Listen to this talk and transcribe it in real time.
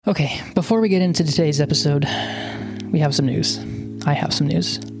Okay, before we get into today's episode, we have some news. I have some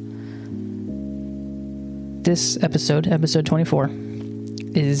news. This episode 24,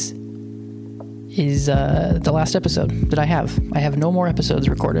 is the last episode that I have. I have no more episodes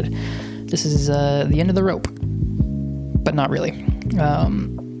recorded. This is the end of the rope, but not really.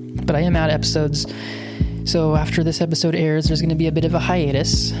 But I am out of episodes. So after this episode airs, there's going to be a bit of a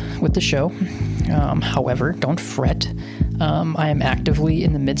hiatus with the show. However, don't fret. I am actively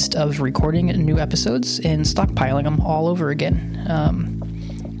in the midst of recording new episodes and stockpiling them all over again.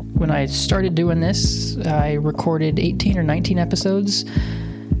 When I started doing this, I recorded 18 or 19 episodes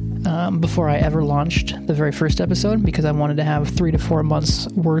before I ever launched the very first episode, because I wanted to have 3 to 4 months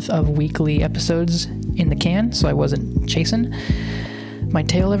worth of weekly episodes in the can, so I wasn't chasing my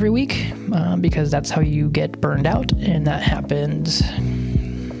tail every week, because that's how you get burned out, and that happened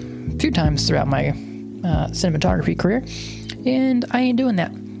a few times throughout my cinematography career, and I ain't doing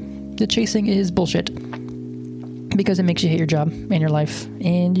that. The chasing is bullshit, because it makes you hate your job and your life,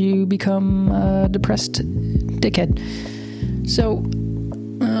 and you become a depressed dickhead. So,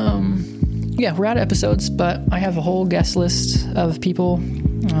 yeah, we're out of episodes, but I have a whole guest list of people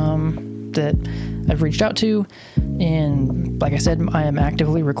that I've reached out to, and like I said, I am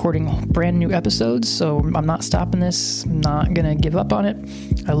actively recording brand new episodes, so I'm not stopping this. I'm not gonna give up on it.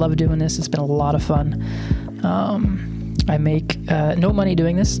 I love doing this. It's been a lot of fun. I make no money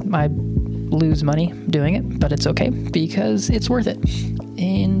doing this. I lose money doing it, but it's okay because it's worth it.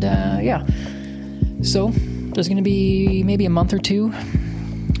 And yeah, so there's gonna be maybe a month or two,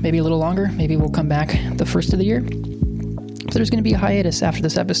 maybe a little longer. Maybe we'll come back the first of the year. So there's going to be a hiatus after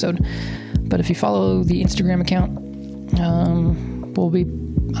this episode. But if you follow the Instagram account,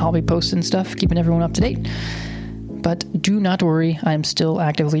 I'll be posting stuff, keeping everyone up to date. But do not worry, I'm still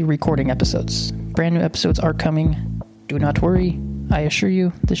actively recording episodes. Brand new episodes are coming. Do not worry. I assure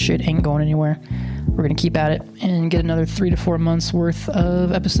you, this shit ain't going anywhere. We're going to keep at it and get another 3 to 4 months worth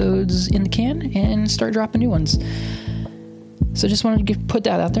of episodes in the can and start dropping new ones. So just wanted to put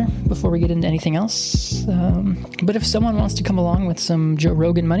that out there before we get into anything else. But if someone wants to come along with some Joe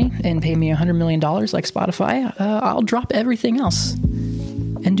Rogan money and pay me $100 million like Spotify, I'll drop everything else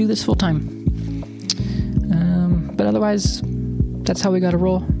and do this full time. But otherwise, that's how we got to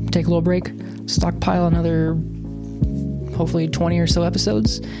roll. Take a little break, stockpile another hopefully 20 or so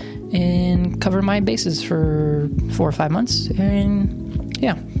episodes, and cover my bases for 4 or 5 months. And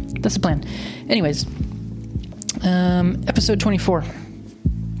yeah, that's the plan. Anyways, episode 24,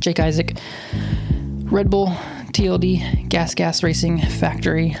 Jake Isaac, Red Bull, TLD, GasGas Racing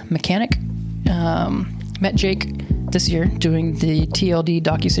Factory Mechanic. Met Jake this year doing the TLD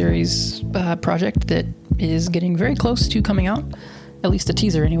docuseries project that is getting very close to coming out, at least a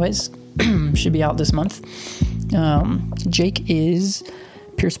teaser anyways. Should be out this month. Jake is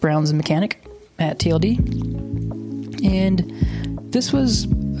Pierce Brown's mechanic at TLD, and this was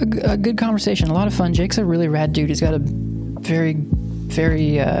a good conversation, a lot of fun. Jake's a really rad dude. He's got a very,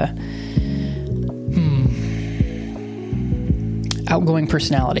 very outgoing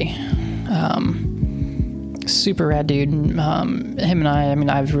personality. Super rad dude. Him and I mean,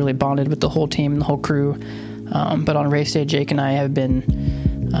 I've really bonded with the whole team, the whole crew. But on race day, Jake and I have been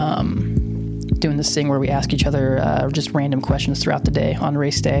doing this thing where we ask each other just random questions throughout the day on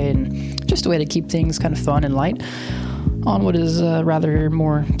race day, and just a way to keep things kind of fun and light on what is a rather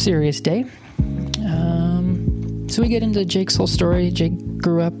more serious day. So we get into Jake's whole story. Jake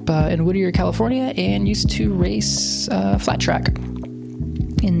grew up in Whittier, California, and used to race flat track,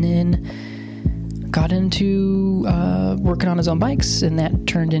 and then got into working on his own bikes, and that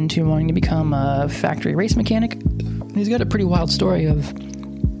turned into wanting to become a factory race mechanic. And he's got a pretty wild story of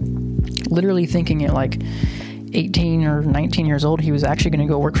literally thinking at like 18 or 19 years old he was actually going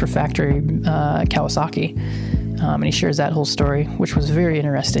to go work for factory Kawasaki. And he shares that whole story, which was very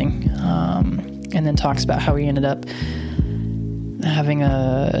interesting. And then talks about how he ended up having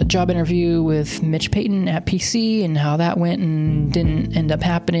a job interview with Mitch Payton at PC, and how that went and didn't end up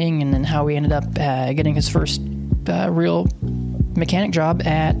happening, and then how he ended up getting his first real mechanic job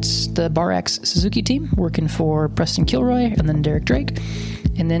at the Bar X Suzuki team, working for Preston Kilroy and then Derek Drake,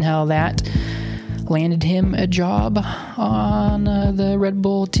 and then how that landed him a job on the Red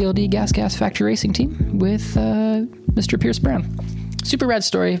Bull TLD GasGas factory racing team with Mr. Pierce Brown. Super rad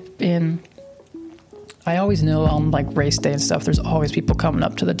story. And I always know on like race day and stuff, there's always people coming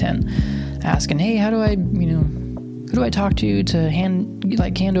up to the tent asking, hey, how do I, who do I talk to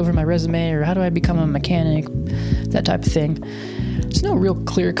hand over my resume, or how do I become a mechanic, that type of thing. There's no real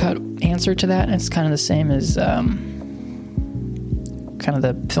clear-cut answer to that. It's kind of the same as kind of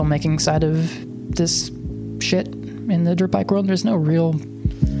the filmmaking side of this shit in the dirt bike world. There's no real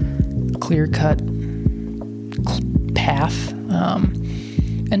clear-cut path.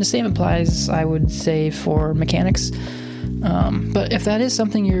 And the same applies, I would say, for mechanics. But if that is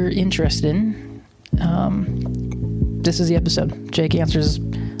something you're interested in, this is the episode. Jake answers,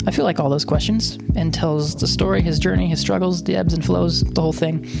 I feel like, all those questions and tells the story, his journey, his struggles, the ebbs and flows, the whole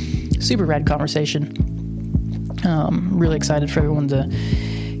thing. Super rad conversation. Really excited for everyone to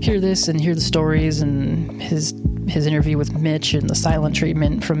hear this and hear the stories and his interview with Mitch and the silent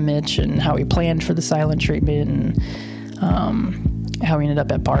treatment from Mitch and how he planned for the silent treatment and how he ended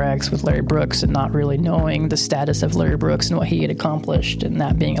up at Bar X with Larry Brooks and not really knowing the status of Larry Brooks and what he had accomplished and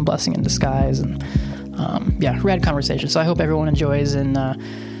that being a blessing in disguise. And rad conversation. So I hope everyone enjoys, and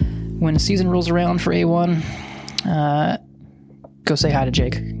when the season rolls around for A1, go say hi to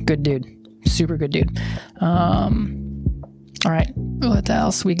Jake. Good dude. Super good dude. All right, what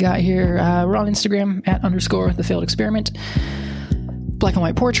else we got here? We're on Instagram at _the failed experiment. Black and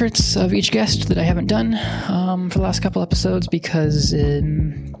white portraits of each guest that I haven't done for the last couple episodes because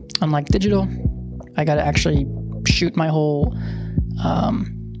unlike digital, I got to actually shoot my whole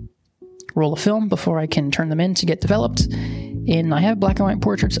roll of film before I can turn them in to get developed. And I have black and white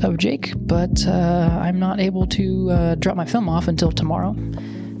portraits of Jake, but I'm not able to drop my film off until tomorrow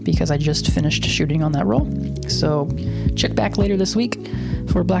because I just finished shooting on that roll. So check back later this week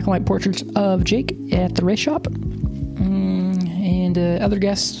for black and white portraits of Jake at the race shop. And other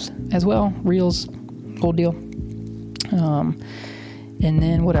guests as well, reels, whole deal. And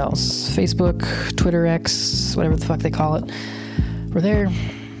then what else? Facebook, Twitter, X, whatever the fuck they call it. We're there.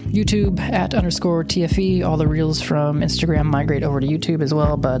 YouTube at _TFE. All the reels from Instagram migrate over to YouTube as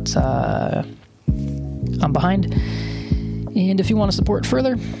well, but I'm behind. And if you want to support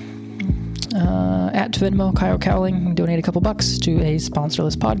further, at Venmo, Kyle Cowling, donate a couple bucks to a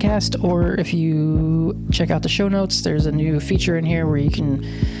sponsorless podcast. Or if you check out the show notes, there's a new feature in here where you can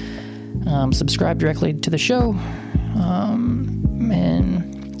subscribe directly to the show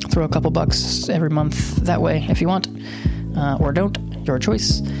and throw a couple bucks every month that way if you want, or don't. Your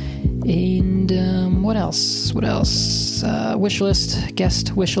choice. And what else? Wish list,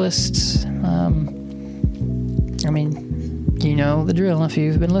 guest wish list. You know the drill if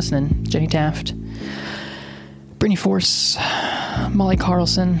you've been listening. Jenny Taft, Brittany Force, Molly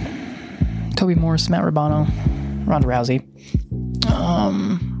Carlson, Toby Morse, Matt Rubano, Ronda Rousey,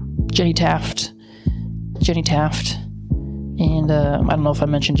 Jenny Taft, and I don't know if I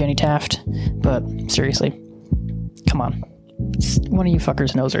mentioned Jenny Taft, but seriously, come on. One of you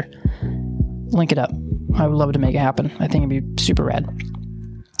fuckers knows her. Link it up. I would love to make it happen. I think it'd be super rad.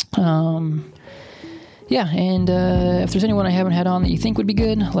 And if there's anyone I haven't had on that you think would be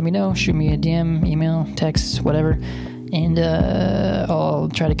good, let me know. Shoot me a DM, email, text, whatever. And I'll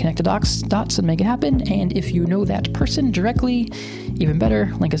try to connect the dots and make it happen. And if you know that person directly, even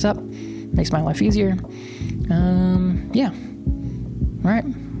better, link us up. Makes my life easier. All right.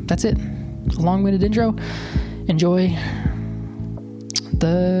 That's it. A long-winded intro. Enjoy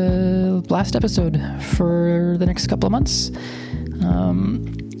the last episode for the next couple of months.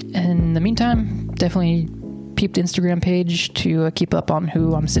 In the meantime, definitely peep the Instagram page to keep up on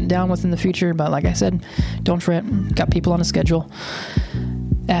who I'm sitting down with in the future. But like I said, don't fret. Got people on a schedule.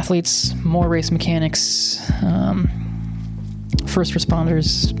 Athletes, more race mechanics, first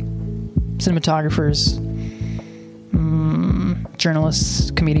responders, cinematographers,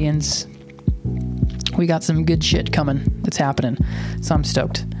 journalists, comedians. We got some good shit coming that's happening, so I'm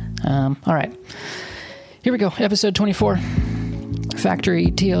stoked. All right, here we go. Episode 24. Factory,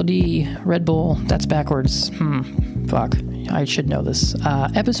 TLD, Red Bull. That's backwards. Fuck. I should know this.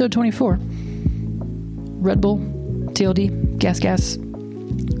 Episode 24. Red Bull, TLD, GasGas,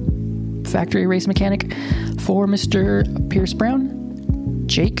 factory race mechanic for Mr. Pierce Brown,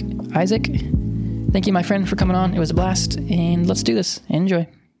 Jake, Isaac. Thank you, my friend, for coming on. It was a blast, and let's do this. Enjoy.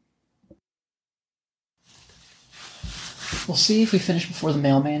 We'll see if we finish before the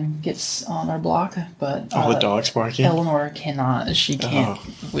mailman gets on our block, but... the dog's barking? Eleanor cannot. She can't.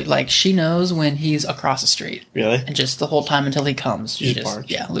 She knows when he's across the street. Really? And just the whole time until he comes, she just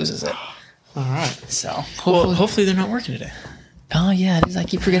barks. Loses it. All right. So, hopefully they're not working today. Oh, yeah. I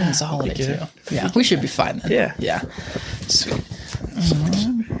keep forgetting it's a holiday, too. Yeah, we should be fine then. Yeah. Yeah. Sweet.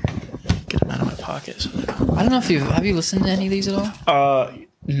 Get them out of my pocket. I don't know if have you listened to any of these at all?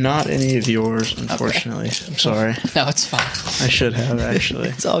 Not any of yours, unfortunately. Okay. I'm sorry. No, it's fine. I should have, actually.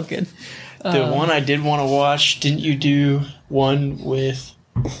 It's all good. The one I did want to watch, didn't you do one with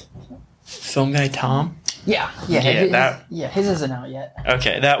film guy Tom? Yeah. His isn't out yet.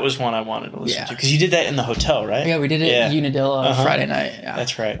 Okay, that was one I wanted to listen to. Because you did that in the hotel, right? Yeah, we did it at Unadilla Friday night. Yeah.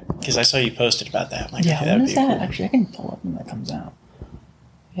 That's right. Because I saw you posted about that. I'm like, when is that? Cool. Actually, I can pull up when that comes out.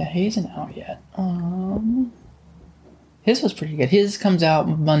 Yeah, he isn't out yet. His was pretty good. His comes out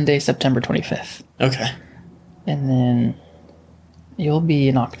Monday, September 25th. Okay. And then you'll be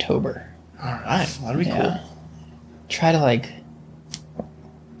in October. All right. That'll be cool. Try to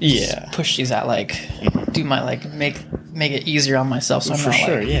Yeah. push these out, do my make it easier on myself. So I'm For not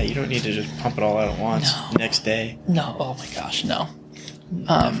sure. Yeah, you don't need to just pump it all out at once. No. Next day. No, oh my gosh, no.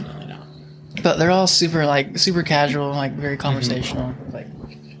 Definitely not. But they're all super casual, very conversational,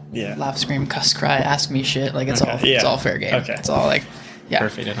 Yeah. laugh, scream, cuss, cry, ask me shit. It's Yeah. all fair game. Okay. It's all yeah.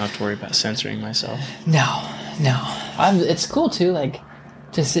 Perfect. I don't have to worry about censoring myself. No. It's cool too,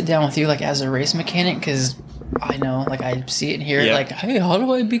 to sit down with you, as a race mechanic, because I know, I see it and hear it, hey, how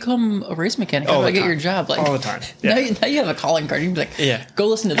do I become a race mechanic? How do I get your job? All the time. Yeah. Now you have a calling card. You can be go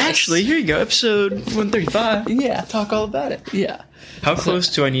listen to this. Actually, here you go, episode 135. Yeah, talk all about it. Yeah. How close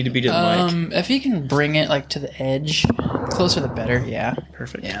do I need to be to the mic? If you can bring it to the edge, closer the better. Yeah.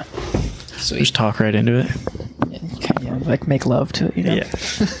 Perfect. Yeah. Sweet. Just talk right into it. Yeah, make love to it.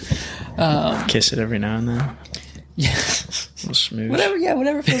 Yeah. Kiss it every now and then. Yeah. A little smooth.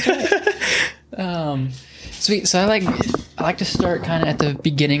 Whatever feels right. Sweet. So I like to start kind of at the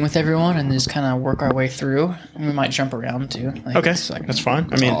beginning with everyone and just kind of work our way through. And we might jump around too. Okay, that's fine.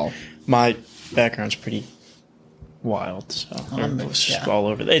 I mean, my background's pretty wild, so it's just all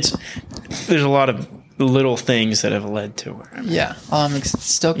over. There's a lot of little things that have led to where I'm at. I'm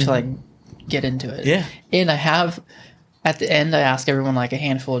stoked to get into it. Yeah. And I have at the end I ask everyone a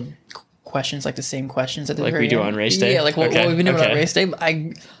handful of questions, the same questions at the very we do end. on race day. Yeah, what we've been doing on race day.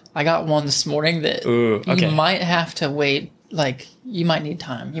 I got one this morning that you might have to wait. You might need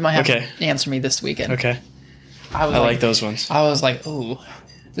time. You might have to answer me this weekend. Okay. I like those ones. I was like, ooh,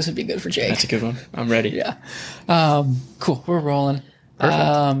 this would be good for Jake. That's a good one. I'm ready. Yeah. Cool. We're rolling.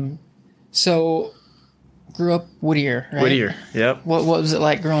 Perfect. So, grew up Whittier, right? Whittier. Yep. What was it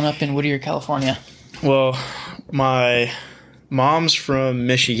like growing up in Whittier, California? Well, my mom's from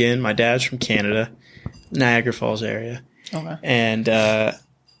Michigan. My dad's from Canada, Niagara Falls area. Okay. And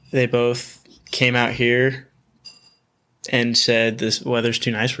they both came out here and said, this weather's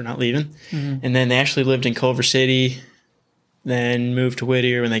too nice, we're not leaving. Mm-hmm. And then they actually lived in Culver City, then moved to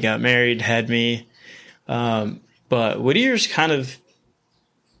Whittier when they got married, had me. But Whittier's kind of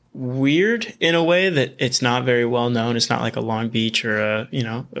weird in a way that it's not very well known. It's not like a Long Beach or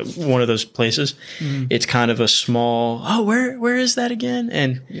one of those places. Mm-hmm. It's kind of a small, where is that again?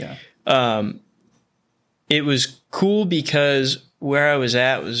 And it was cool because where I was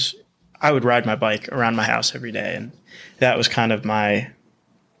at was I would ride my bike around my house every day, and that was kind of my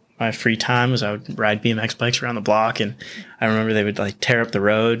free time. Was I would ride BMX bikes around the block, and I remember they would tear up the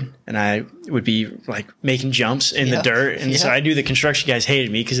road, and I would be making jumps in the dirt, and so I knew the construction guys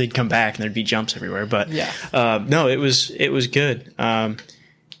hated me because they'd come back and there'd be jumps everywhere. But no, it was good.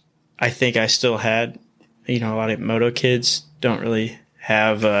 I think I still had a lot of moto kids don't really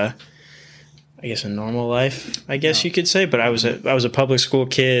have I guess a normal life, I guess you could say, but I was a public school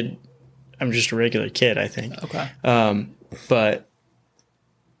kid. I'm just a regular kid, I think. Okay. But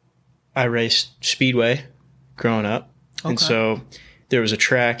I raced Speedway growing up. Okay. And so there was a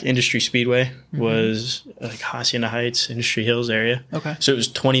track, Industry Speedway was Hacienda Heights, Industry Hills area. Okay. So it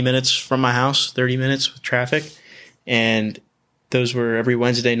was 20 minutes from my house, 30 minutes with traffic. And those were every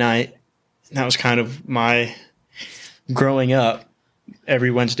Wednesday night. And that was kind of my growing up.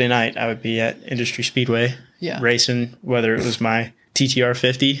 Every Wednesday night I would be at Industry Speedway racing, whether it was my TTR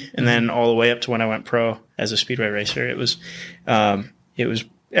 50 and then all the way up to when I went pro as a speedway racer. It was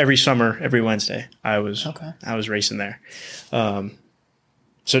every summer, every Wednesday I was racing there.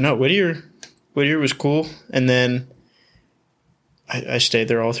 So no, Whittier was cool. And then I stayed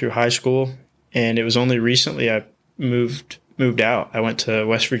there all through high school, and it was only recently I moved out. I went to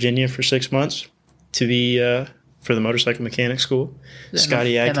West Virginia for 6 months to be for the motorcycle mechanic school,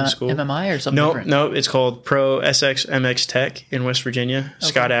 Scotty Adkins School. MMI or something different? No, it's called Pro SX MX Tech in West Virginia. Okay.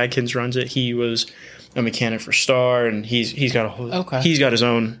 Scott Adkins runs it. He was a mechanic for Star, and he's got he's got his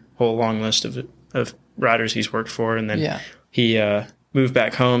own whole long list of riders he's worked for, and then he moved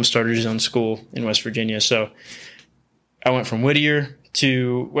back home, started his own school in West Virginia. So I went from Whittier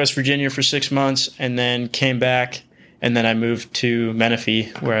to West Virginia for 6 months, and then came back, and then I moved to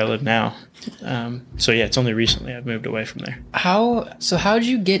Menifee, where I live now. So yeah, it's only recently I've moved away from there. How did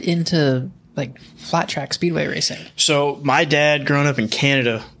you get into flat track speedway racing? So my dad, growing up in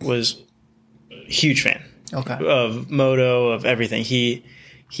Canada, was a huge fan of moto, of everything.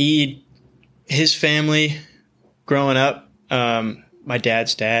 His family growing up, my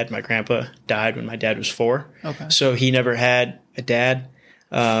dad's dad, my grandpa, died when my dad was 4. Okay. So he never had a dad.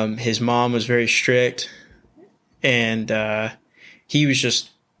 His mom was very strict, and he was just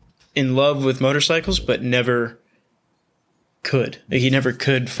in love with motorcycles, but never could. Like, he never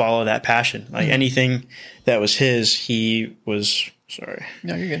could follow that passion. Like anything that was his, he was sorry.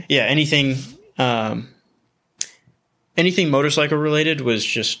 No, you're good. Yeah, anything motorcycle related was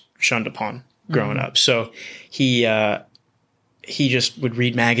just shunned upon growing up. So he just would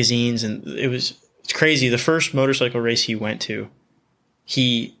read magazines, and it's crazy. The first motorcycle race he went to,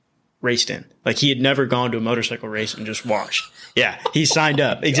 he raced in. Like, he had never gone to a motorcycle race and just watched. Yeah, he signed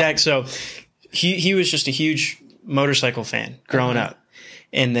up. Exactly. So he was just a huge motorcycle fan growing up.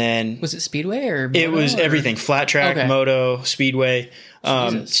 And then was it Speedway or moto, it was everything, flat track, moto, Speedway.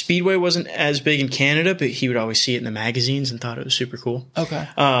 Jesus. Speedway wasn't as big in Canada, but he would always see it in the magazines and thought it was super cool. Okay.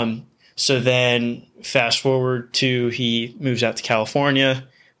 So then fast forward to he moves out to California.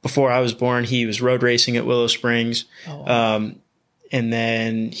 Before I was born, he was road racing at Willow Springs. Oh, wow. And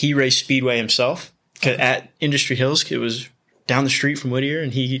then he raced Speedway himself at Industry Hills. It was down the street from Whittier,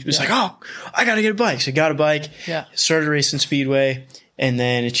 and he was like, oh, I got to get a bike. So he got a bike, started racing Speedway. And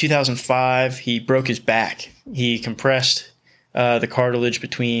then in 2005, he broke his back. He compressed the cartilage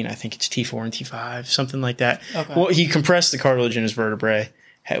between, I think it's T4 and T5, something like that. Okay. Well, he compressed the cartilage in his vertebrae.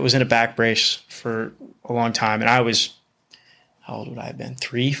 It was in a back brace for a long time. And I was, how old would I have been?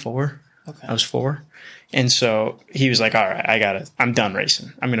 3, 4? Okay. I was 4. And so he was like, all right, I'm done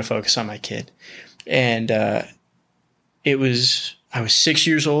racing. I'm going to focus on my kid. And I was 6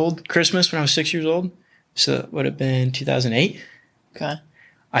 years old, Christmas when I was 6 years old. So that would have been 2008. Okay.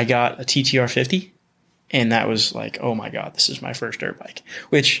 I got a TTR 50, and that was like, oh my God, this is my first dirt bike.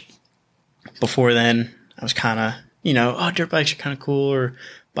 Which before then, I was kind of, dirt bikes are kind of cool, or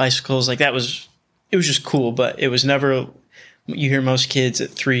bicycles. Like, it was just cool, but it was never, you hear most kids at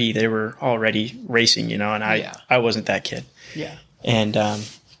 3, they were already racing, and I wasn't that kid. Yeah. And,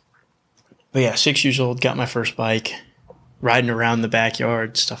 but yeah, 6 years old, got my first bike, riding around the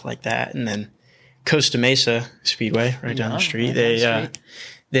backyard, stuff like that. And then Costa Mesa Speedway right down the street.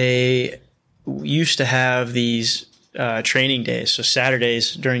 They used to have these training days. So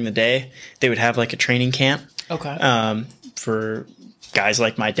Saturdays during the day, they would have like a training camp. Okay. For guys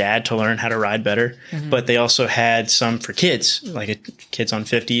like my dad to learn how to ride better. Mm-hmm. But they also had some for kids, like kids on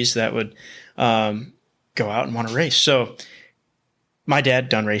 50s that would go out and want to race. So my dad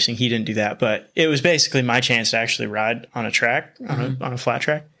done racing. He didn't do that, but it was basically my chance to actually ride on a track, on a flat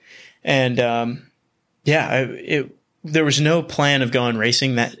track. And there was no plan of going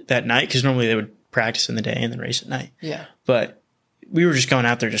racing that night, because normally they would practice in the day and then race at night. Yeah. But we were just going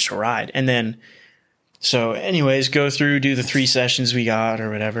out there just to ride. And then, so anyways, go through, do the 3 sessions we got or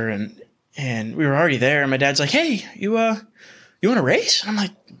whatever. And we were already there. And my dad's like, hey, you want to race? And I'm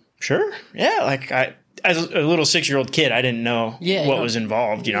like, sure. Yeah. Like, as a little 6-year-old kid, I didn't know what was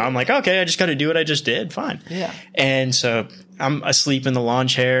involved. I'm like, okay, I just got to do what I just did. Fine. Yeah. And so I'm asleep in the lawn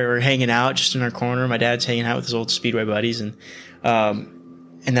chair or hanging out just in our corner. My dad's hanging out with his old Speedway buddies. And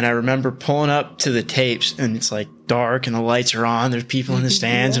then I remember pulling up to the tapes, and it's like dark and the lights are on. There's people in the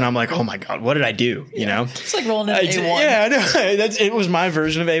stands. And I'm like, oh my God, what did I do? It's like rolling into A1. Yeah, I know. It was my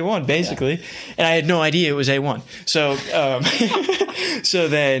version of A1, basically. Yeah. And I had no idea it was A1. So, so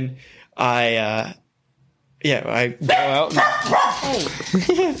then I go out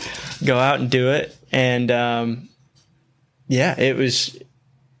and go out and do it. And, it was,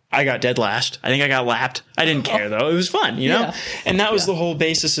 I got dead last. I think I got lapped. I didn't care though. It was fun, know? Yeah. And that was the whole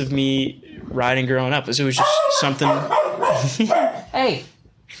basis of me riding growing up, was it was just something. Hey,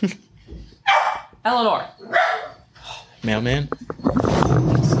 Eleanor. Mailman.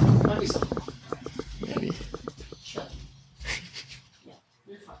 Maybe.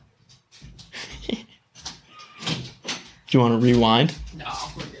 Do you want to rewind? No.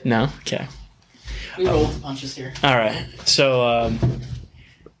 We're good. No? Okay. We rolled the punches here. All right. So,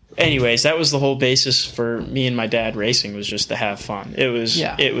 anyways, that was the whole basis for me and my dad racing, was just to have fun. It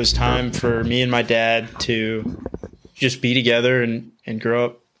was time for me and my dad to just be together and grow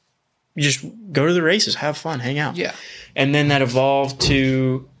up. Just go to the races, have fun, hang out. Yeah. And then that evolved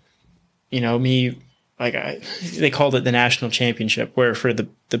to, me, they called it the National Championship, where for the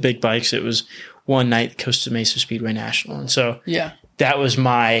big bikes, it was one night, Costa Mesa Speedway National. And so that was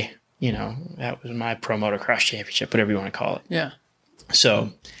my, pro motocross championship, whatever you want to call it. Yeah.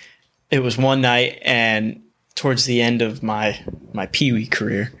 So it was one night, and towards the end of my Pee-wee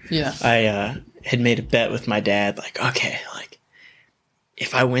career, I had made a bet with my dad, okay,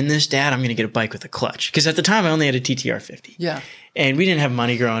 if I win this, Dad, I'm going to get a bike with a clutch. Because at the time, I only had a TTR 50. Yeah. And we didn't have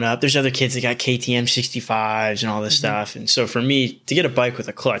money growing up. There's other kids that got KTM 65s and all this stuff. And so for me, to get a bike with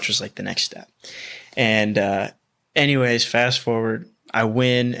a clutch was like the next step. And anyways, fast forward, I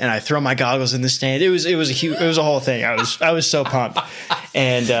win, and I throw my goggles in the stand. It was a whole thing. I was so pumped,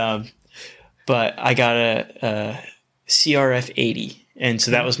 and but I got a CRF 80, and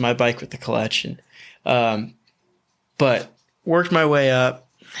so that was my bike with the clutch, and but worked my way up,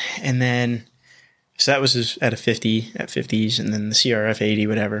 and then so that was at 50s, and then the CRF 80,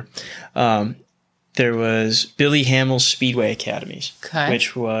 whatever. There was Billy Hamill's Speedway Academies,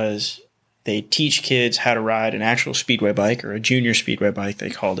 which was. They teach kids how to ride an actual speedway bike, or a junior speedway bike,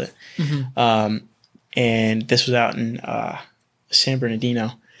 they called it. Mm-hmm. And this was out in San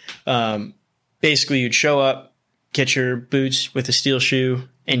Bernardino. Basically, you'd show up, get your boots with a steel shoe,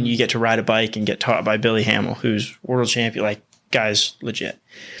 and you get to ride a bike and get taught by Billy Hamill, who's world champion. Like, guy's legit.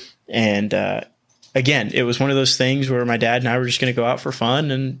 And again, it was one of those things where my dad and I were just going to go out for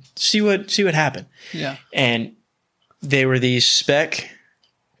fun and see what happened. Yeah. And they were these spec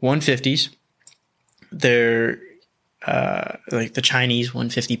 150s. They're like the Chinese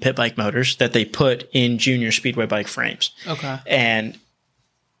 150 pit bike motors that they put in junior speedway bike frames. Okay. And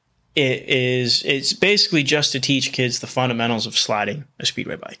it's basically just to teach kids the fundamentals of sliding a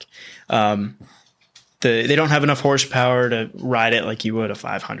speedway bike. They don't have enough horsepower to ride it like you would a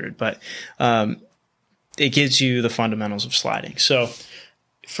 500, but it gives you the fundamentals of sliding. So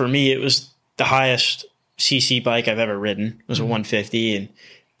for me, it was the highest CC bike I've ever ridden. It was a 150, and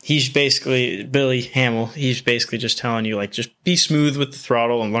he's basically, Billy Hamill, he's basically just telling you, like, just be smooth with the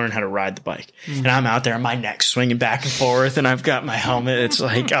throttle and learn how to ride the bike. And I'm out there, my neck's swinging back and forth, and I've got my helmet. It's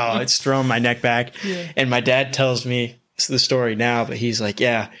like, it's throwing my neck back. Yeah. And my dad tells me, it's the story now, but he's like,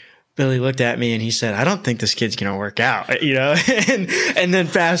 yeah, Billy looked at me and he said, I don't think this kid's going to work out, you know? and then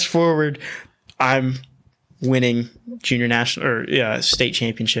fast forward, I'm winning junior national or state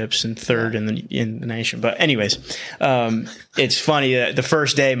championships and third in the nation. But anyways, it's funny that the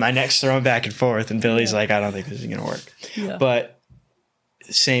first day my neck's thrown back and forth, and Billy's like, I don't think this is going to work. Yeah. But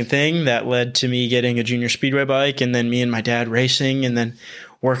same thing that led to me getting a junior speedway bike, and then me and my dad racing, and then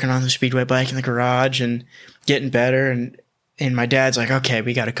working on the speedway bike in the garage and getting better. And my dad's like, okay,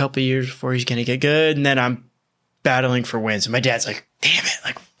 we got a couple of years before he's going to get good. And then I'm battling for wins. And my dad's like, damn it,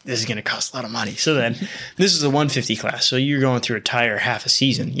 like, this is going to cost a lot of money. So then this is a 150 class. So you're going through a tire half a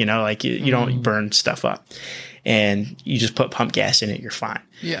season, you know, like you don't burn stuff up, and you just put pump gas in it. You're fine.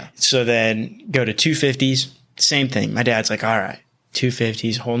 Yeah. So then go to 250s. Same thing. My dad's like, all right,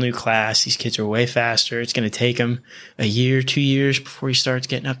 250s, whole new class. These kids are way faster. It's going to take them a year, 2 years before he starts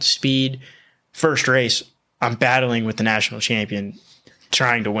getting up to speed. First race, I'm battling with the national champion,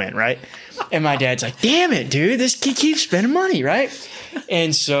 trying to win, right? And my dad's like, damn it, dude, this kid keeps spending money, right?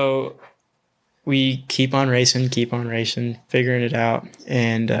 And so we keep on racing, figuring it out.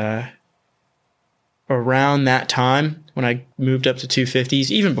 And around that time, when I moved up to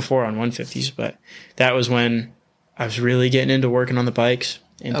 250s, even before on 150s, but that was when I was really getting into working on the bikes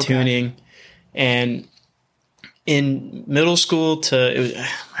and tuning. And in middle school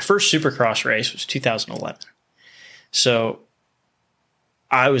my first Supercross race was 2011. So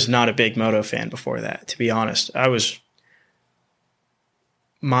I was not a big moto fan before that, to be honest.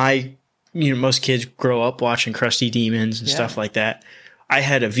 Most kids grow up watching Krusty Demons and stuff like that. I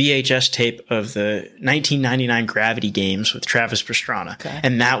had a VHS tape of the 1999 Gravity Games with Travis Pastrana. Okay.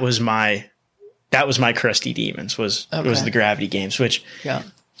 And that was my Krusty Demons was the Gravity Games, which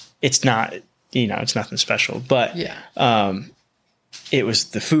it's not, it's nothing special, but it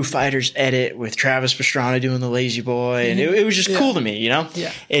was the Foo Fighters edit with Travis Pastrana doing the Lazy Boy, and it was just cool to me,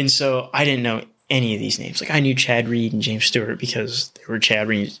 Yeah. And so I didn't know any of these names. Like, I knew Chad Reed and James Stewart because they were Chad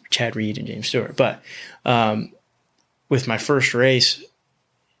Reed and James Stewart. But with my first race,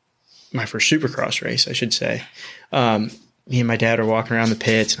 my first Supercross race, I should say, me and my dad are walking around the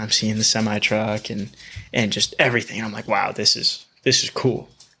pits, and I'm seeing the semi truck and just everything. And I'm like, wow, this is cool.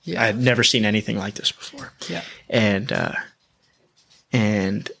 Yeah. I had never seen anything like this before. Yeah.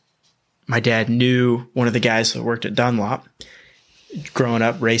 And my dad knew one of the guys that worked at Dunlop. Growing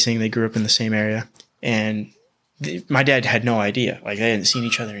up racing, they grew up in the same area, and my dad had no idea. Like, they hadn't seen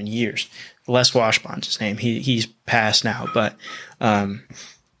each other in years. Les Washbon's his name. He's passed now, but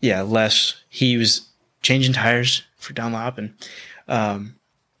Les. He was changing tires for Dunlop, and I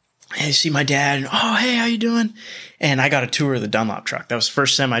see my dad, and oh, hey, how you doing? And I got a tour of the Dunlop truck. That was the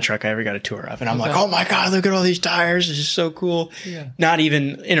first semi truck I ever got a tour of, and I'm like, oh my god, look at all these tires! This is so cool. Yeah. Not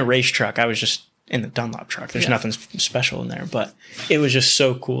even in a race truck. I was just in the Dunlop truck. There's nothing special in there, but it was just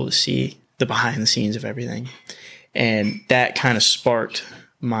so cool to see the behind the scenes of everything. And that kind of sparked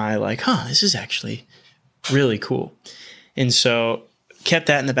my this is actually really cool. And so kept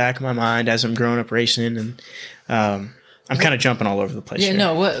that in the back of my mind as I'm growing up racing. And I'm kind of jumping all over the place. Yeah,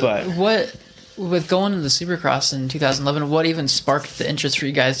 here, what with going to the Supercross in 2011, what even sparked the interest for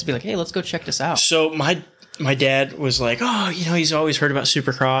you guys to be like, hey, let's go check this out? So my dad was like, oh, he's always heard about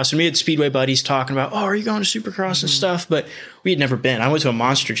Supercross. And we had Speedway buddies talking about, oh, are you going to Supercross and stuff? But we had never been. I went to a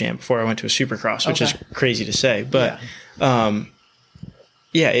Monster Jam before I went to a Supercross, which is crazy to say. But,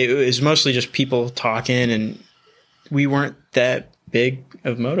 it was mostly just people talking, and we weren't that big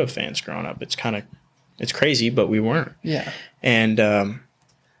of moto fans growing up. It's crazy, but we weren't. Yeah. And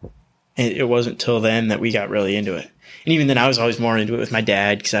it wasn't till then that we got really into it. And even then, I was always more into it with my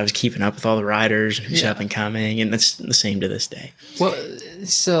dad because I was keeping up with all the riders and who's up and coming, and that's the same to this day. Well,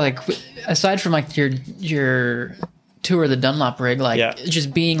 so like, aside from like your tour of the Dunlop rig, like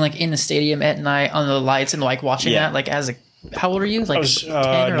just being like in the stadium at night on the lights and like watching that, like as a, how old are you? Like I was 10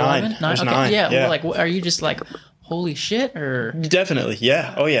 or 11? 9? I was okay. 9. Yeah. Well, like, are you just like, holy shit? Or definitely,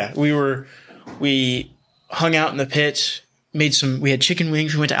 yeah. Oh yeah, we hung out in the pits. We had chicken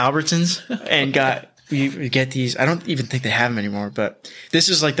wings. We went to Albertsons and we get these. I don't even think they have them anymore, but this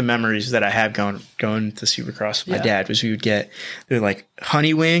is like the memories that I have going to Supercross with my dad. Was they're like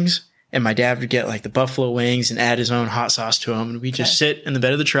honey wings, and my dad would get like the buffalo wings and add his own hot sauce to them, and we'd just sit in the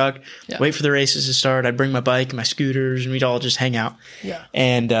bed of the truck, wait for the races to start. I'd bring my bike and my scooters, and we'd all just hang out. Yeah,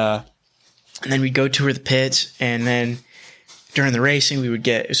 and then we'd go tour the pits, and then during the racing we would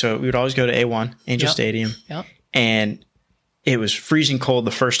always go to A1 Angel Stadium, and it was freezing cold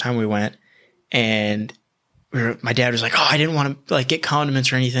the first time we went, and my dad was like, oh, I didn't want to like get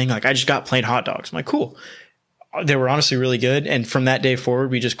condiments or anything. Like I just got plain hot dogs. I'm like, cool. They were honestly really good. And from that day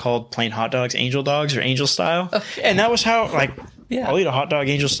forward, we just called plain hot dogs dogs or Angel style. Okay. And that was how like, I'll eat a hot dog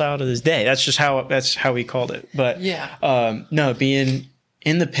Angel style to this day. That's how we called it. But no, being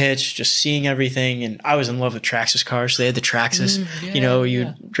in the pitch, just seeing everything. And I was in love with Traxxas cars. So they had the Traxxas,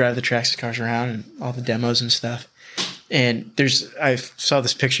 you'd drive the Traxxas cars around and all the demos and stuff. And I saw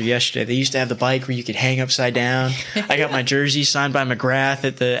this picture yesterday. They used to have the bike where you could hang upside down. I got my jersey signed by McGrath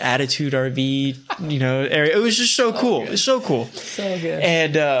at the Attitude RV, area. It was just so cool. It was so cool. So good.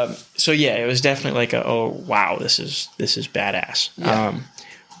 And it was definitely like oh wow, this is badass. Yeah.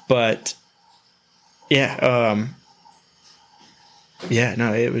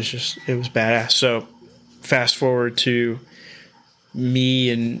 It was badass. So fast forward to me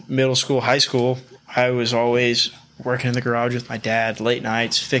in middle school, high school, I was always working in the garage with my dad, late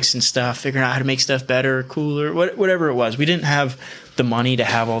nights, fixing stuff, figuring out how to make stuff better, cooler, whatever it was. We didn't have the money to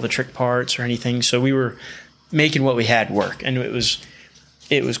have all the trick parts or anything, so we were making what we had work. And it was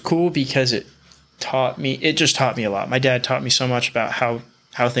cool because it just taught me a lot. My dad taught me so much about how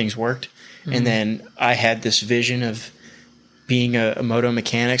things worked. Mm-hmm. And then I had this vision of being a moto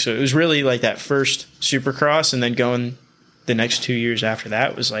mechanic. So it was really like that first Supercross, and then going the next 2 years after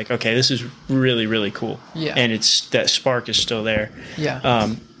that was like, okay, this is really, really cool. Yeah. And that spark is still there.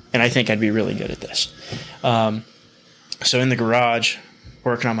 Yeah. And I think I'd be really good at this. So in the garage,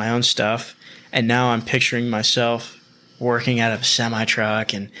 working on my own stuff, and now I'm picturing myself working out of a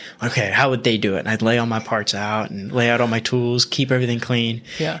semi-truck, and okay, how would they do it? And I'd lay all my parts out and lay out all my tools, keep everything clean.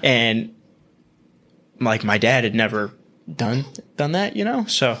 Yeah. And like my dad had never done that,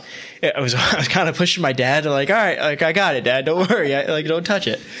 so I was kind of pushing my dad to like, all right, like I got it, Dad, don't worry, don't touch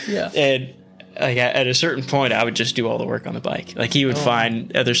it. Yeah. And like at a certain point, I would just do all the work on the bike. Like he would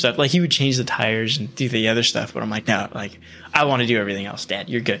find other stuff, like he would change the tires and do the other stuff, but I'm like, no, like I want to do everything else, Dad,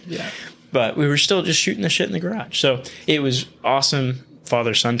 you're good. Yeah. But we were still just shooting the shit in the garage, so it was awesome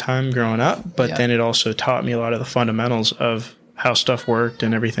father-son time growing up, but then it also taught me a lot of the fundamentals of how stuff worked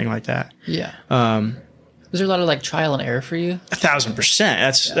and everything like that. Yeah. Was there a lot of like trial and error for you?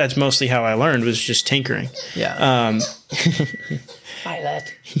 1,000%. That's mostly how I learned, was just tinkering. Yeah. Hi,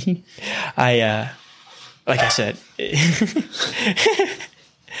 lad. Like I said,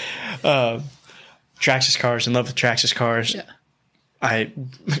 Traxxas cars, in love with Traxxas cars. Yeah. I,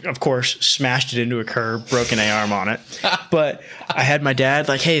 of course, smashed it into a curb, broke an A-arm on it. But I had my dad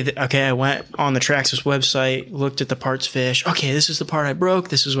like, hey, I went on the Traxxas website, looked at the parts fish. Okay, this is the part I broke.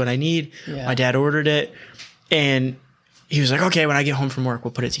 This is what I need. Yeah. My dad ordered it. And he was like, okay, when I get home from work,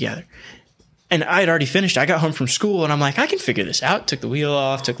 we'll put it together. And I had already finished. I got home from school, and I'm like, I can figure this out. Took the wheel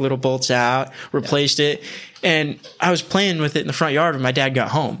off, took little bolts out, replaced it. And I was playing with it in the front yard when my dad got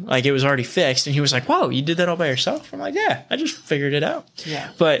home. Like, it was already fixed. And he was like, whoa, you did that all by yourself? I'm like, yeah, I just figured it out. Yeah.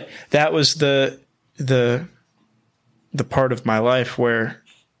 But that was the part of my life where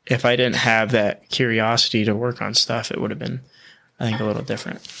if I didn't have that curiosity to work on stuff, it would have been, I think, a little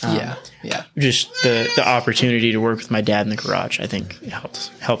different. Yeah. Just the opportunity to work with my dad in the garage, I think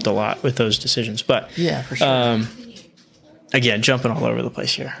helped a lot with those decisions. But yeah, for sure. Again, jumping all over the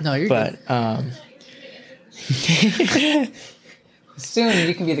place here. No, you're good. Soon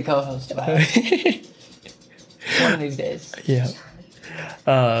you can be the co-host. One of these days. Yeah.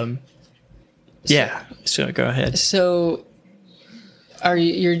 Yeah. So go ahead. So,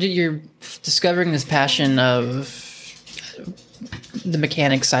 you're discovering this passion of the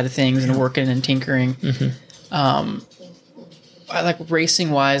mechanics side of things and working and tinkering. Mm-hmm. Like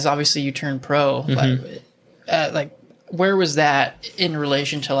racing wise, obviously you turned pro, mm-hmm. but like where was that in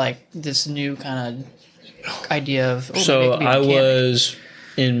relation to like this new kind of idea of? So I was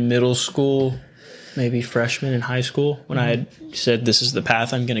in middle school, maybe freshman in high school when mm-hmm. I had said this is the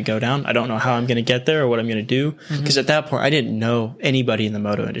path I'm going to go down. I don't know how I'm going to get there or what I'm going to do because at that point I didn't know anybody in the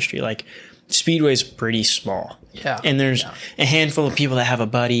moto industry. Like Speedway's pretty small, and there's a handful of people that have a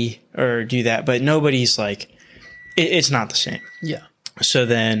buddy or do that, but nobody's like it's not the same. Yeah. So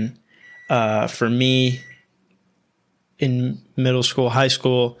then, for me, in middle school, high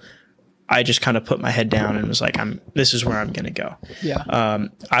school, I just kind of put my head down and was like, this is where I'm going to go. Yeah.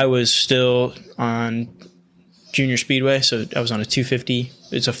 I was still on junior speedway. So I was on a 250.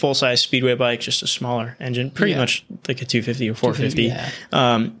 It's a full size speedway bike, just a smaller engine, pretty much like a 250 or 450.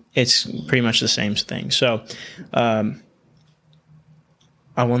 Yeah. It's pretty much the same thing. So, I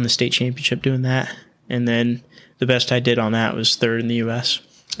won the state championship doing that. And then the best I did on that was third in the U.S.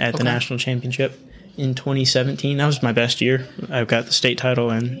 at the national championship in 2017. That was my best year. I got the state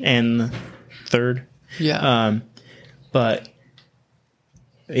title and the third. Yeah. But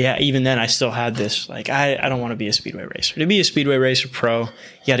yeah, even then I still had this, like, I don't want to be a speedway racer. To be a speedway racer pro, you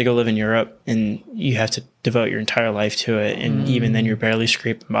got to go live in Europe and you have to devote your entire life to it. And even then you're barely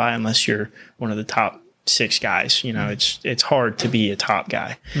scraping by unless you're one of the top 6 guys. You know, it's hard to be a top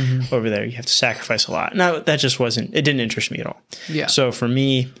guy over there. You have to sacrifice a lot. No, that just it didn't interest me at all. Yeah. So for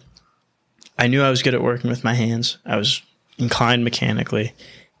me, I knew I was good at working with my hands. I was inclined mechanically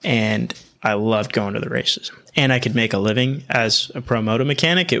and I loved going to the races. And I could make a living as a pro moto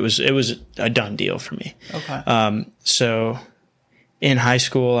mechanic. It was a done deal for me. Okay. So in high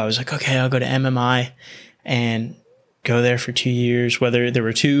school, I was like, okay, I'll go to MMI and go there for 2 years, whether there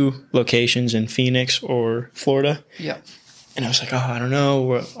were 2 locations in Phoenix or Florida. Yeah. And I was like, I don't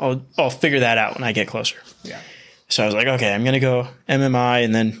know. I'll figure that out when I get closer. Yeah. So I was like, okay, I'm going to go MMI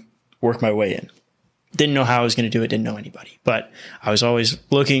and then work my way in. Didn't know how I was going to do it. Didn't know anybody. But I was always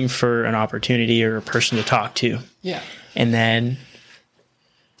looking for an opportunity or a person to talk to. Yeah. And then,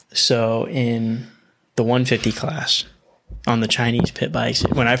 so in the 150 class, on the Chinese pit bikes,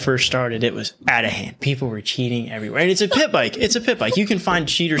 when I first started, it was out of hand. People were cheating everywhere. And it's a pit bike. It's a pit bike. You can find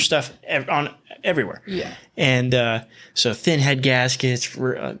cheater stuff everywhere. Yeah. And so thin head gaskets,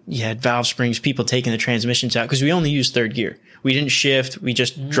 you had valve springs, people taking the transmissions out because we only used third gear. We didn't shift. We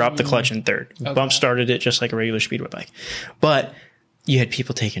just dropped the clutch in third. Okay. Bump started it just like a regular speedway bike. But you had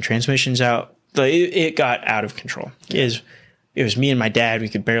people taking transmissions out. It got out of control. It was me and my dad. We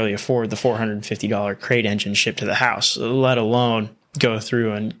could barely afford the $450 crate engine shipped to the house, let alone go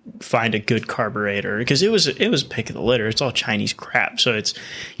through and find a good carburetor because it was pick of the litter. It's all Chinese crap. So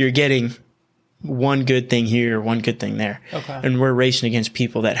you're getting one good thing here, one good thing there. Okay. And we're racing against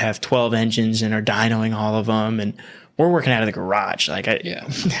people that have 12 engines and are dynoing all of them. And we're working out of the garage. Like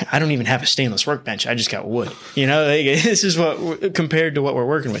I don't even have a stainless workbench. I just got wood, this is what compared to what we're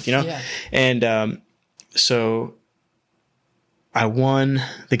working with, Yeah. And, so I won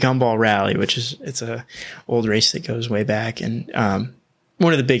the Gumball Rally, it's a old race that goes way back, and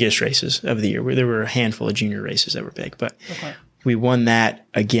one of the biggest races of the year. Where there were a handful of junior races that were big, but we won that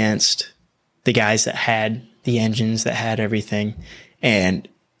against the guys that had the engines, that had everything. And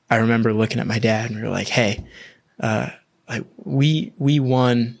I remember looking at my dad, and we were like, "Hey, we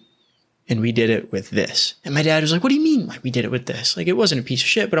won." And we did it with this. And my dad was like, "What do you mean? Like we did it with this? Like it wasn't a piece of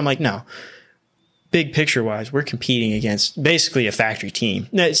shit." But I'm like, "No. Big picture wise, we're competing against basically a factory team.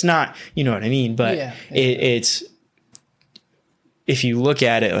 No, it's not, you know what I mean? But it's, if you look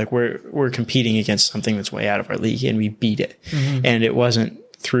at it, like we're competing against something that's way out of our league and we beat it. And it wasn't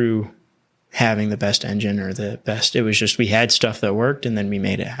through having the best engine or the best, it was just, we had stuff that worked and then we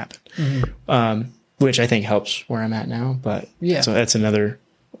made it happen. Which I think helps where I'm at now. But so that's another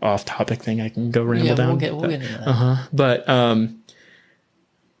off topic thing I can go ramble down. We'll get into that. But,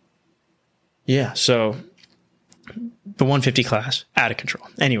 yeah, so the 150 class, out of control.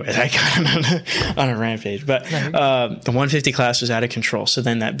 Anyway, I got on a rampage. But the 150 class was out of control. So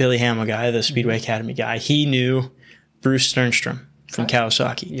then that Billy Hamill guy, the Speedway Academy guy, he knew Bruce Sternstrom from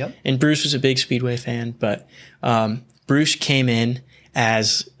Kawasaki. Yep. And Bruce was a big Speedway fan. But Bruce came in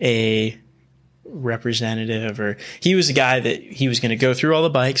as a representative, or he was the guy that he was going to go through all the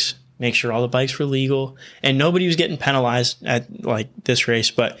bikes, make sure all the bikes were legal, and nobody was getting penalized at like this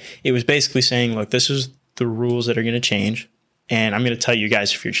race. But it was basically saying, look, this is the rules that are going to change, and I'm going to tell you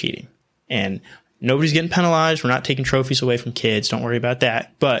guys if you're cheating. And nobody's getting penalized. We're not taking trophies away from kids. Don't worry about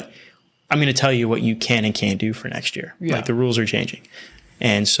that. But I'm going to tell you what you can and can't do for next year. Yeah. Like the rules are changing.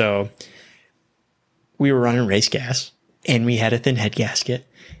 And so we were running race gas, and we had a thin head gasket,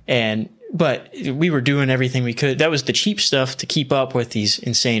 but we were doing everything we could. That was the cheap stuff to keep up with these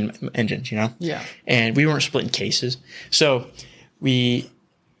insane engines, you know? Yeah. And we weren't splitting cases. So we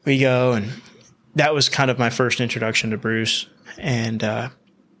go, and that was kind of my first introduction to Bruce. And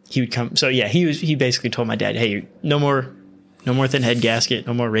he would come. So yeah, he basically told my dad, hey, no more thin head gasket,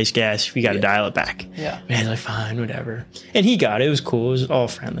 no more race gas. We got to dial it back. Yeah. And he's like, fine, whatever. And he got it. It was cool. It was all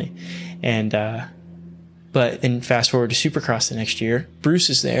friendly. And but then fast forward to Supercross the next year. Bruce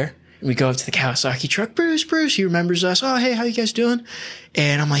is there. We go up to the Kawasaki truck. Bruce, he remembers us. Oh, hey, how you guys doing?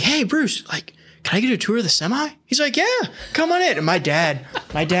 And I'm like, hey, Bruce, like, can I get a tour of the semi? He's like, yeah, come on in. And my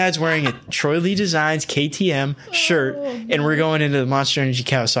dad's wearing a Troy Lee Designs KTM shirt, and we're going into the Monster Energy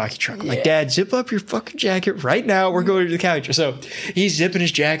Kawasaki truck. I'm like, Dad, zip up your fucking jacket right now. We're going to the Kawasaki. So he's zipping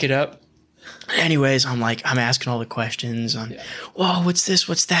his jacket up. Anyways, I'm asking all the questions on, whoa, what's this?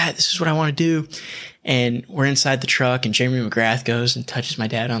 What's that? This is what I want to do. And we're inside the truck, and Jeremy McGrath goes and touches my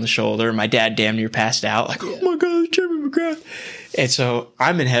dad on the shoulder. My dad damn near passed out, like, oh my God, it's Jeremy McGrath. And so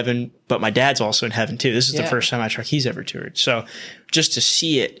I'm in heaven, but my dad's also in heaven too. This is the first semi truck he's ever toured. So just to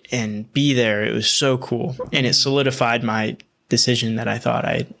see it and be there, it was so cool. And it solidified my decision that I thought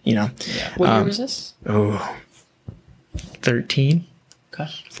What year was this? 13,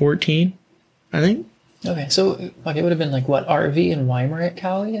 14, I think. Okay. So it would have been like what, RV and Weimar at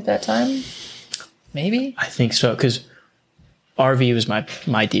Cali at that time? Maybe? I think so. Cause RV was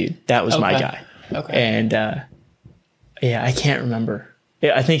my dude. That was my guy. Okay. And, I can't remember.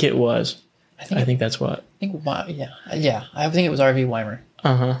 Yeah, I think it was. I think that's what. I think it was RV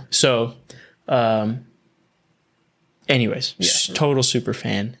Weimar. So, anyways, total super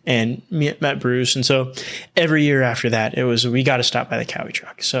fan, and met Bruce, and so every year after that, it was we got to stop by the Cowie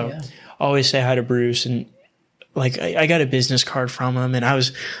truck. So, always say hi to Bruce, and like I got a business card from him, and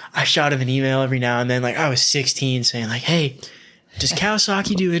I shot him an email every now and then. Like I was 16, saying like, hey, does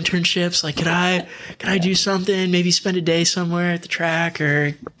Kawasaki do internships? Like, could I do something? Maybe spend a day somewhere at the track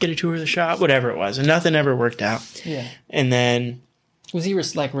or get a tour of the shop, whatever it was. And nothing ever worked out. Yeah. And then was he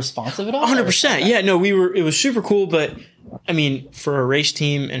responsive at all? 100%. Yeah. No, it was super cool. But I mean, for a race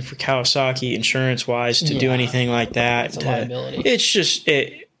team and for Kawasaki insurance wise to do anything like that, it's a liability. It's just,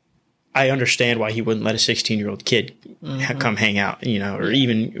 I understand why he wouldn't let a 16-year-old kid come hang out, or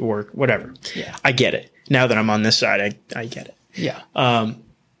even work, whatever. Yeah. I get it. Now that I'm on this side, I get it. Yeah. I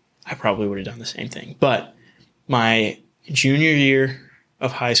probably would have done the same thing. But my junior year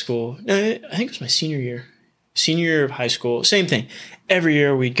of high school, I think it was my senior year of high school, same thing. Every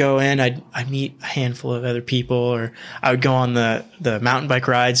year we'd go in, I'd meet a handful of other people, or I would go on the mountain bike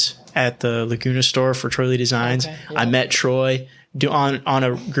rides at the Laguna store for Troy Lee Designs. Okay, yeah. I met Troy on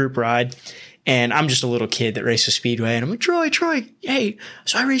a group ride. And I'm just a little kid that races Speedway. And I'm like, Troy, hey,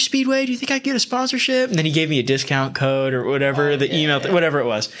 so I race Speedway. Do you think I could get a sponsorship? And then he gave me a discount code or whatever, whatever it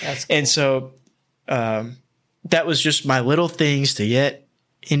was. That's cool. And so that was just my little things to get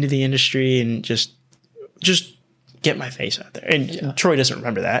into the industry and just get my face out there. And Troy doesn't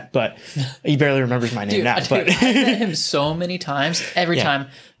remember that, but he barely remembers my name now. But I've met him so many times. Every time,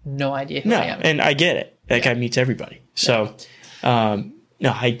 no idea who I am. And I get it. That guy meets everybody. So, I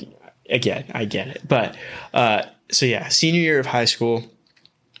get it. But, senior year of high school,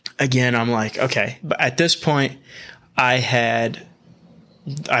 again, I'm like, okay. But at this point, I had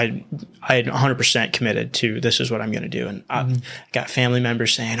 100% committed to this is what I'm going to do. And I got family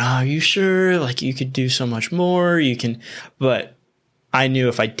members saying, oh, are you sure? Like you could do so much more. But I knew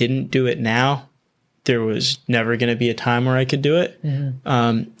if I didn't do it now, there was never going to be a time where I could do it.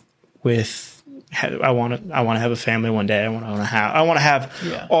 I want to have a family one day. I want to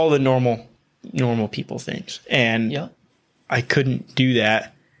have all the normal people things. And I couldn't do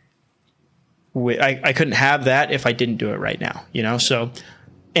that. I couldn't have that if I didn't do it right now, So,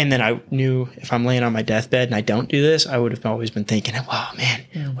 and then I knew if I'm laying on my deathbed and I don't do this, I would have always been thinking, wow,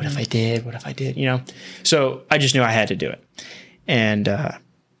 man, what if I did? What if I did? So I just knew I had to do it. And,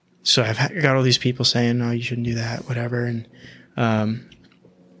 so I've got all these people saying, no, you shouldn't do that, whatever. And,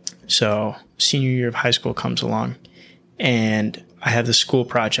 so senior year of high school comes along and I have the school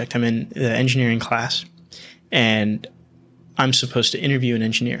project. I'm in the engineering class and I'm supposed to interview an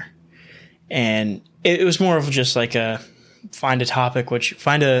engineer. And it was more of just like find a topic,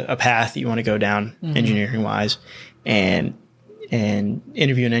 find a path that you want to go down engineering wise and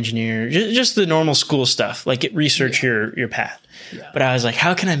interview an engineer, just the normal school stuff, like research your path. Yeah. But I was like,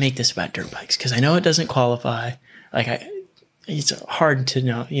 how can I make this about dirt bikes? Cause I know it doesn't qualify. Like it's hard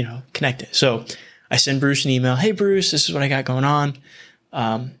to connect it. So I send Bruce an email. Hey, Bruce, this is what I got going on.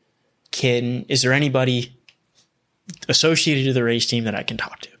 Is there anybody associated to the race team that I can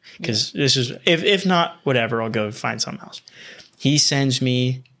talk to? Because this is, if not, whatever, I'll go find something else. He sends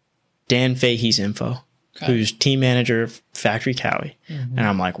me Dan Fahey's info, who's team manager of Factory Cowie. Mm-hmm. And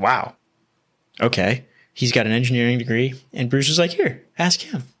I'm like, wow, okay. He's got an engineering degree. And Bruce was like, here, ask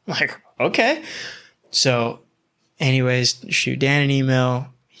him. I'm like, okay. So anyways, shoot Dan an email.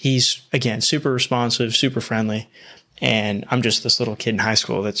 He's, again, super responsive, super friendly. And I'm just this little kid in high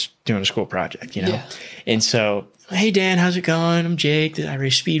school that's doing a school project, Yeah. And so, hey, Dan, how's it going? I'm Jake. I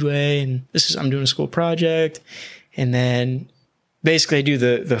race Speedway. And I'm doing a school project. And then basically I do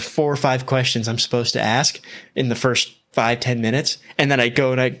the 4 or 5 questions I'm supposed to ask in the first 5-10 minutes. And then I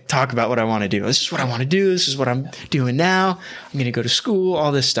go and I talk about what I want to do. This is what I want to do. This is what I'm doing now. I'm going to go to school,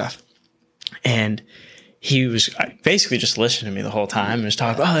 all this stuff. And he was basically just listening to me the whole time and was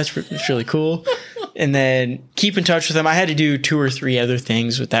talking, that's really cool. And then keep in touch with him. I had to do 2 or 3 other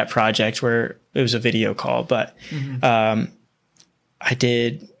things with that project where it was a video call, but I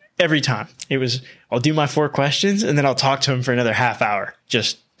did every time. It was, I'll do my 4 questions and then I'll talk to him for another half hour,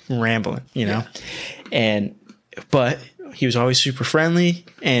 just rambling, but he was always super friendly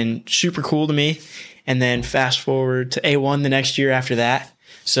and super cool to me. And then fast forward to A1 the next year after that.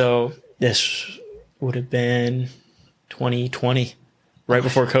 So this would have been 2020, right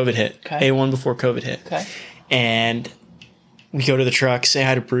before COVID hit. Okay. A1 before COVID hit. Okay. And we go to the truck, say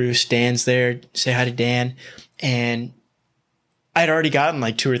hi to Bruce. Dan's there, say hi to Dan. And I'd already gotten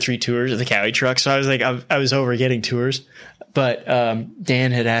like 2 or 3 tours of the Cowie truck. So I was like, I was over getting tours. But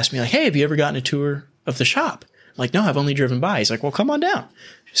Dan had asked me like, hey, have you ever gotten a tour of the shop? I'm like, no, I've only driven by. He's like, well, come on down.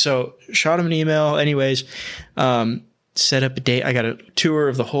 So shot him an email. Anyways, set up a date. I got a tour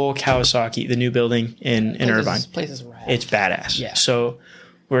of the whole Kawasaki, the new building in Irvine. This place is rad. It's badass. Yeah. So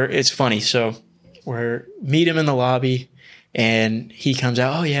it's funny. So we're meet him in the lobby and he comes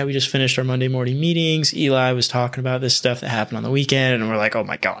out. Oh yeah, we just finished our Monday morning meetings. Eli was talking about this stuff that happened on the weekend. And we're like, oh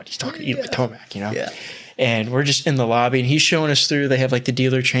my God, he's talking to Eli Tomac, Yeah. And we're just in the lobby and he's showing us through. They have like the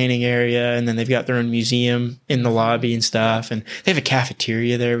dealer training area and then they've got their own museum in the lobby and stuff. And they have a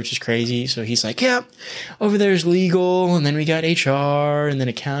cafeteria there, which is crazy. So he's like, yeah, over there's legal. And then we got HR and then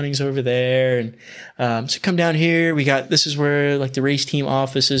accounting's over there. And so come down here. This is where like the race team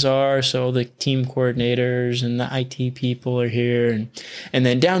offices are. So the team coordinators and the IT people are here. And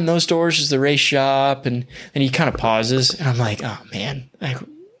then down those doors is the race shop. And he kind of pauses and I'm like, oh man,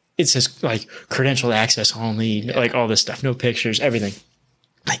 it says like credentialed access only, like all this stuff, no pictures, everything.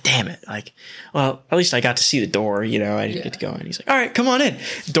 Like, damn it. Like, well, at least I got to see the door, I didn't get to go in. He's like, all right, come on in.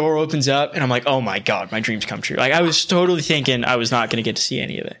 Door opens up and I'm like, oh my God, my dreams come true. Like I was totally thinking I was not going to get to see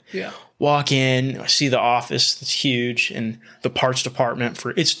any of it. Yeah. Walk in, see the office that's huge and the parts department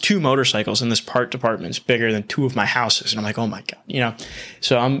it's 2 motorcycles and this part department's bigger than 2 of my houses. And I'm like, oh my God,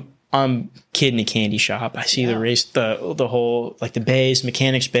 so I'm kid in a candy shop. I see the race, the whole, like the bays,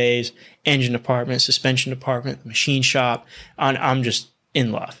 mechanics bays, engine department, suspension department, machine shop. I'm just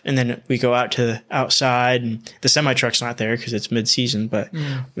in love. And then we go out to outside and the semi truck's not there because it's mid season, but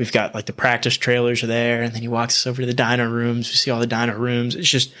we've got like the practice trailers are there. And then he walks us over to the dyno rooms. We see all the dyno rooms. It's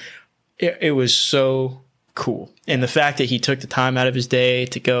just, it was so cool. And the fact that he took the time out of his day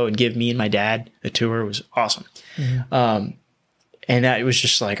to go and give me and my dad a tour was awesome. Mm-hmm. And that it was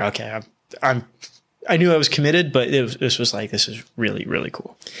just like, okay, I knew I was committed, but this was like, this is really, really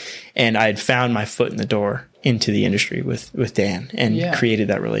cool. And I had found my foot in the door into the industry with Dan and created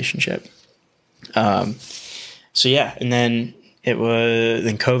that relationship. So yeah, and then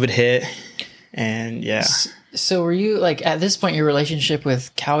then COVID hit and yeah. So were you like, at this point, your relationship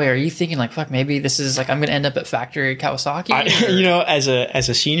with Cowie, are you thinking like, fuck, maybe this is like, I'm going to end up at Factory Kawasaki? As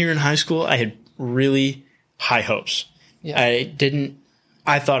a senior in high school, I had really high hopes. Yeah.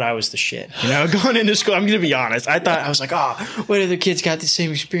 I thought I was the shit, going into school. I'm going to be honest. I was like, what other kids got the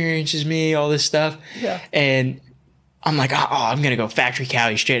same experience as me, all this stuff. Yeah. And I'm like, I'm going to go Factory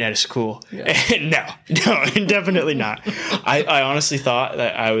Cowie straight out of school. Yeah. And no, definitely not. I honestly thought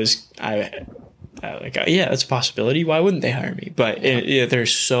that I was that's a possibility. Why wouldn't they hire me? But I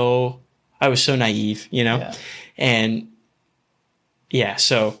was so naive, and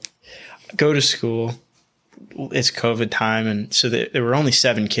so go to school. It's COVID time. And so there were only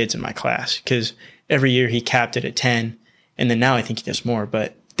 7 kids in my class because every year he capped it at 10. And then now I think he does more.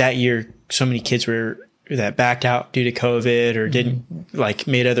 But that year, so many kids that backed out due to COVID or didn't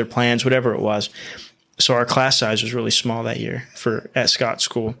made other plans, whatever it was. So our class size was really small that year at Scott's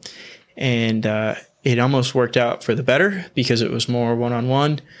school. And it almost worked out for the better because it was more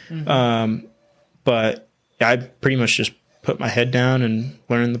one-on-one. Mm-hmm. But I pretty much just put my head down and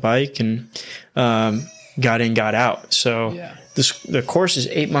learned the bike, and got in, got out. So the course is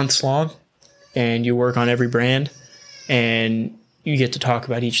 8 months long, and you work on every brand, and you get to talk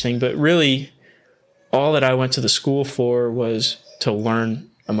about each thing. But really, all that I went to the school for was to learn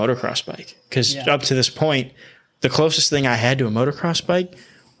a motocross bike. Because up to this point, the closest thing I had to a motocross bike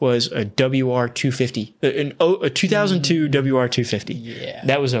was a WR250, a 2002 WR250. Yeah.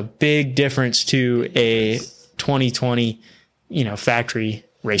 That was a big difference to a 2020, factory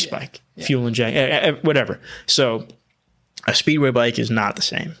race bike, fuel inject, whatever. So a speedway bike is not the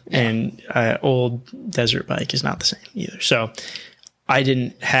same, and an old desert bike is not the same either. So I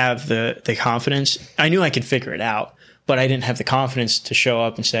didn't have the confidence. I knew I could figure it out, but I didn't have the confidence to show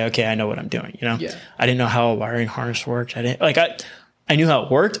up and say, okay, I know what I'm doing. I didn't know how a wiring harness worked. I knew how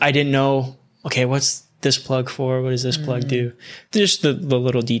it worked. I didn't know, okay, what's this plug for? What does this plug do? Just the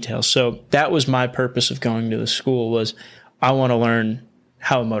little details. So that was my purpose of going to the school, was I want to learn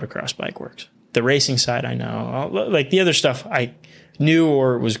how a motocross bike works. The racing side, I know. Like the other stuff, I knew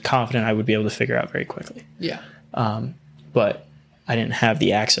or was confident I would be able to figure out very quickly. Yeah. But I didn't have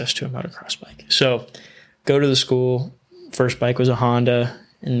the access to a motocross bike. So go to the school. First bike was a Honda.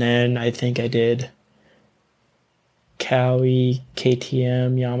 And then I think I did Cowie,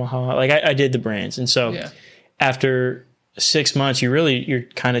 KTM, Yamaha. Like I did the brands. And so after 6 months, you're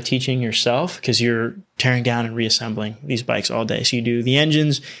kind of teaching yourself, because you're tearing down and reassembling these bikes all day. So you do the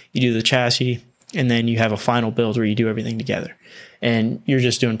engines, you do the chassis, and then you have a final build where you do everything together. And you're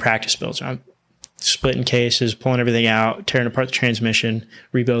just doing practice builds. I'm splitting cases, pulling everything out, tearing apart the transmission,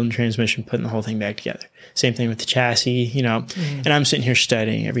 rebuilding the transmission, putting the whole thing back together. Same thing with the chassis, and I'm sitting here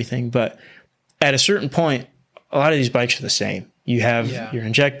studying everything. But at a certain point, a lot of these bikes are the same. You have your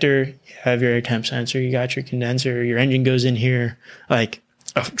injector, you have your air temp sensor, you got your condenser, your engine goes in here. Like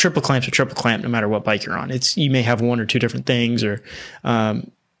a triple clamp's a triple clamp no matter what bike you're on. You may have one or two different things, or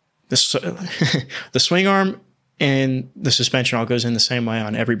the swing arm and the suspension all goes in the same way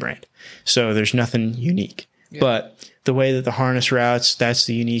on every brand. So there's nothing unique. Yeah. But the way that the harness routes, that's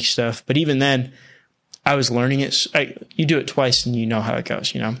the unique stuff. But even then, I was learning it. You do it twice and you know how it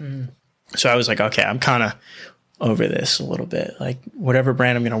goes, So I was like, okay, I'm kind of over this a little bit. Like whatever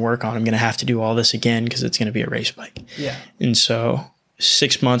brand I'm going to work on, I'm going to have to do all this again, because it's going to be a race bike. Yeah. And so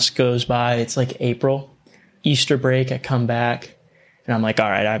 6 months goes by. It's like April, Easter break. I come back and I'm like, all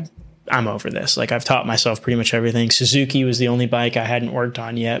right, I'm over this. Like I've taught myself pretty much everything. Suzuki was the only bike I hadn't worked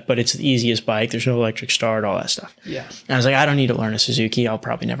on yet, but it's the easiest bike. There's no electric start, all that stuff. Yeah. And I was like, I don't need to learn a Suzuki. I'll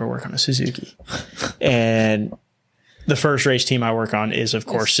probably never work on a Suzuki. And the first race team I work on is, of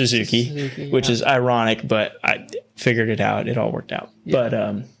course, Suzuki, which is ironic, but I figured it out. It all worked out. Yeah.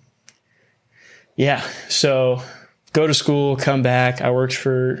 But, so go to school, come back. I worked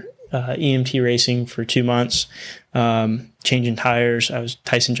for EMT Racing for 2 months, changing tires. I was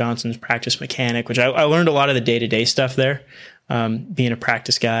Tyson Johnson's practice mechanic, which I learned a lot of the day-to-day stuff there. Being a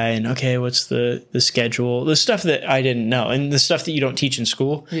practice guy, and okay, what's the schedule, the stuff that I didn't know, and the stuff that you don't teach in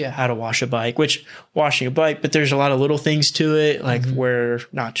school, how to wash a bike, washing a bike, but there's a lot of little things to it, like where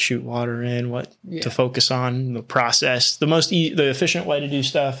not to shoot water in, what to focus on, the process, the efficient way to do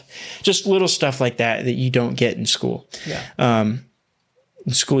stuff, just little stuff like that you don't get in school. In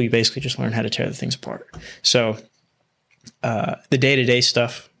school, you basically just learn how to tear the things apart. So the day-to-day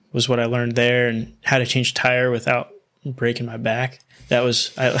stuff was what I learned there, and how to change a tire without breaking my back. That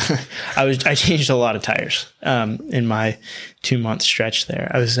was I changed a lot of tires in my 2 month stretch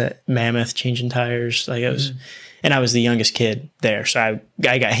there. I was at Mammoth changing tires, like and I was the youngest kid there, so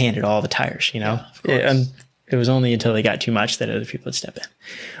I got handed all the tires. It was only until they got too much that other people would step in.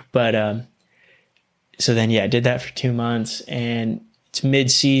 But so then I did that for 2 months, and it's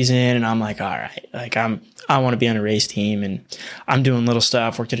mid-season, and I'm like, all right, like I want to be on a race team, and I'm doing little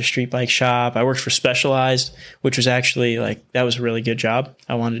stuff. Worked at a street bike shop. I worked for Specialized, which was actually that was a really good job.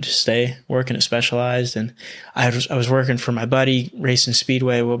 I wanted to stay working at Specialized, and I was working for my buddy racing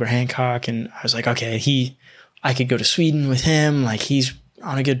Speedway, Wilbur Hancock, and I was like, okay, I could go to Sweden with him. Like he's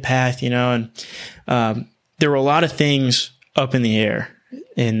on a good path, and there were a lot of things up in the air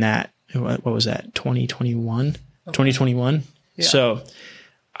in that. What was that? 2021. Okay. 2021. Yeah. So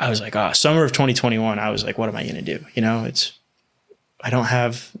I was like, summer of 2021, I was like, what am I going to do? I don't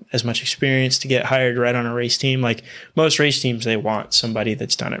have as much experience to get hired right on a race team. Like most race teams, they want somebody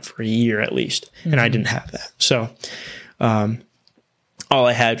that's done it for a year at least. Mm-hmm. And I didn't have that. So all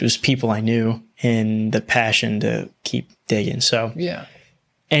I had was people I knew and the passion to keep digging. So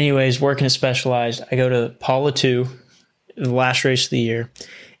anyways, working at Specialized, I go to Paula 2, the last race of the year,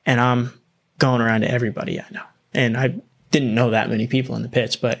 and I'm going around to everybody I know. And I didn't know that many people in the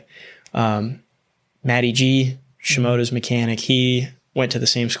pits, but Matty G, Shimoda's mechanic. He went to the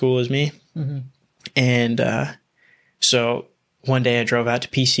same school as me. And so one day I drove out to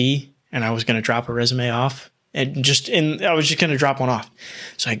PC and I was going to drop a resume off and I was just going to drop one off.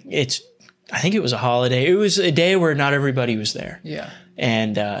 So I think it was a holiday. It was a day where not everybody was there. Yeah.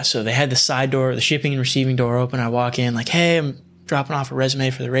 And so they had the side door, the shipping and receiving door open. I walk in like, hey, I'm dropping off a resume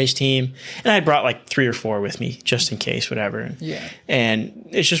for the race team. And I brought like 3 or 4 with me just in case, whatever. Yeah. And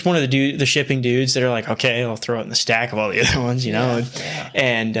it's just one of the shipping dudes that are like, okay, I'll throw it in the stack of all the other ones, you know?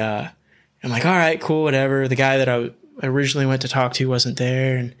 And I'm like, all right, cool, whatever. The guy that I originally went to talk to wasn't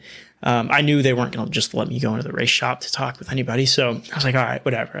there. And I knew they weren't going to just let me go into the race shop to talk with anybody. So I was like, all right,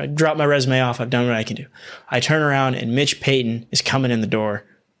 whatever. I dropped my resume off. I've done what I can do. I turn around and Mitch Payton is coming in the door,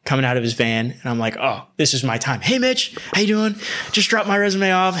 coming out of his van. And I'm like, oh, this is my time. Hey, Mitch, how you doing? Just dropped my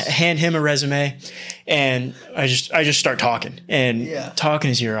resume off, hand him a resume. And I just start talking and talking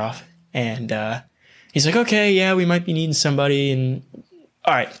his ear off. And he's like, okay, yeah, we might be needing somebody. And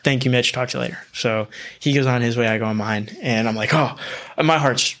all right, thank you, Mitch. Talk to you later. So he goes on his way. I go on mine. And I'm like, oh, my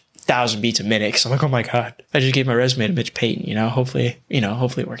heart's 1,000 beats a minute. So I'm like, oh my God, I just gave my resume to Mitch Payton, you know, hopefully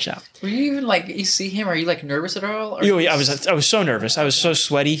it works out. Were you even like, you see him? Are you like nervous at all? Or I was so nervous. I was so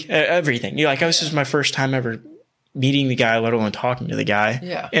sweaty, everything. This is my first time ever meeting the guy, let alone talking to the guy.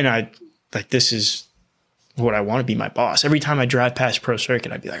 Yeah. And this is what I want to be my boss. Every time I drive past Pro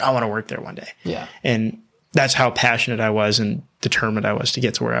Circuit, I'd be like, I want to work there one day. Yeah. And that's how passionate I was and determined I was to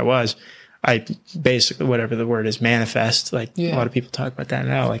get to where I was. I basically, whatever the word is, manifest. Like a lot of people talk about that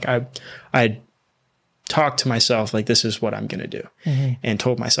now. Like I talked to myself like, this is what I'm going to do, and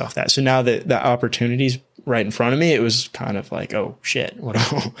told myself that. So now that the opportunity's right in front of me, it was kind of like, oh shit, what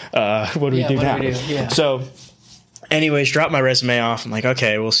do we do now? Yeah. So anyways, dropped my resume off. I'm like,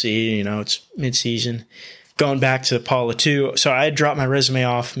 okay, we'll see. You know, it's mid-season. Going back to Paula too. So I had dropped my resume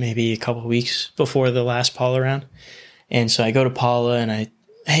off maybe a couple of weeks before the last Paula round. And so I go to Paula and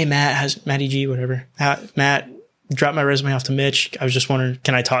hey, Matty G, whatever. Matt, dropped my resume off to Mitch. I was just wondering,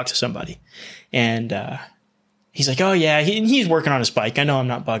 can I talk to somebody? And he's like, oh, yeah, he's working on his bike. I know I'm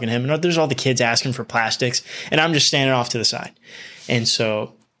not bugging him. And there's all the kids asking for plastics, and I'm just standing off to the side. And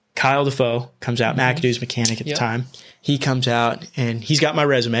so Kyle Defoe comes out, McAdoo's mechanic at the time. He comes out, and he's got my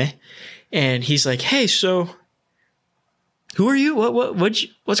resume. And he's like, hey, so who are you?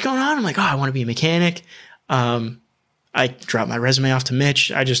 What's going on? I'm like, oh, I want to be a mechanic. I dropped my resume off to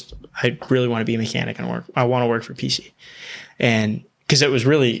Mitch. I really want to be a mechanic and I want to work for PC. And because it was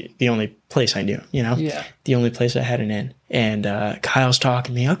really the only place I knew, you know, the only place I had an in. And Kyle's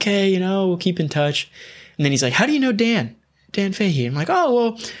talking to me, okay, you know, we'll keep in touch. And then he's like, how do you know Dan Fahey? I'm like, oh,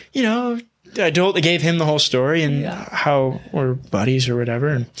 well, you know, I gave him the whole story and how we're buddies or whatever,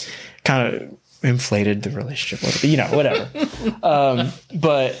 and kind of inflated the relationship a little bit, you know, whatever.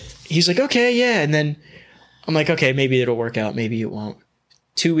 But he's like, okay, yeah. And then I'm like, okay, maybe it'll work out. Maybe it won't.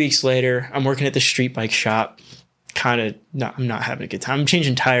 2 weeks later, I'm working at the street bike shop. I'm not having a good time. I'm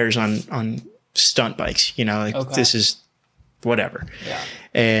changing tires on stunt bikes, you know, like this is whatever. Yeah.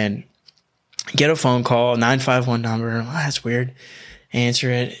 And get a phone call, 951 number. Oh, that's weird.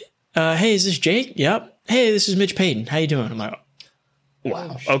 Answer it. Hey, is this Jake? Yep. Hey, this is Mitch Payton. How you doing? I'm like,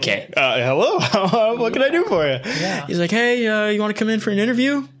 wow. Okay. Hello. What can I do for you? Yeah. He's like, hey, you want to come in for an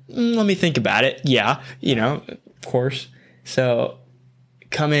interview? Let me think about it. Yeah. You know, of course. So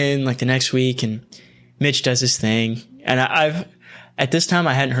come in like the next week and Mitch does his thing. And at this time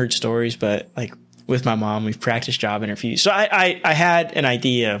I hadn't heard stories, but like with my mom, we've practiced job interviews. So I had an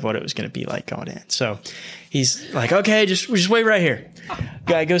idea of what it was going to be like going in. So he's like, okay, just wait right here.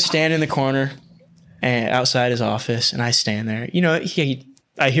 Guy goes stand in the corner and outside his office, and I stand there. You know,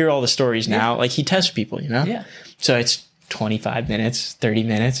 I hear all the stories now. Like he tests people, you know? Yeah. So it's 25 minutes, 30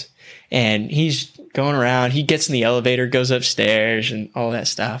 minutes, and he's going around. He gets in the elevator, goes upstairs, and all that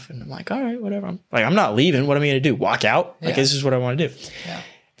stuff. And I'm like, all right, whatever. I'm not leaving. What am I going to do? Walk out? Like, this is what I want to do. Yeah.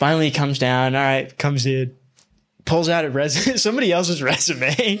 Finally, he comes down. All right, comes in, pulls out somebody else's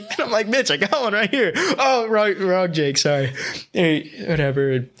resume. And I'm like, Mitch, I got one right here. Oh, wrong Jake. Sorry.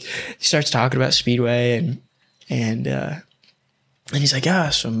 Whatever. And he starts talking about Speedway and he's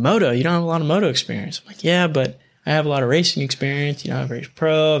like, so moto, you don't have a lot of moto experience. I'm like, yeah, but I have a lot of racing experience. You know, I've raced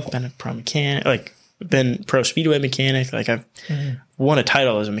pro. I've been a pro mechanic, like been pro Speedway mechanic. Like I've won a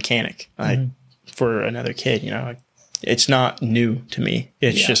title as a mechanic, like for another kid, you know, it's not new to me.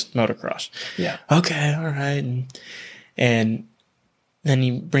 It's just motocross. Yeah. Okay. All right. And then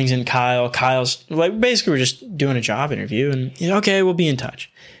he brings in Kyle. Kyle's like, basically we're just doing a job interview and he's okay, we'll be in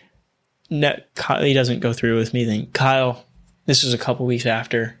touch. No, he doesn't go through with me. Then Kyle, this was a couple weeks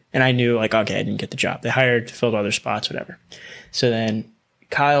after, and I knew like, okay, I didn't get the job. They filled other spots, whatever. So then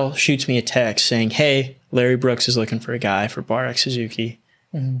Kyle shoots me a text saying, "Hey, Larry Brooks is looking for a guy for Bar X Suzuki.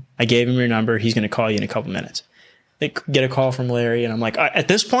 I gave him your number. He's going to call you in a couple minutes." They get a call from Larry, and I'm like, at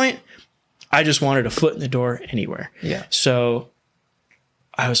this point, I just wanted a foot in the door anywhere. Yeah. So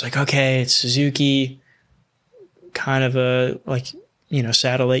I was like, okay, it's Suzuki, kind of a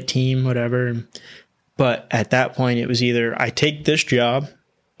satellite team, whatever. But at that point, it was either I take this job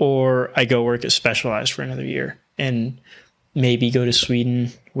or I go work at Specialized for another year and maybe go to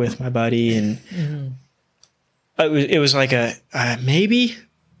Sweden with my buddy. And it was like a maybe,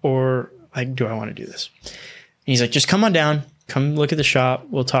 or like, do I want to do this? And he's like, just come on down, come look at the shop.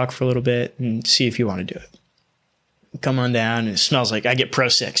 We'll talk for a little bit and see if you want to do it. Come on down, and it smells like I get Pro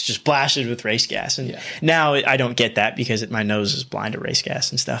 6 just blasted with race gas. And now I don't get that because my nose is blind to race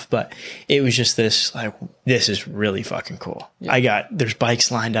gas and stuff. But it was just this, like, this is really fucking cool. Yeah. There's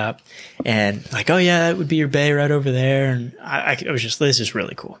bikes lined up, and like, oh yeah, that would be your bay right over there. And I was just, this is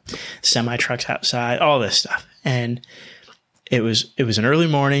really cool. Semi trucks outside, all this stuff. And it was an early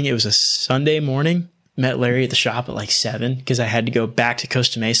morning. It was a Sunday morning. Met Larry at the shop at like 7 because I had to go back to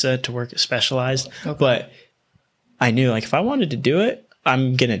Costa Mesa to work at Specialized. Okay. But I knew, like, if I wanted to do it,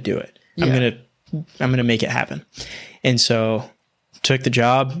 I'm going to do it. Yeah. I'm going to make it happen. And so took the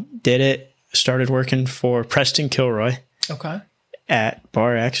job, did it, started working for Preston Kilroy. Okay. At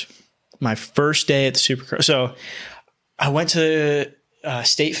Bar X. My first day at the Supercross. So I went to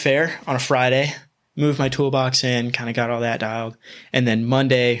State Fair on a Friday, moved my toolbox in, kind of got all that dialed. And then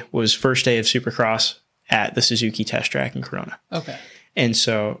Monday was first day of Supercross at the Suzuki test track in Corona. Okay. And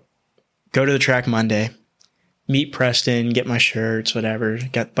so go to the track Monday, meet Preston, get my shirts, whatever,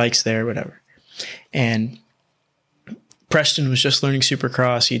 got bikes there, whatever. And Preston was just learning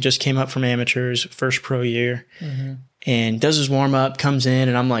Supercross. He just came up from amateurs, first pro year, and does his warm up, comes in,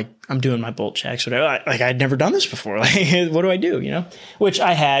 and I'm doing my bolt checks, whatever. Like, I'd never done this before. Like, what do I do? You know, which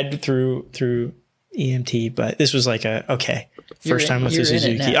I had through EMT, but this was like first time with the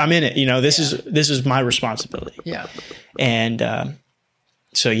Suzuki. I'm in it. You know, this is my responsibility. Yeah. And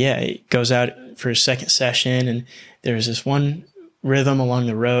so yeah, it goes out for his second session, and there's this one rhythm along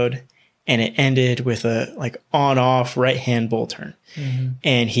the road, and it ended with a like on-off right-hand bull turn.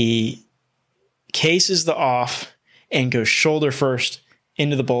 And he cases the off and goes shoulder first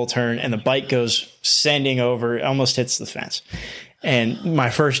into the bull turn, and the bike goes sending over, it almost hits the fence. And my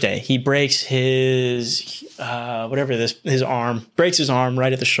first day, he breaks his his arm, breaks his arm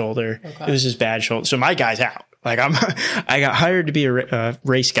right at the shoulder. Okay. It was his bad shoulder. So my guy's out. Like, I got hired to be a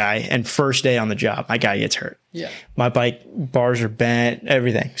race guy, and first day on the job, my guy gets hurt. Yeah. My bike bars are bent,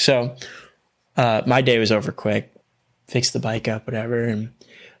 everything. So my day was over quick. Fixed the bike up, whatever.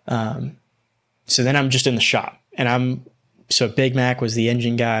 And so then I'm just in the shop, and so Big Mac was the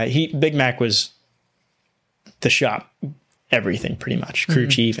engine guy. Big Mac was the shop, everything pretty much. Crew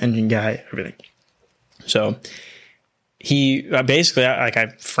chief, engine guy, everything. So he basically, I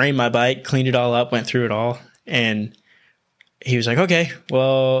framed my bike, cleaned it all up, went through it all. And he was like, okay,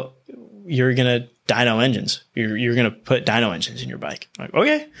 well, you're going to dyno engines. You're going to put dyno engines in your bike. I'm like,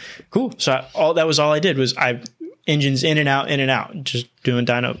 okay, cool. So that was all I did was engines in and out, just doing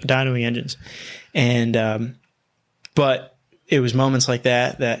dynoing engines. And, but it was moments like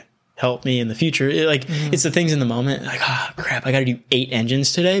that helped me in the future. It's the things in the moment, like, crap, I got to do 8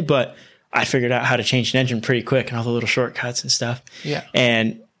 engines today, but I figured out how to change an engine pretty quick and all the little shortcuts and stuff. Yeah.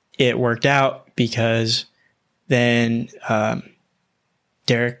 And it worked out because then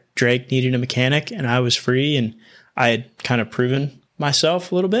Derek Drake needed a mechanic, and I was free, and I had kind of proven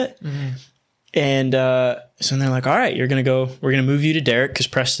myself a little bit. And so they're like, all right, we're going to move you to Derek because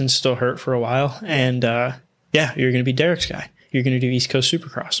Preston's still hurt for a while. And you're going to be Derek's guy. You're going to do East Coast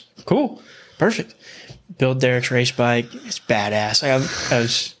Supercross. Cool. Perfect. Build Derek's race bike. It's badass.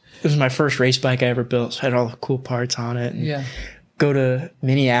 It was my first race bike I ever built. So I had all the cool parts on it. And go to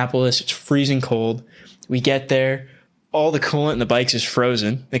Minneapolis. It's freezing cold. We get there. All the coolant in the bikes is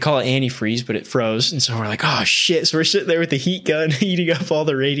frozen. They call it antifreeze, but it froze. And so we're like, oh shit. So we're sitting there with the heat gun heating up all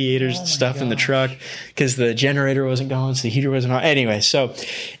the radiators and stuff in the truck because the generator wasn't going. So the heater wasn't on. Anyway, so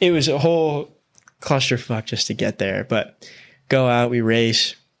it was a whole clusterfuck just to get there. But go out, we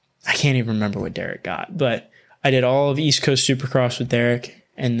race. I can't even remember what Derek got, but I did all of East Coast Supercross with Derek,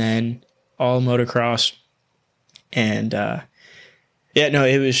 and then all motocross. And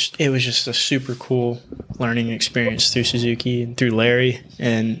it was just a super cool learning experience through Suzuki and through Larry.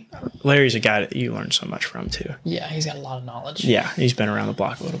 And Larry's a guy that you learn so much from too. Yeah, he's got a lot of knowledge. Yeah, he's been around the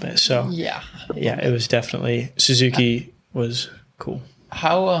block a little bit. So yeah, it was definitely, Suzuki was cool.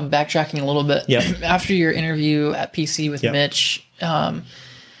 How, backtracking a little bit, after your interview at PC with Mitch,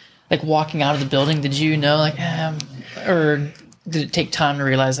 like walking out of the building, did you know, like, or did it take time to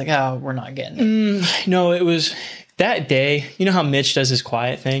realize like, oh, we're not getting it? No, it was that day. You know how Mitch does his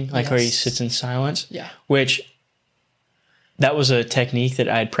quiet thing, like where he sits in silence? Yeah. Which that was a technique that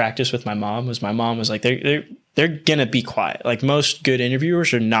I had practiced with my mom. My mom was like, they're gonna be quiet. Like most good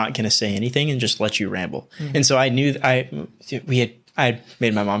interviewers are not gonna say anything and just let you ramble. Mm-hmm. And so I knew I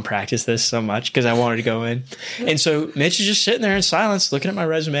made my mom practice this so much because I wanted to go in. And so Mitch is just sitting there in silence, looking at my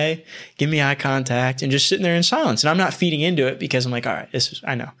resume, giving me eye contact, and just sitting there in silence. And I'm not feeding into it because I'm like, all right,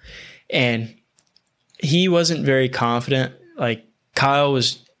 I know. And he wasn't very confident. Like Kyle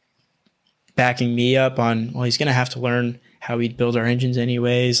was backing me up on, well, he's going to have to learn how we'd build our engines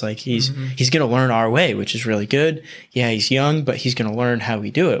anyways. Like he's going to learn our way, which is really good. Yeah, he's young, but he's going to learn how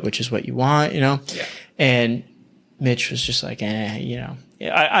we do it, which is what you want, you know? Yeah. And Mitch was just like, you know,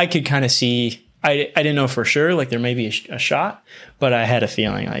 I could kind of see, I didn't know for sure, like there may be a shot, but I had a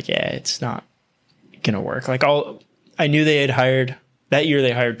feeling like, it's not going to work. Like I knew they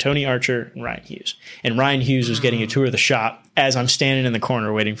hired Tony Archer and Ryan Hughes. And Ryan Hughes was getting a tour of the shop as I'm standing in the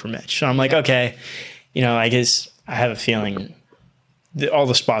corner waiting for Mitch. So I'm like, okay, you know, I guess I have a feeling that all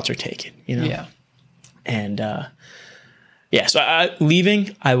the spots are taken, you know? Yeah. And, so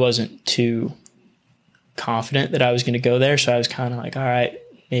leaving, I wasn't too confident that I was going to go there. So I was kind of like, all right,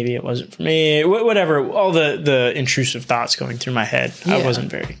 maybe it wasn't for me, whatever, all the intrusive thoughts going through my head. Yeah. I wasn't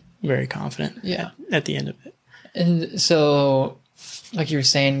very, very confident at the end of it. And so, like you were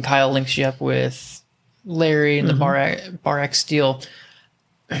saying, Kyle links you up with Larry and the Bar X deal.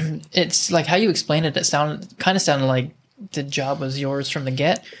 It's like how you explained it. It sounded like the job was yours from the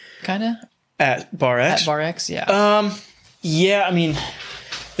get, kind of at Bar X. At Bar X, yeah. Yeah. I mean,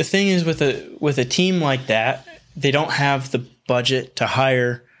 the thing is with a team like that, they don't have the budget to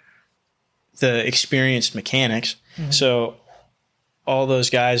hire the experienced mechanics. Mm-hmm. So all those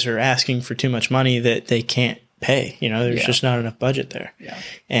guys are asking for too much money that they can't pay. You know, there's just not enough budget there. Yeah.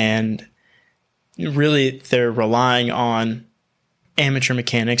 And really they're relying on amateur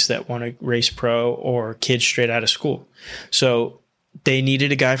mechanics that want to race pro or kids straight out of school. So they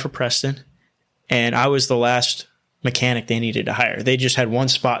needed a guy for Preston, and I was the last mechanic they needed to hire. They just had one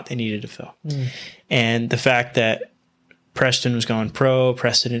spot they needed to fill. And the fact that Preston was going pro,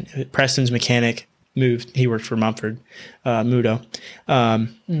 Preston's mechanic moved. He worked for Mumford, Mudo.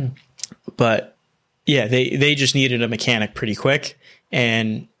 But yeah, they just needed a mechanic pretty quick.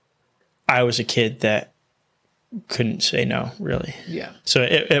 And I was a kid that couldn't say no, really. Yeah. So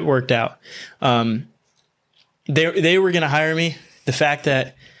it worked out. They were going to hire me. The fact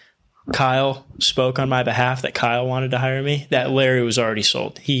that Kyle spoke on my behalf, that Kyle wanted to hire me, that Larry was already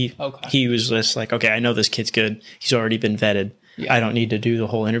sold. He was just like, okay, I know this kid's good. He's already been vetted. Yeah. I don't need to do the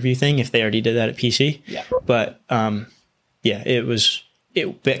whole interview thing if they already did that at PC. Yeah. But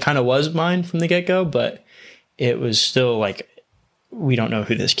it kind of was mine from the get-go, but it was still like, we don't know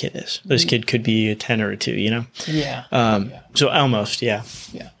who this kid is. This kid could be a 10 or a 2, you know? Yeah. So almost, yeah.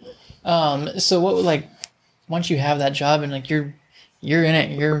 Yeah. So what, like, once you have that job and like you're in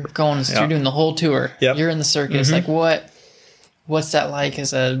it, you're doing the whole tour. Yep. You're in the circus. Like what's that like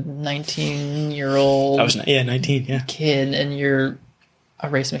as a 19-year-old? I was 19, kid, and you're a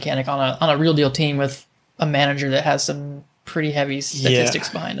race mechanic on a real deal team with a manager that has some pretty heavy statistics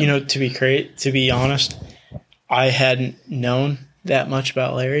behind him. You know, to be honest, I hadn't known that much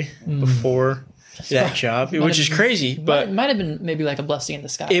about Larry before that job, which is crazy, but it might have been maybe like a blessing in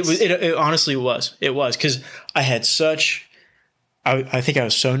disguise. It honestly was. It was, because I had I think I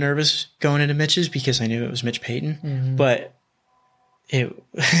was so nervous going into Mitch's because I knew it was Mitch Payton, but it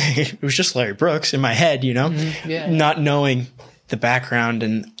was just Larry Brooks in my head, you know, not knowing the background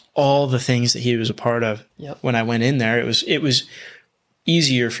and all the things that he was a part of. When I went in there, it was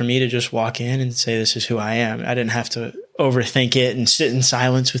easier for me to just walk in and say, this is who I am. I didn't have to overthink it and sit in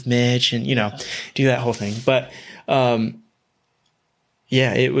silence with Mitch and, do that whole thing. But,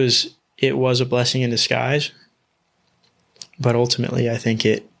 it was a blessing in disguise, but ultimately I think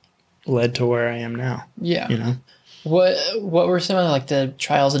it led to where I am now. Yeah. What were some of like the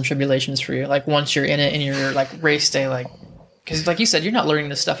trials and tribulations for you? Like once you're in it and you're like race day, like, because like you said, you're not learning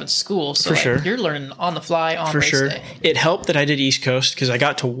this stuff at school. So you're learning on the fly on race day. It helped that I did East Coast because I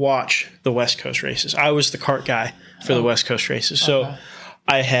got to watch the West Coast races. I was the kart guy for the West Coast races. So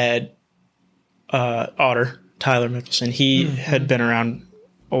I had Otter, Tyler Mickelson. He had been around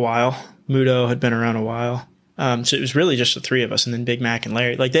a while. Mudo had been around a while. So it was really just the three of us, and then Big Mac and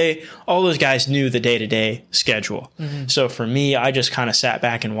Larry. Like all those guys knew the day-to-day schedule. So for me, I just kind of sat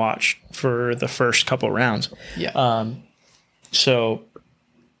back and watched for the first couple rounds. Yeah.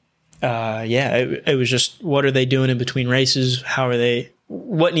 It was just, what are they doing in between races?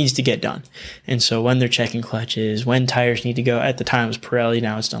 what needs to get done. And so when they're checking clutches, when tires need to go, at the time it was Pirelli,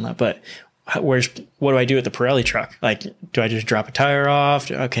 now it's done that. But what do I do with the Pirelli truck? Like, do I just drop a tire off?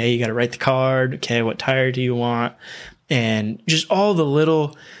 Okay, you got to write the card. Okay, what tire do you want? And just all the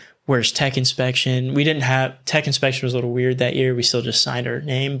little, where's tech inspection? We didn't have, tech inspection was a little weird that year. We still just signed our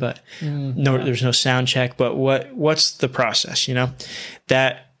name, but there's no sound check. But what's the process, you know?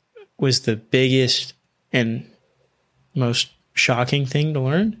 That was the biggest and most shocking thing to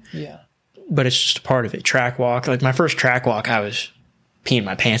learn. Yeah. But it's just a part of it. Track walk. Like my first track walk, I was peeing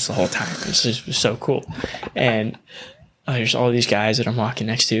my pants the whole time. It was so cool. And there's all these guys that I'm walking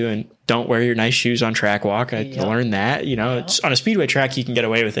next to, and don't wear your nice shoes on track walk. I learned that, you know, it's on a speedway track, you can get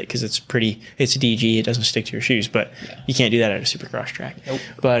away with it because it's DG. It doesn't stick to your shoes, but you can't do that at a supercross track. Nope.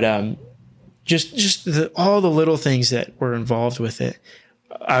 But, just all the little things that were involved with it.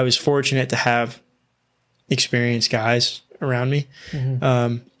 I was fortunate to have experienced guys around me,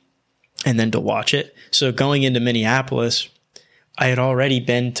 and then to watch it. So going into Minneapolis, I had already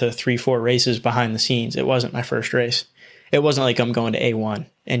been to 3-4 races behind the scenes. It wasn't my first race. It wasn't like I'm going to A1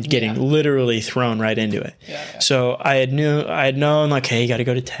 and getting literally thrown right into it. Yeah. So I had known like, hey, you got to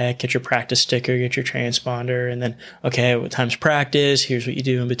go to tech, get your practice sticker, get your transponder, and then, okay, what time's practice? Here's what you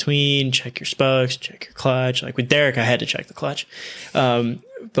do in between. Check your spokes, check your clutch. Like with Derek, I had to check the clutch.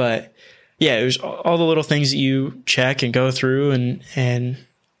 But yeah, it was all the little things that you check and go through and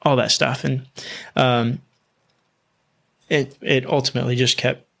all that stuff. And it ultimately just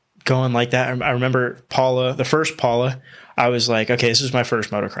kept going like that. I remember the first Paula, I was like, okay, this is my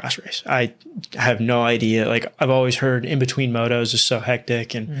first motocross race. I have no idea. Like I've always heard in between motos is so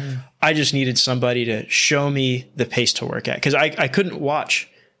hectic, and I just needed somebody to show me the pace to work at, because I couldn't watch.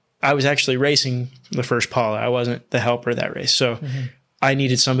 I was actually racing the first Paula. I wasn't the helper that race. So I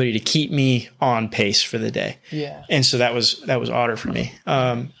needed somebody to keep me on pace for the day. Yeah. And so that was Otter for me.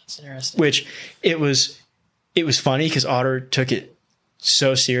 That's interesting. Which it was funny because Otter took it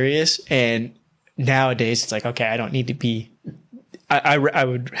so serious, and nowadays it's like, okay, I don't need to be, I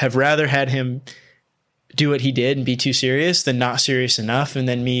would have rather had him do what he did and be too serious than not serious enough, and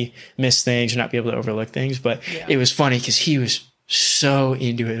then me miss things or not be able to overlook things. But it was funny because he was so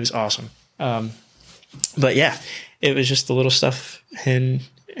into it. It was awesome. But yeah, it was just the little stuff and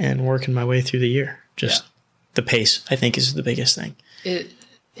working my way through the year. Just the pace, I think, is the biggest thing. It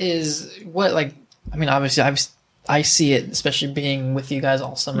is what, like, I mean, obviously I see it, especially being with you guys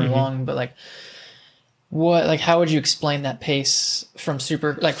all summer long, but like, how would you explain that pace from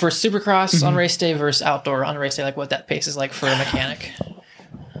for Supercross on race day versus outdoor on race day? Like what that pace is like for a mechanic?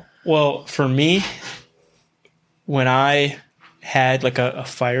 Well, for me, when I had like a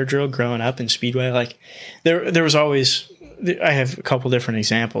fire drill growing up in Speedway, like there was always, I have a couple different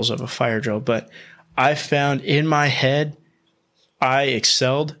examples of a fire drill, but I found in my head, I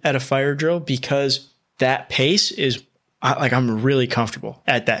excelled at a fire drill because that pace is like, I'm really comfortable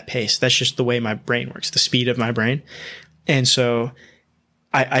at that pace. That's just the way my brain works, the speed of my brain. And so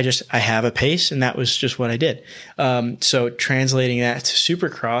I have a pace, and that was just what I did. So translating that to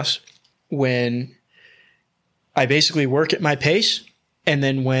Supercross, when I basically work at my pace, and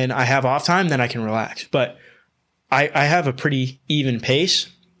then when I have off time, then I can relax. But I have a pretty even pace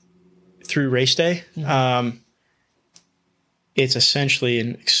through race day. It's essentially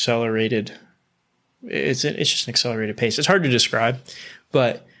an accelerated. It's just an accelerated pace. It's hard to describe,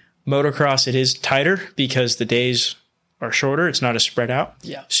 but motocross, it is tighter because the days are shorter. It's not as spread out.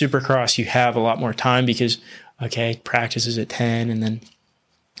 Yeah. Supercross, you have a lot more time because, okay, practice is at 10, and then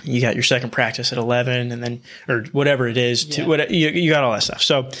you got your second practice at 11, and then, or whatever it is, you got all that stuff.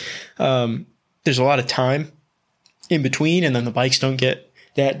 So there's a lot of time in between, and then the bikes don't get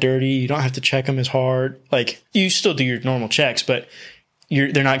that dirty. You don't have to check them as hard. Like, you still do your normal checks, but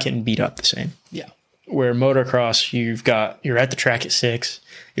they're not getting beat up the same. Yeah. Where motocross, you're at the track at 6,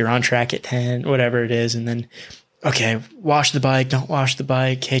 you're on track at 10, whatever it is, and then, okay, wash the bike, don't wash the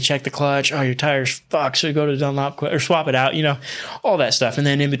bike, hey, check the clutch, oh, your tire's fucked, so go to Dunlop or swap it out, all that stuff. And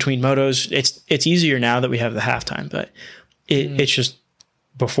then in between motos, it's easier now that we have the halftime, but it's just,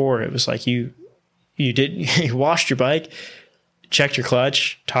 before it was like you washed your bike, checked your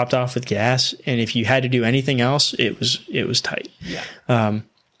clutch, topped off with gas, and if you had to do anything else, it was tight. Yeah.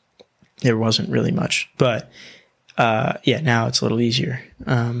 There wasn't really much, but now it's a little easier.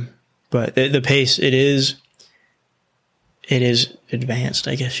 But the pace, it is advanced,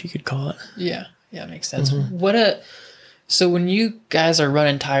 I guess you could call it. Yeah, it makes sense. So when you guys are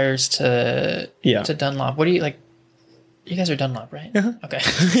running tires to Dunlop, what do you like? You guys are Dunlop, right? Uh-huh. Okay.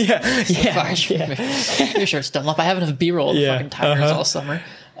 Yeah. You're sure it's Dunlop. I have enough B-roll of fucking tires all summer.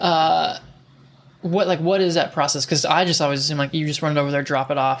 what is that process? Because I just always assume like you just run it over there,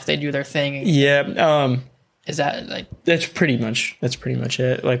 drop it off, they do their thing. Yeah. Is that like that's pretty much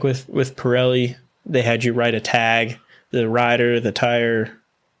it. Like with Pirelli, they had you write a tag, the rider, the tire,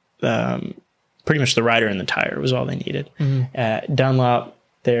 pretty much the rider and the tire was all they needed. Mm-hmm. At Dunlop,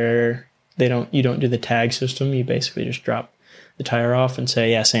 you don't do the tag system. You basically just drop the tire off and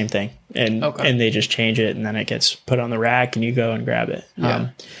say, yeah, same thing. And they just change it, and then it gets put on the rack and you go and grab it. Yeah.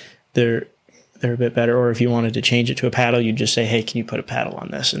 They're a bit better. Or if you wanted to change it to a paddle, you just say, hey, can you put a paddle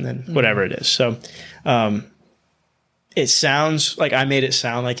on this? And then whatever it is. So, it sounds like I made it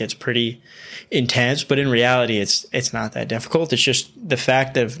sound like it's pretty intense, but in reality, it's not that difficult. It's just the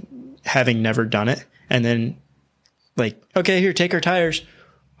fact of having never done it. And then okay, here, take our tires.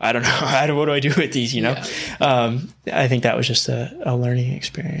 I don't know. What do I do with these? Yeah. I think that was just a learning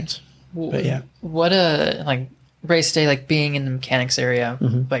experience. But yeah. What race day, like being in the mechanics area,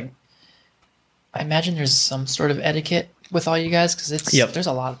 like I imagine there's some sort of etiquette with all you guys because there's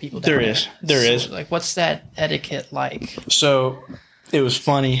a lot of people down there. There is. Like, what's that etiquette like? So it was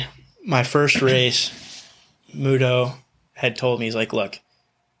funny. My first race, Mudo had told me, he's like, look,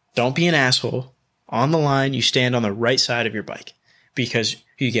 don't be an asshole. On the line, you stand on the right side of your bike because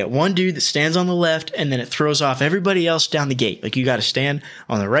you get one dude that stands on the left and then it throws off everybody else down the gate. Like, you got to stand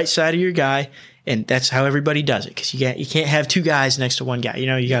on the right side of your guy, and that's how everybody does it because you can't have two guys next to one guy.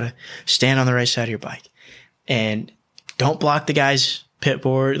 You got to stand on the right side of your bike. And don't block the guy's pit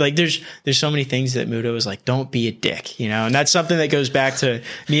board. Like there's so many things that Mudo was like, don't be a dick, and that's something that goes back to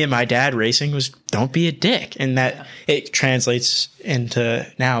me and my dad racing was don't be a dick. And that it translates into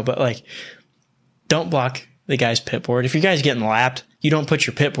now, but like, don't block the guy's pit board. If your guy's getting lapped, you don't put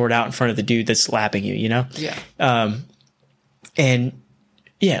your pit board out in front of the dude that's lapping you, Yeah. And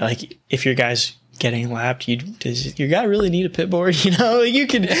yeah, like if your guy's getting lapped, does your guy really need a pit board? You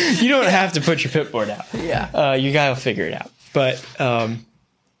don't have to put your pit board out. Yeah. Your guy will figure it out. But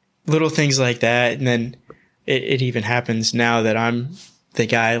little things like that, and then it even happens now that I'm the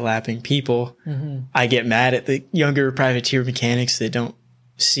guy lapping people. Mm-hmm. I get mad at the younger privateer mechanics that don't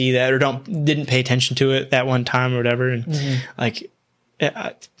see that or didn't pay attention to it that one time or whatever. And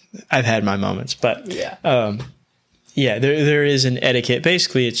I've had my moments, but there is an etiquette.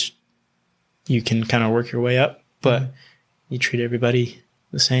 Basically, it's you can kind of work your way up, but you treat everybody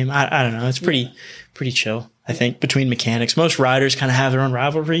the same. I don't know. It's pretty chill. I think between mechanics, most riders kind of have their own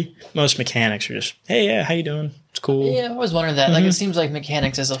rivalry. Most mechanics are just, hey, yeah, how you doing? It's cool. Yeah, I always wondered that. Mm-hmm. Like, it seems like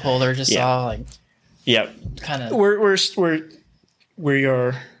mechanics as a whole, they're just all like, kind of. We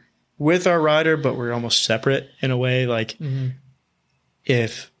are with our rider, but we're almost separate in a way. Like,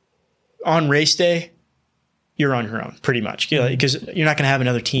 if on race day, you're on your own pretty much because you're not going to have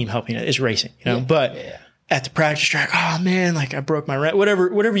another team helping it. It's racing, but. Yeah. At the practice track, oh man, like I broke my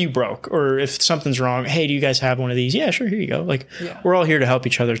whatever you broke, or if something's wrong, hey, do you guys have one of these? Yeah, sure, here you go. Like we're all here to help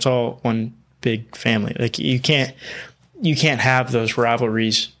each other. It's all one big family. Like you can't have those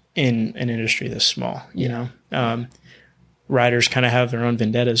rivalries in an industry this small. Riders kind of have their own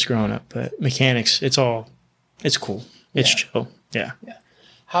vendettas growing up, but mechanics, it's cool. It's chill. Yeah.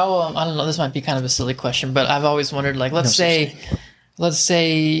 How I don't know. This might be kind of a silly question, but I've always wondered. Like, let's say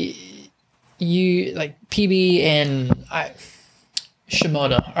you like PB and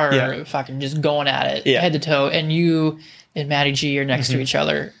Shimoda are fucking just going at it head to toe, and you and Matty G are next to each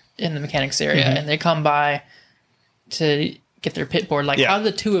other in the mechanics area, and they come by to get their pit board. Like, how do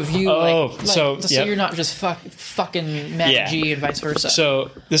the two of you? So you're not just fucking Matty G and vice versa.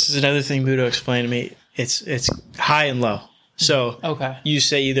 So this is another thing Mudo explained to me. It's high and low. So you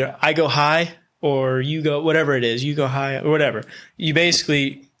say either I go high or you go whatever it is. You go high or whatever.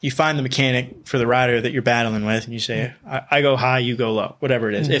 You find the mechanic for the rider that you're battling with, and you say, I go high, you go low,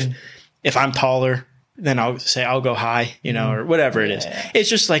 whatever it is. If I'm taller, then I'll say I'll go high, or whatever it is. It's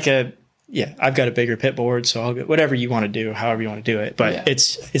just like I've got a bigger pit board, so I'll go whatever you want to do, however you want to do it. But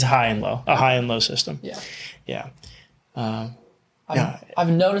it's high and low, a high and low system. Yeah. I've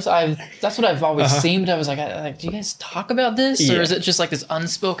noticed. That's what I've always seen. But I was like, do you guys talk about this, or is it just like this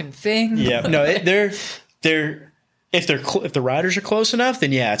unspoken thing? Yeah. No, they're. If the riders are close enough,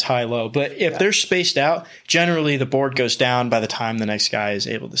 then it's high low. But if they're spaced out, generally the board goes down by the time the next guy is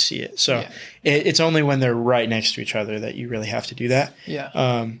able to see it. So it's only when they're right next to each other that you really have to do that.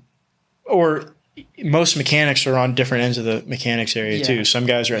 Yeah. Or most mechanics are on different ends of the mechanics area too. Some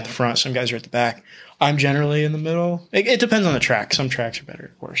guys are at the front, some guys are at the back. I'm generally in the middle. It depends on the track. Some tracks are better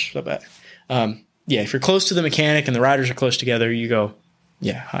or worse. But if you're close to the mechanic and the riders are close together, you go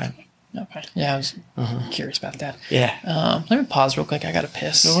high. Okay. Yeah, I was curious about that. Yeah. Let me pause real quick. I got to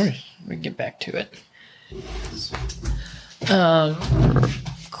piss. No worries. We can get back to it.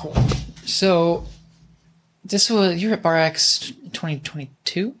 Cool. So you're at BarX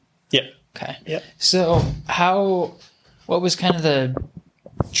 2022? Yep. Okay. Yep. So what was kind of the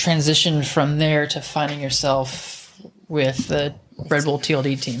transition from there to finding yourself with the Red Bull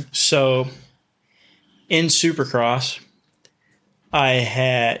TLD team? So in Supercross, I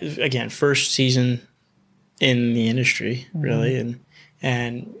had, again, first season in the industry, really,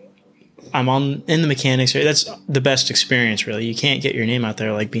 and I'm in the mechanics area. That's the best experience, really. You can't get your name out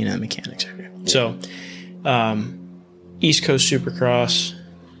there like being in the mechanics area. So East Coast Supercross,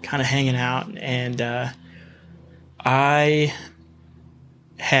 kind of hanging out, and I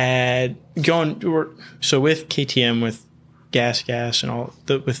had gone, so with KTM, with GasGas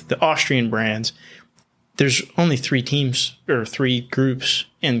and with the Austrian brands, there's only 3 teams or 3 groups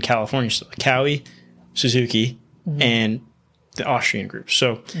in California. So Cowie, Suzuki, and the Austrian group.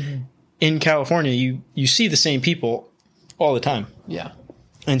 So in California, you see the same people all the time. Yeah.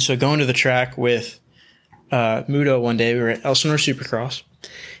 And so going to the track with Mudo one day, we were at Elsinore Supercross,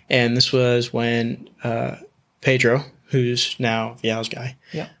 and this was when Pedro, who's now Vial's guy,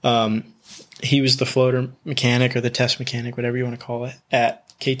 he was the floater mechanic or the test mechanic, whatever you want to call it, at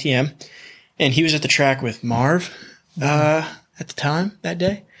KTM. And he was at the track with Marv at the time that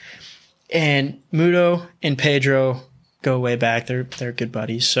day. And Mudo and Pedro go way back. They're good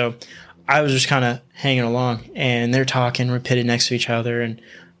buddies. So I was just kind of hanging along, and they're talking. We're pitted next to each other, and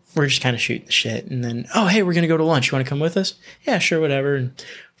we're just kind of shooting the shit. And then, oh, hey, we're going to go to lunch. You want to come with us? Yeah, sure, whatever. And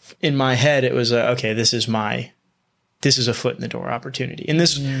in my head, it was, okay, this is a foot in the door opportunity. And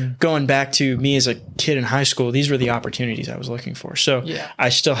this, going back to me as a kid in high school, these were the opportunities I was looking for. So I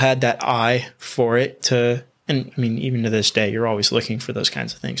still had that eye for it and I mean, even to this day, you're always looking for those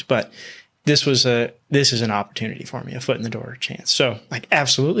kinds of things. But this is an opportunity for me, a foot in the door chance. So like,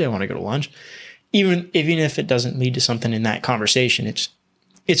 absolutely, I want to go to lunch. Even if it doesn't lead to something in that conversation,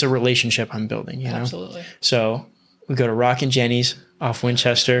 it's a relationship I'm building, you know? Absolutely. So we go to Rock and Jenny's off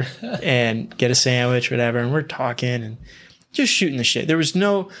Winchester and get a sandwich, whatever. And we're talking and just shooting the shit. There was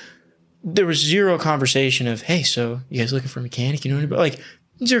zero conversation of, hey, so you guys looking for a mechanic? You know anybody? Like,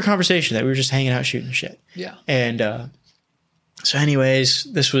 zero conversation that we were just hanging out shooting the shit. Yeah. And so anyways,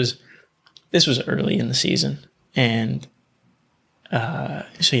 this was early in the season. And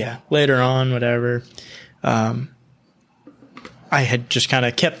so yeah, later on, whatever, I had just kind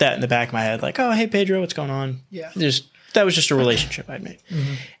of kept that in the back of my head, like, oh, hey, Pedro, what's going on? Yeah. That was just a relationship I'd made.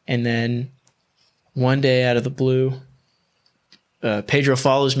 And then one day out of the blue, Pedro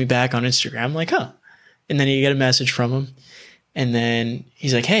follows me back on Instagram. I'm like, huh. And then you get a message from him. And then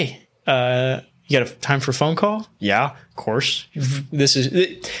he's like, hey, you got a time for a phone call? Yeah, of course. This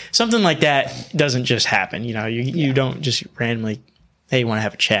is something like that doesn't just happen. You know, you don't just randomly, hey, you want to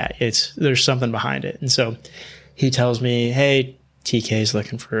have a chat. There's something behind it. And so he tells me, hey, TK is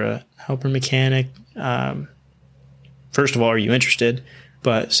looking for a helper mechanic. First of all, are you interested?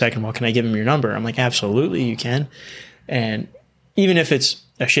 But second of all, can I give him your number? I'm like, absolutely, you can. And even if it's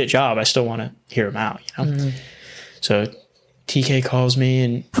a shit job, I still want to hear him out, you know? So TK calls me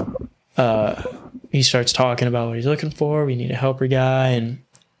and he starts talking about what he's looking for. We need a helper guy. And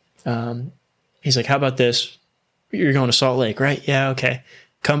he's like, how about this? You're going to Salt Lake, right? Yeah, okay.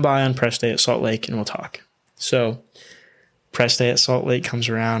 Come by on press day at Salt Lake and we'll talk. So press day at Salt Lake comes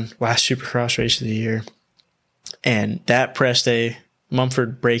around, last Supercross race of the year. And that press day,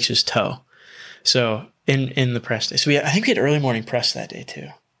 Mumford breaks his toe. So in the press day. So I think we had early morning press that day too.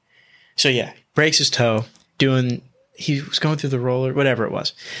 So yeah, breaks his toe he was going through the roller, whatever it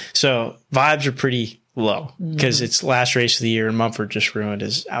was. So vibes are pretty low because it's last race of the year and Mumford just ruined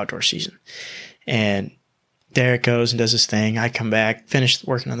his outdoor season. And Derek goes and does his thing. I come back, finish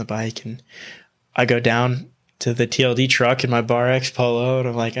working on the bike, and I go down to the TLD truck in my BarX Polo, and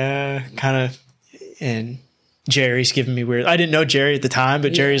I'm like, kind of, and Jerry's giving me weird. I didn't know Jerry at the time,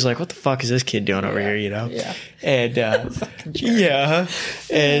 but Jerry's like, what the fuck is this kid doing over here, you know? Yeah. And,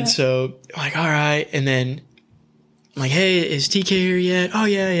 And so I'm like, all right. And then I'm like, hey, is TK here yet? Oh,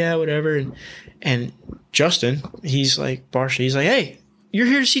 yeah, whatever. And Justin, he's like, he's like, hey, you're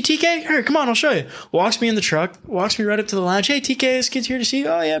here to see TK? Here, come on, I'll show you. Walks me in the truck, walks me right up to the lounge. Hey, TK, this kid's here to see you.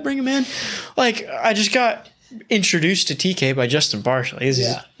 Oh, yeah, bring him in. Like, I just got introduced to TK by Justin Barsh. This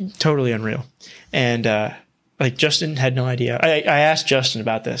is totally unreal. And, like, Justin had no idea. I asked Justin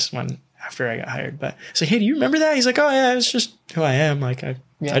about this after I got hired, but I was like, hey, do you remember that? He's like, oh, yeah, it's just who I am. Like, I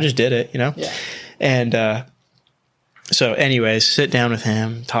just did it, you know? Yeah. And, so anyways, sit down with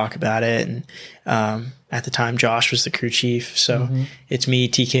him, talk about it. And at the time, Josh was the crew chief. So it's me,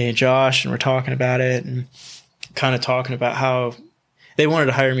 TK, and Josh, and we're talking about it and kind of talking about how they wanted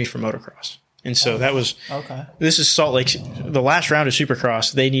to hire me for motocross. And so that was okay. This is Salt Lake. The last round of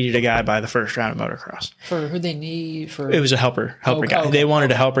Supercross, they needed a guy by the first round of motocross. For who they need for? It was a helper guy. Okay. They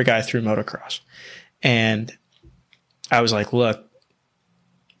wanted a helper guy through motocross. And I was like, look,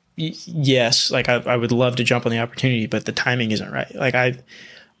 yes, like I would love to jump on the opportunity, but the timing isn't right. Like I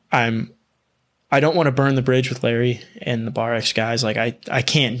don't want to burn the bridge with Larry and the Bar X guys. Like I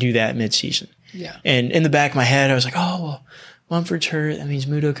can't do that mid-season. Yeah. And in the back of my head, I was like, oh, well, Mumford's hurt. That means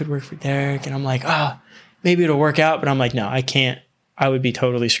Muto could work for Derek. And I'm like, maybe it'll work out. But I'm like, no, I can't. I would be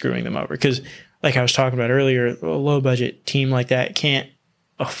totally screwing them over. Because like I was talking about earlier, a low budget team like that can't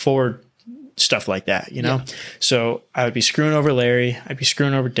afford stuff like that, you know? Yeah. So I would be screwing over Larry. I'd be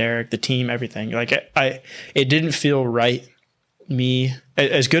screwing over Derek, the team, everything. Like it didn't feel right. Me,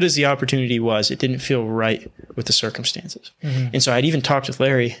 as good as the opportunity was, it didn't feel right with the circumstances. Mm-hmm. And so I'd even talked with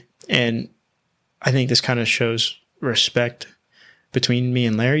Larry, and I think this kind of shows respect between me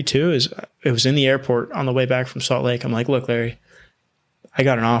and Larry too. Is it was in the airport on the way back from Salt Lake. I'm like, look, Larry, I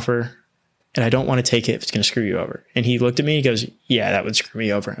got an offer and I don't want to take it if it's going to screw you over. And he looked at me, he goes, yeah, that would screw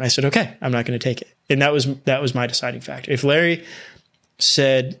me over. And I said, okay, I'm not going to take it. And that was my deciding factor. If Larry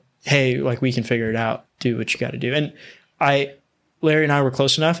said, hey, like we can figure it out, do what you got to do. And Larry and I were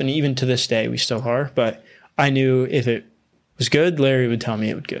close enough, and even to this day we still are, but I knew if it was good, Larry would tell me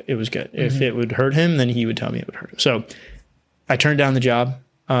it was good. Mm-hmm. If it would hurt him, then he would tell me it would hurt him. So I turned down the job,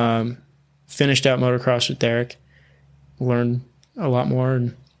 finished out motocross with Derek, learned a lot more,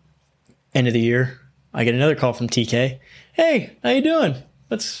 and end of the year, I get another call from TK. Hey, how you doing?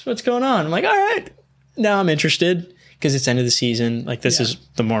 What's going on? I'm like, all right. Now I'm interested because it's end of the season. Like this is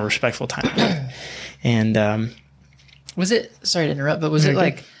the more respectful time. And was it, sorry to interrupt, but was it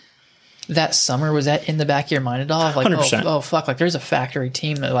like that summer, was that in the back of your mind at all? Like, 100%. Oh, fuck, like there's a factory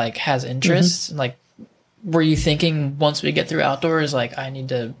team that like has interests. Mm-hmm. Like, were you thinking once we get through outdoors, like I need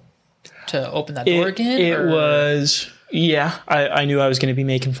to open that door again? It was, yeah. I knew I was going to be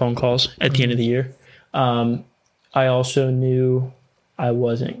making phone calls at the end of the year. I also knew I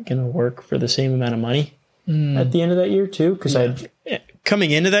wasn't going to work for the same amount of money at the end of that year too. Cause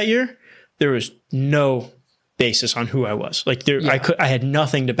coming into that year, there was no basis on who I was. Like I had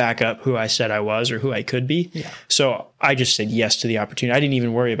nothing to back up who I said I was or who I could be. Yeah. So I just said yes to the opportunity. I didn't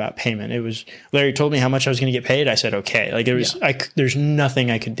even worry about payment. It was Larry told me how much I was going to get paid. I said, okay. Like there's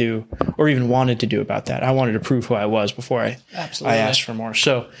nothing I could do or even wanted to do about that. I wanted to prove who I was before I asked for more.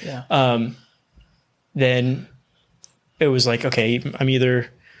 So, then it was like, okay, I'm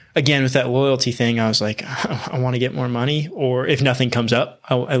either, again, with that loyalty thing, I was like, I want to get more money, or if nothing comes up,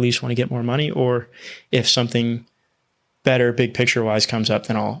 I at least want to get more money, or if something better, big picture wise comes up,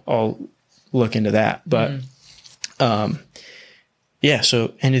 then I'll look into that. But,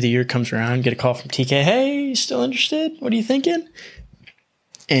 so end of the year comes around, get a call from TK. Hey, you still interested? What are you thinking?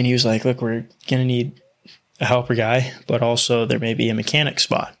 And he was like, look, we're going to need a helper guy, but also there may be a mechanic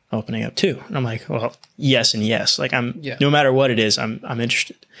spot opening up too. And I'm like, well, yes and yes. Like no matter what it is, I'm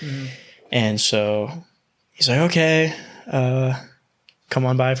interested. Mm-hmm. And so he's like, okay, come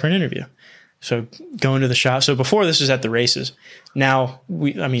on by for an interview. So going to the shop. So before this was at the races. Now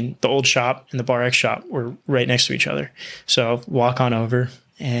the old shop and the Bar X shop were right next to each other. So walk on over,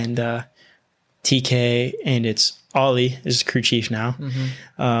 and TK and it's Ollie is crew chief now,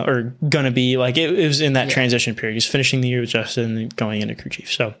 or going to be, like, it was in that transition period. He's finishing the year with Justin and going into crew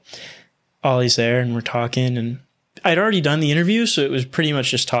chief. So Ollie's there and we're talking, and I'd already done the interview. So it was pretty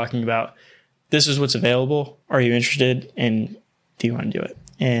much just talking about, this is what's available. Are you interested? And do you want to do it?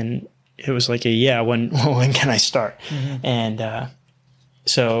 And it was like when can I start? Mm-hmm. And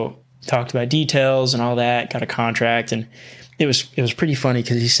so talked about details and all that, got a contract, and it was pretty funny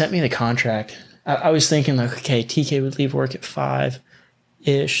because he sent me the contract. I was thinking, like, okay, TK would leave work at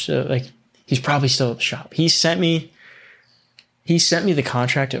 5-ish, so like he's probably still at the shop. He sent me the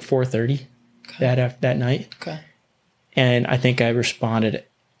contract at 4:30 that night. Okay. And I think I responded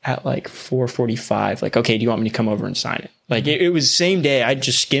at like 4:45, like, okay, do you want me to come over and sign it? Like it was the same day. I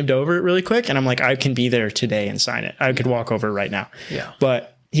just skimmed over it really quick, and I'm like, I can be there today and sign it. I could walk over right now. Yeah.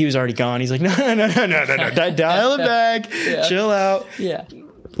 But he was already gone. He's like, no, dial it back, chill out. Yeah.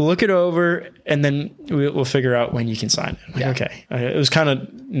 Look it over, and then we'll figure out when you can sign it. I'm like, okay. It was kind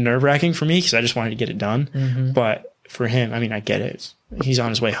of nerve-wracking for me because I just wanted to get it done. Mm-hmm. But for him, I mean, I get it. He's on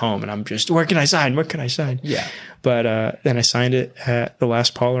his way home, and I'm just, where can I sign? What can I sign? Yeah. But then I signed it at the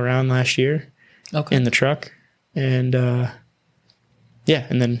last Paul around last year in the truck. And, and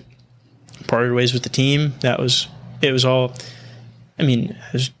then parted ways with the team. It was all, I mean,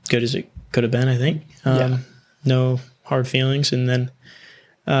 as good as it could have been, I think. No hard feelings. And then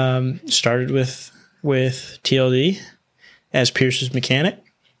started with TLD as Pierce's mechanic.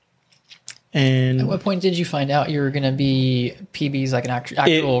 And at what point did you find out you were going to be PB's like an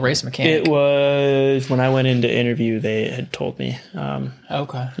actual race mechanic? It was when I went in to interview, they had told me.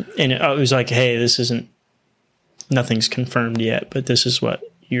 Okay. And it was like, hey, nothing's confirmed yet, but this is what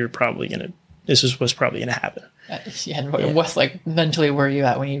this is what's probably going to happen. What's like mentally where are you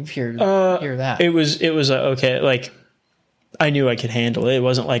at when you hear that? It was okay. Like I knew I could handle it. It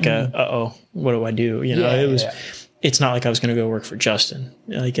wasn't like what do I do? You know, it's not like I was going to go work for Justin.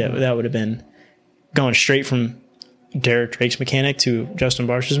 Like that would have been going straight from Derek Drake's mechanic to Justin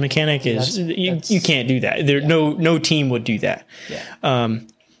Barsh's mechanic you can't do that. No team would do that. Yeah.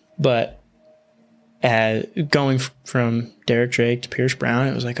 But going from Derek Drake to Pierce Brown,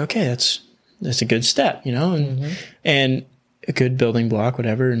 it was like, okay, that's a good step, you know, and a good building block,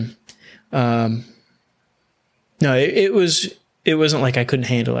 whatever. And no, it wasn't like I couldn't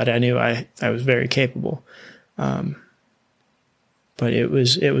handle it. I knew I was very capable. But it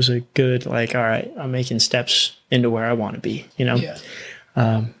was a good, like, all right, I'm making steps into where I want to be, you know? Yeah.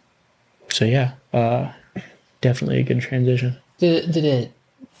 So yeah, definitely a good transition. Did it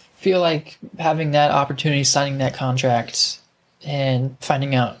feel like having that opportunity, signing that contract and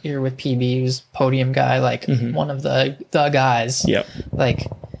finding out you're with PB, who's podium guy, like one of the guys? Yep. Like,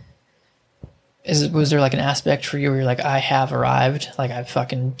 was there like an aspect for you where you're like, I have arrived, like I've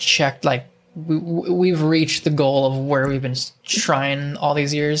fucking checked, like we've reached the goal of where we've been trying all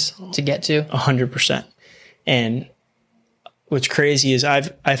these years to get to? 100%. And what's crazy is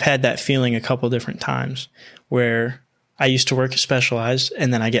I've had that feeling a couple different times where I used to work at Specialized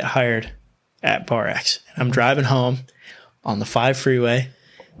and then I get hired at Bar X. And I'm driving home on the 5 freeway,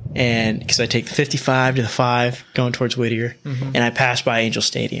 and because I take the 55 to the 5 going towards Whittier, and I pass by Angel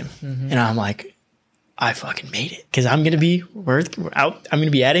Stadium, and I'm like, I fucking made it, because I'm gonna be I'm gonna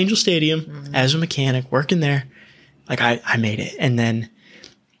be at Angel Stadium as a mechanic working there. Like I made it. And then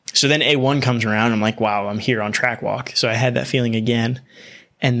A1 comes around. I'm like, wow, I'm here on track walk. So I had that feeling again.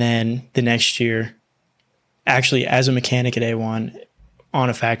 And then the next year, actually as a mechanic at A1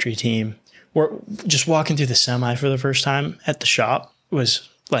 on a factory team, we're just walking through the semi for the first time at the shop was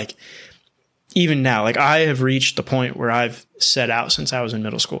like, even now, like I have reached the point where I've set out since I was in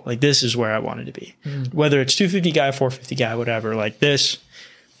middle school. Like this is where I wanted to be, whether it's 250 guy, 450 guy, whatever, like this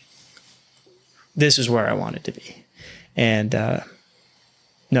is where I wanted to be. And,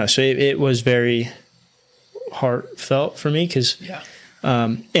 no, so it was very heartfelt for me because,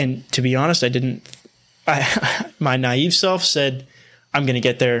 and to be honest, my naive self said, I'm going to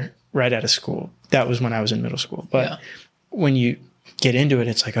get there right out of school. That was when I was in middle school. But when you get into it,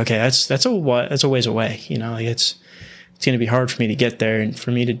 it's like, okay, that's a ways away. You know, like it's going to be hard for me to get there, and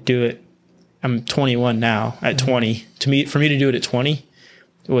for me to do it. I'm 21 now. At 20, for me to do it at 20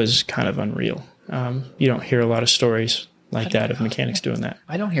 was kind of unreal. You don't hear a lot of stories like that of mechanics doing that.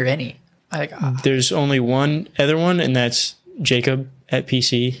 I don't hear any. There's only one other one, and that's Jacob at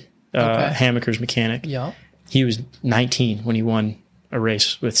PC, Hammaker's mechanic. Yeah, he was 19 when he won a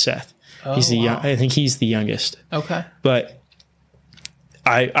race with Seth. I think he's the youngest. Okay. But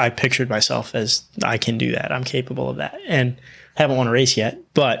I pictured myself as, I can do that. I'm capable of that. And haven't won a race yet,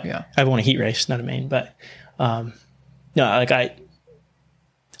 but I've won a heat race, not a main. But no, like I'm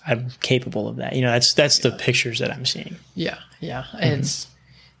capable of that. You know, that's the pictures that I'm seeing. Yeah. Yeah.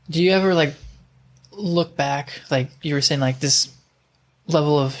 Do you ever like look back, like you were saying, like this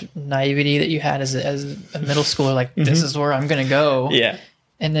level of naivety that you had as a middle schooler, like this is where I'm going to go. Yeah.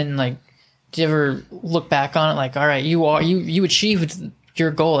 And then like, do you ever look back on it? Like, all right, you achieved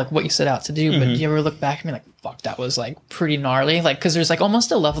your goal, like what you set out to do. But do you ever look back and be like, fuck, that was like pretty gnarly. Like, cause there's like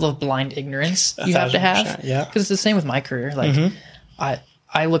almost a level of blind ignorance you have to have. Yeah. Cause it's the same with my career. Like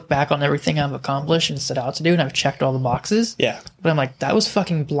I look back on everything I've accomplished and set out to do, and I've checked all the boxes. Yeah. But I'm like, that was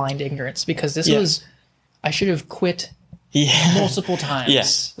fucking blind ignorance, because this was, I should have quit multiple times.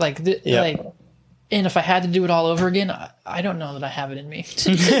 Yes. Like, like, and if I had to do it all over again, I don't know that I have it in me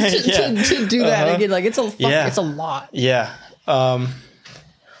to do that again. Like, it's a lot. Yeah.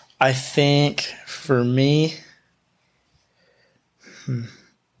 I think for me,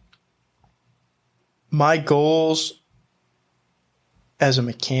 my goals as a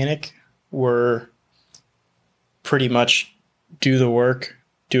mechanic were pretty much do the work,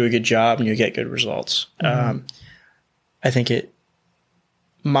 do a good job, and you get good results. I think a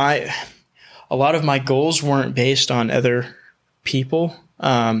lot of my goals weren't based on other people,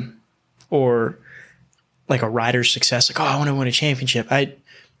 or like a rider's success. Like, oh, I want to win a championship. A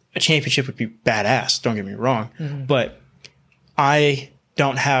championship would be badass, don't get me wrong. But I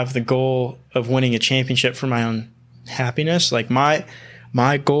don't have the goal of winning a championship for my own happiness. Like my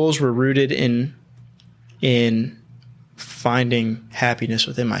goals were rooted in finding happiness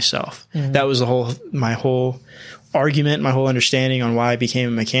within myself. That was my whole argument, my whole understanding on why I became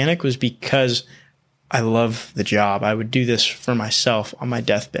a mechanic was because I love the job. I would do this for myself on my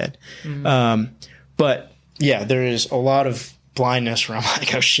deathbed. But yeah, there is a lot of blindness where I'm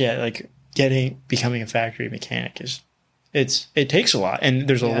like, oh shit, like becoming a factory mechanic it takes a lot. And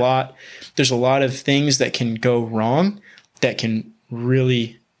there's a lot of things that can go wrong that can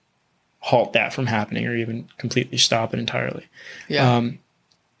really halt that from happening or even completely stop it entirely. Yeah.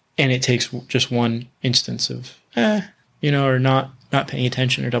 And it takes just one instance of, or not paying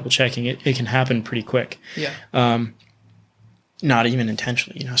attention or double checking. It can happen pretty quick. Yeah. Not even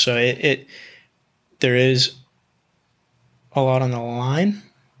intentionally, so there is a lot on the line,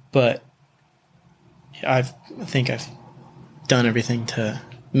 but I think I've done everything to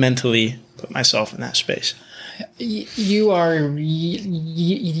mentally put myself in that space. You are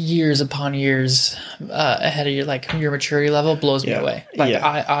years upon years ahead of your maturity level. Blows me away.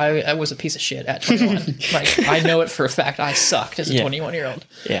 I was a piece of shit at 21. I know it for a fact. I sucked as a 21-year-old.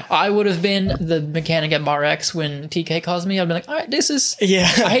 Yeah, I would have been the mechanic at Bar X when TK calls me. I'd be like, all right, this is. Yeah,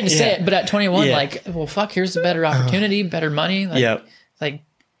 I hate to say it, but at 21, well, fuck. Here's a better opportunity, better money.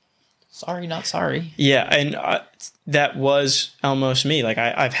 Sorry, not sorry. Yeah, and that was almost me. Like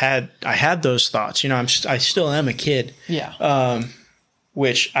I had those thoughts. I still am a kid. Yeah.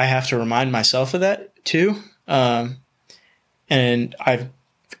 Which I have to remind myself of that too. And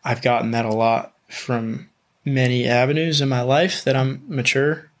I've gotten that a lot from many avenues in my life that I'm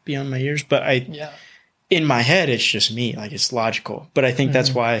mature beyond my years. But in my head, it's just me. Like it's logical. But I think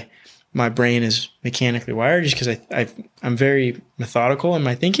that's why my brain is mechanically wired, just because I'm very methodical in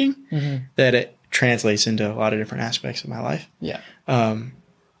my thinking, that it translates into a lot of different aspects of my life. Yeah.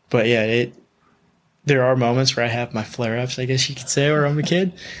 But yeah, there are moments where I have my flare-ups, I guess you could say, where I'm a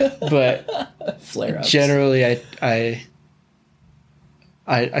kid. But flare-ups. Generally,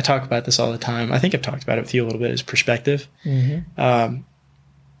 I talk about this all the time. I think I've talked about it with you a little bit, is perspective.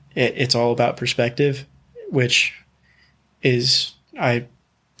 It's all about perspective, which is, I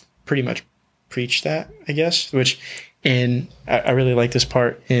pretty much preach that, I guess, and I really like this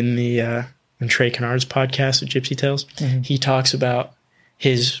part in in Trey Kennard's podcast with Gypsy Tales. He talks about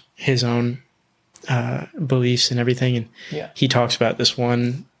his own beliefs and everything. And he talks about this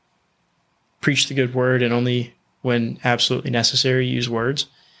one, preach the good word and only when absolutely necessary use words.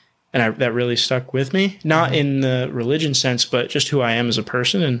 And that really stuck with me, not in the religion sense, but just who I am as a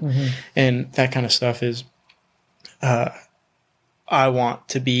person. And that kind of stuff is, I want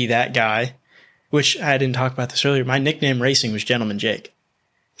to be that guy, which I didn't talk about this earlier. My nickname racing was Gentleman Jake.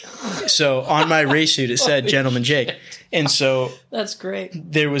 So on my race suit, it said Gentleman Jake. And so that's great.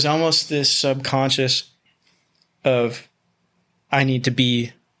 There was almost this subconscious of, I need to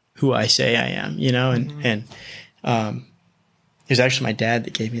be who I say I am, and it was actually my dad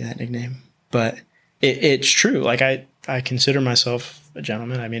that gave me that nickname, but it's true. Like I consider myself a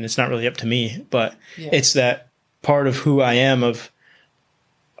gentleman. I mean, it's not really up to me, but it's that part of who I am, of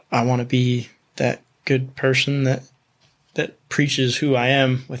I want to be that good person that preaches who I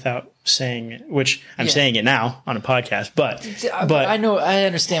am without saying it, which I'm saying it now on a podcast, but I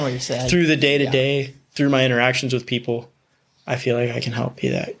understand what you're saying. Through the day to day, through my interactions with people, I feel like I can help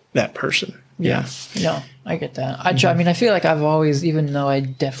be that person. Yeah. No, I get that. I mean, I feel like I've always, even though I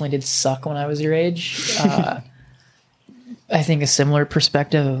definitely did suck when I was your age, I think a similar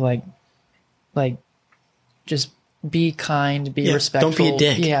perspective of like just be kind, be respectful. Don't be a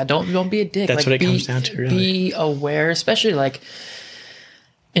dick. Yeah, don't be a dick. That's what it comes down to, really. Be aware, especially like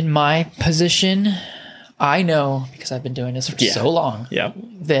in my position, I know, because I've been doing this for so long,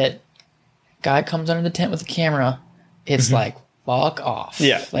 that guy comes under the tent with a camera, it's like, fuck off.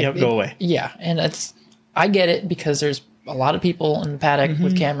 Yeah, go away. Yeah, and I get it, because there's a lot of people in the paddock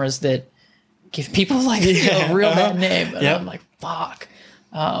with cameras that give people like a real bad name, and I'm like, fuck.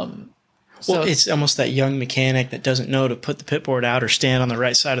 Well, it's almost that young mechanic that doesn't know to put the pit board out or stand on the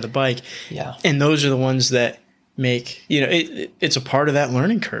right side of the bike. Yeah. And those are the ones that make, it's a part of that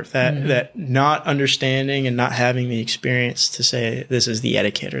learning curve, that not understanding and not having the experience to say, this is the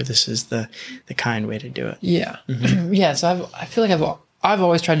etiquette, or this is the kind way to do it. Yeah. Yeah. So I feel like I've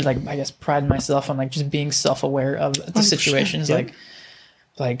always tried to, like, I guess, pride myself on, like, just being self-aware of the situations.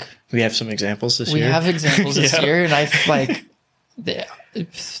 Like we have some examples this year. We have examples this year. And I like,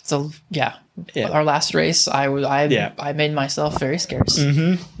 our last race, I made myself very scarce.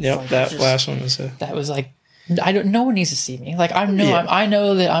 Yep, that last one was that was like, no one needs to see me. Like, I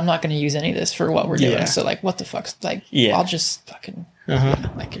know that I'm not going to use any of this for what we're doing. So like, what the fuck's, like, I'll just fucking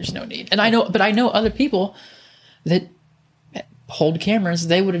like, there's no need. And I know other people that hold cameras,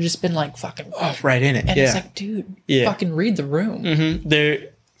 they would have just been like fucking right in it. And it's like, dude, fucking read the room.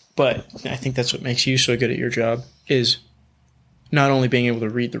 But I think that's what makes you so good at your job is not only being able to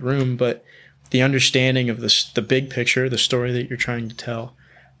read the room, but the understanding of the big picture, the story that you're trying to tell,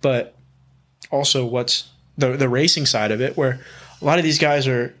 but also what's the racing side of it, where a lot of these guys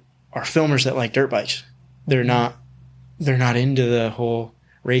are filmers that like dirt bikes. They're not into the whole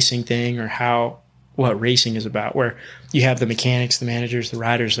racing thing or what racing is about, where you have the mechanics, the managers, the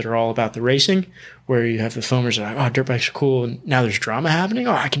riders that are all about the racing, where you have the filmers that are like, oh, dirt bikes are cool, and now there's drama happening.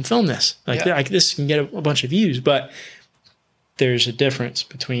 Oh, I can film this. Like this can get a bunch of views. But there's a difference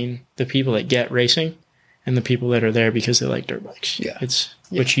between the people that get racing and the people that are there because they like dirt bikes. Yeah.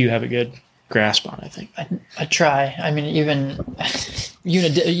 Which you have a good grasp on, I think. I try. I mean, even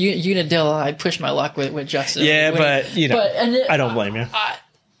Unadilla, I push my luck with Justin. Yeah, but I don't blame you.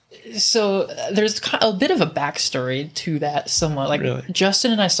 So there's a bit of a backstory to that somewhat. Like really?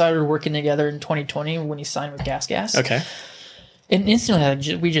 Justin and I started working together in 2020 when he signed with GasGas. Okay. And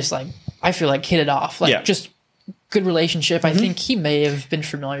instantly we just like, I feel like hit it off. Like just good relationship. I think he may have been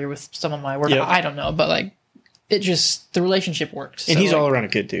familiar with some of my work. Yep. I don't know, but like the relationship worked. And he's all around a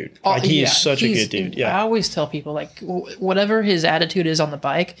good dude. Like he is such a good dude. Yeah. I always tell people like whatever his attitude is on the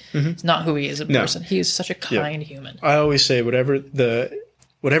bike, it's not who he is as a person. He is such a kind human. I always say whatever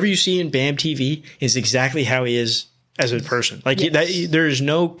you see in BAM TV is exactly how he is as a person. Like there is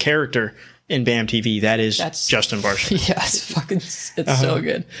no character in BAM TV that's Justin Barson. Yeah, it's so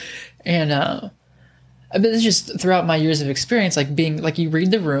good. And but it's just throughout my years of experience, like being like you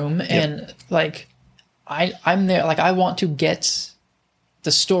read the room and like I'm there, like I want to get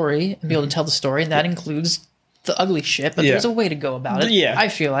the story and be able to tell the story, and that includes the ugly shit. But there's a way to go about it. Yeah, I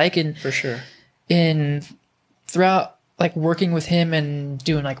feel like, and for sure, throughout like working with him and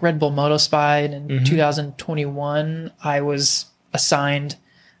doing like Red Bull Moto Spy, and in 2021 I was assigned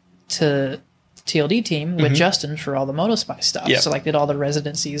to the TLD team with Justin for all the Moto Spy stuff. So like did all the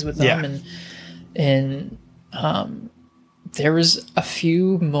residencies with them, and there was a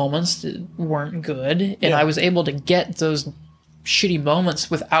few moments that weren't good, and I was able to get those shitty moments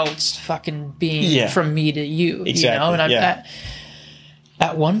without fucking being from me to you, you know? And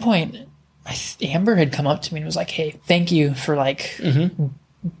at one point, Amber had come up to me and was like, hey, thank you for like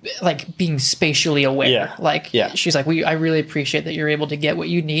being spatially aware. She's like, I really appreciate that you're able to get what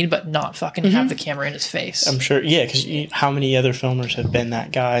you need, but not fucking have the camera in his face. I'm sure. Yeah. Cause how many other filmers have been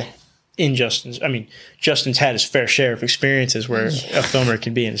that guy in Justin's had his fair share of experiences where a filmer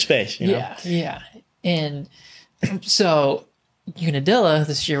can be in his face, you know? Yeah. And so Unadilla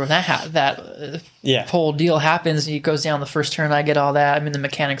this year, when that whole deal happens, he goes down the first turn, I get all that. I'm in the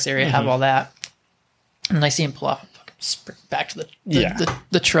mechanics area, have all that. And I see him pull off and fucking sprint back to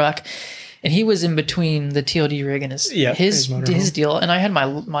the truck. And he was in between the TLD rig and his deal. And I had my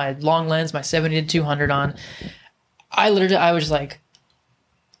long lens, my 70-200 on. I was like,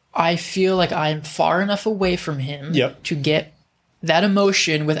 I feel like I'm far enough away from him to get that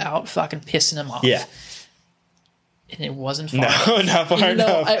emotion without fucking pissing him off. Yeah. And it wasn't far enough. No, not far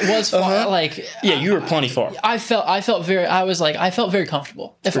enough. It was far. Like, you were plenty far. I felt very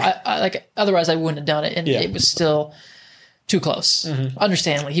comfortable. Otherwise I wouldn't have done it. And it was still too close.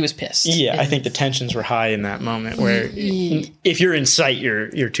 Understandably, he was pissed. Yeah, I think the tensions were high in that moment where if you're in sight,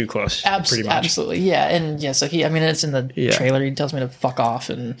 you're too close. Pretty much. Absolutely, yeah. And so it's in the trailer. He tells me to fuck off,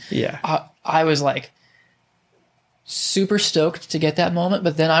 and I was like super stoked to get that moment,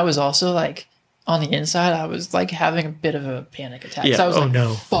 but then I was also like on the inside, I was like having a bit of a panic attack. Yeah. So I was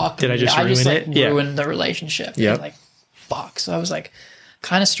no! Fuck! Did I just ruin it? Ruined the relationship. Yeah. Like fuck. So I was like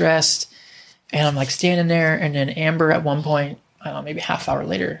kind of stressed. And I'm like standing there, and then Amber at one point, I don't know, maybe a half hour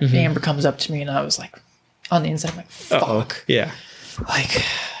later, Amber comes up to me, and I was like, on the inside, I'm like, fuck. Uh-oh. Yeah. Like,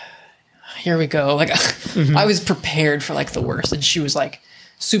 here we go. Like, I was prepared for like the worst. And she was like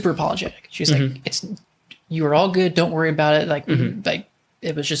super apologetic. She's like, you were all good. Don't worry about it. Like, like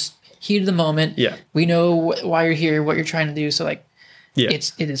it was just heat of the moment. Yeah. We know why you're here, what you're trying to do. So like,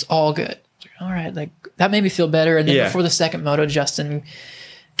 it is all good. All right. Like that made me feel better. And then before the second moto, Justin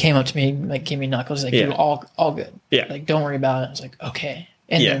came up to me, like gave me knuckles, like you're all good. Yeah. Like don't worry about it. I was like, okay.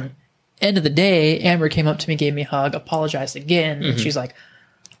 And then end of the day, Amber came up to me, gave me a hug, apologized again, and she's like,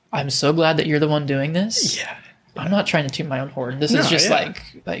 I'm so glad that you're the one doing this. Yeah. I'm not trying to toot my own horn. This is just like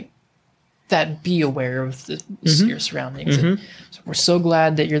that, be aware of your surroundings. And so we're so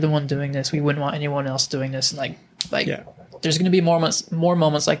glad that you're the one doing this. We wouldn't want anyone else doing this. And like there's going to be more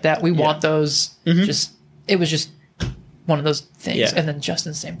moments like that. We want those. It was just one of those things. And then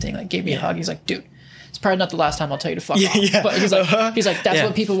Justin, same thing, like gave me a hug. He's like, dude, it's probably not the last time I'll tell you to fuck off. Yeah. But he's like, that's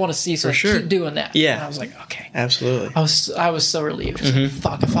what people want to see. So like, sure. keep doing that. Yeah. And I was like, okay. Absolutely. I was so relieved. Like,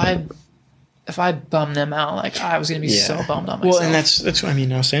 fuck, if I bummed them out, like I was going to be so bummed on myself. Well, and that's I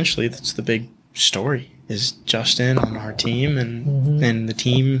mean, essentially that's the big story is Justin on our team and the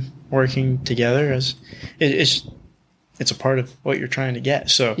team working together as it's a part of what you're trying to get.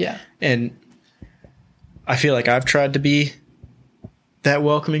 So and I feel like I've tried to be that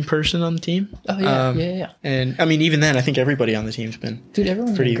welcoming person on the team. Oh yeah. And I mean, even then, I think everybody on the team's been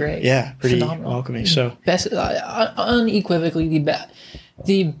everyone's pretty been great. Yeah, pretty phenomenal. welcoming. So best, unequivocally the best.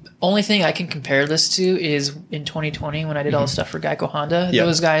 The only thing I can compare this to is in 2020 when I did all the stuff for Geico Honda. Yep.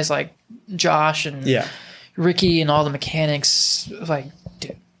 Those guys like Josh and Ricky and all the mechanics, like,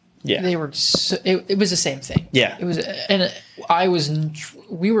 dude, they were. It was the same thing. Yeah, it was, and I was.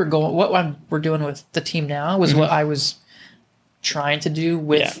 We were going. What we're doing with the team now was what I was trying to do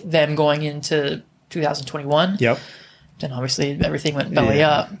with them going into 2021. Yep. Then obviously everything went belly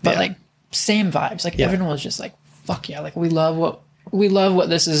up, but like same vibes. Like everyone was just like, "Fuck yeah!" Like we love what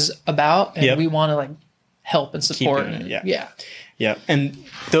this is about, and we want to like help and support. Yeah. And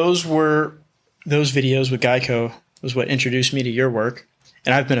those videos with Geico was what introduced me to your work,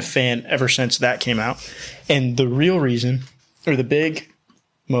 and I've been a fan ever since that came out. And the real reason, or the big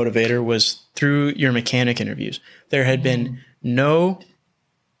motivator, was through your mechanic interviews. There had been no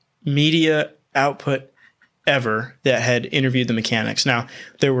media output ever that had interviewed the mechanics. Now,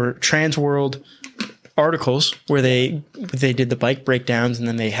 there were Transworld articles where they did the bike breakdowns and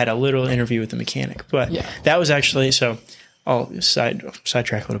then they had a little interview with the mechanic. But that was actually, so I'll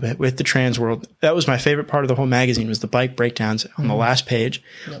sidetrack a little bit with the Transworld. That was my favorite part of the whole magazine, was the bike breakdowns on the last page.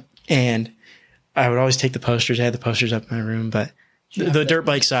 Yep. And I would always take the posters. I had the posters up in my room, but the dirt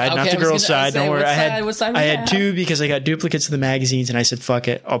bike side, not the girls side. Don't worry. I had two because I got duplicates of the magazines, and I said, "Fuck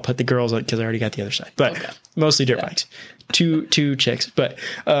it, I'll put the girls on because I already got the other side." But mostly dirt bikes, two chicks. But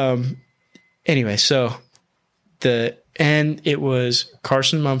anyway, so it was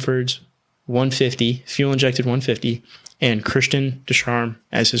Carson Mumford's 150 fuel injected 150, and Christian Descharme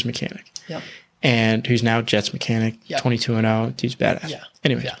as his mechanic. Yep. And who's now Jet's mechanic, 22-0, dude's badass. Yeah.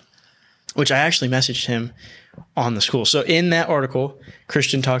 Anyway, which I actually messaged him on the school. So in that article,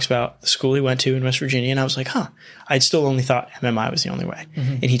 Christian talks about the school he went to in West Virginia, and I was like, I'd still only thought MMI was the only way.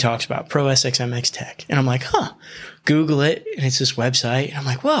 And he talks about Pro SXMX Tech, and I'm like, Google it, and it's this website, and I'm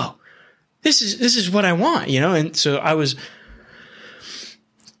like, whoa, this is what I want, you know? And so I was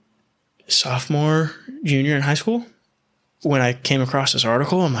sophomore, junior in high school when I came across this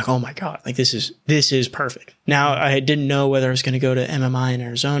article. I'm like, oh my God, like this is perfect. Now I didn't know whether I was going to go to MMI in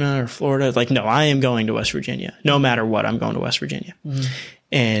Arizona or Florida. Like, no, I am going to West Virginia. No matter what, I'm going to West Virginia.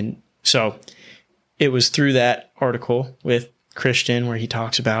 And so it was through that article with Christian where he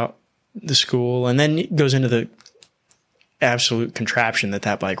talks about the school, and then it goes into the absolute contraption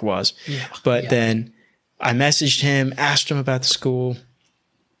that bike was. Then I messaged him, asked him about the school,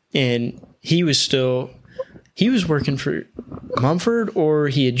 and he was working for Mumford, or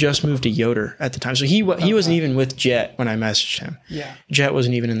he had just moved to Yoder at the time. So he wasn't even with Jet when I messaged him. Yeah. Jet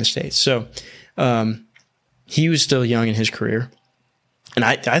wasn't even in the States. So he was still young in his career. And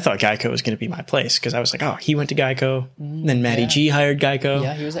I thought Geico was going to be my place because I was like, he went to Geico. Then Matty G hired Geico.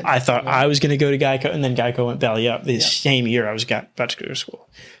 Yeah, he was at Geico. I thought I was going to go to Geico, and then Geico went belly up the same year I was about to go to school.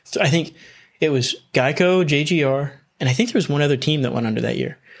 So I think it was Geico, JGR, and I think there was one other team that went under that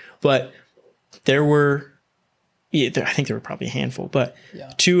year. But there were, I think there were probably a handful, but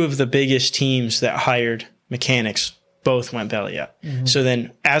two of the biggest teams that hired mechanics both went belly up. So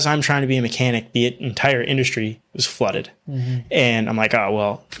then as I'm trying to be a mechanic, the entire industry was flooded. And I'm like, oh,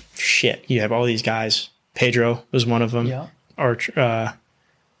 well, shit. You have all these guys. Pedro was one of them. Yeah. Archer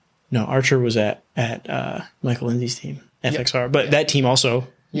was at Michael Lindsay's team, FXR. But that team also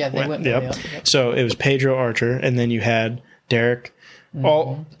went. Yep. So it was Pedro, Archer, and then you had Derek,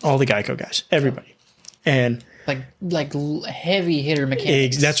 all the Geico guys, everybody. And like heavy hitter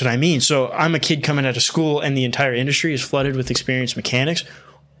mechanics. That's what I mean. So I'm a kid coming out of school, and the entire industry is flooded with experienced mechanics.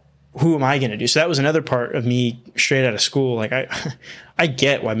 Who am I going to do? So that was another part of me straight out of school. Like I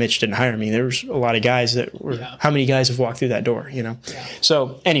get why Mitch didn't hire me. There was a lot of guys that were. How many guys have walked through that door? You know. Yeah.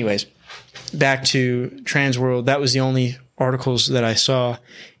 So, anyways, back to Transworld. That was the only articles that I saw,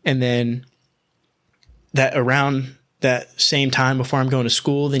 and then that around that same time before I'm going to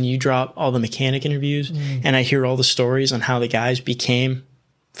school, then you drop all the mechanic interviews, and I hear all the stories on how the guys became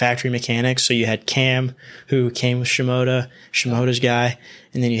factory mechanics. So you had Cam, who came with Shimoda's guy,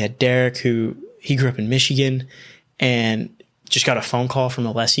 and then you had Derek, who he grew up in Michigan and just got a phone call from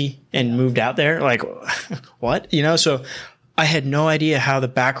Alessi and moved out there. Like, what? You know, so I had no idea how the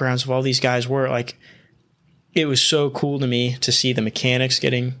backgrounds of all these guys were. Like, it was so cool to me to see the mechanics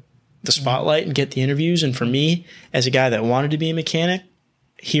getting the spotlight and get the interviews. And for me, as a guy that wanted to be a mechanic,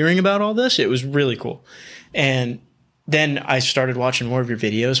 hearing about all this, it was really cool. And then I started watching more of your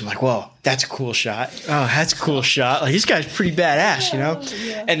videos. I'm like, whoa, that's a cool shot. Oh, that's a cool shot. Like, this guy's pretty badass, you know?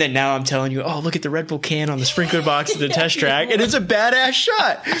 Yeah. And then now I'm telling you, oh, look at the Red Bull can on the sprinkler box of the test track. And it's a badass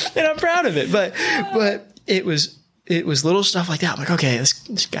shot. And I'm proud of it. But it was little stuff like that. I'm like, okay,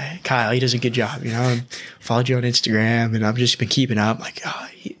 this guy, Kyle, he does a good job. You know, I followed you on Instagram and I've just been keeping up. I'm like, oh,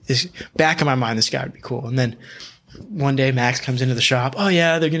 back in my mind, this guy would be cool. And then one day Max comes into the shop. Oh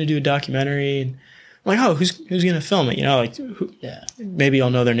yeah, they're going to do a documentary. And I'm like, oh, who's going to film it? You know, like, maybe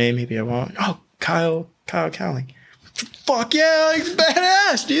I'll know their name, maybe I won't. Oh, Kyle Cowling. Fuck yeah, he's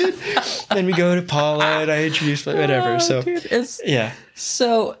badass, dude. Then we go to Paula and I introduce whatever. So, dude, yeah.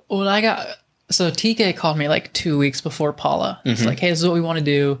 So when TK called me like 2 weeks before Paula. It's like, hey, this is what we want to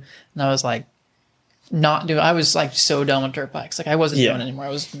do. And I was like, I was like so done with dirt bikes. Like I wasn't doing it anymore. I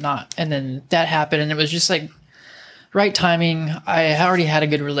was not. And then that happened and it was just like right timing. I already had a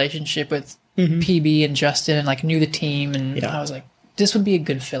good relationship with PB and Justin and like knew the team. And I was like, this would be a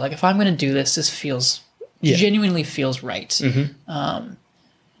good fit. Like if I'm going to do this feels genuinely feels right. And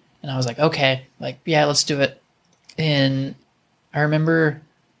I was like, okay, like, yeah, let's do it. And I remember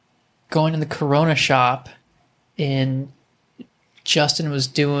going to the Corona shop and Justin was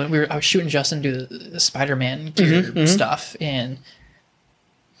I was shooting Justin do the Spider-Man gear stuff. And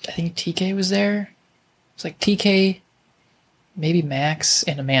I think TK was there. It's like TK, maybe Max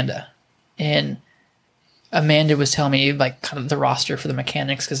and Amanda. And Amanda was telling me like kind of the roster for the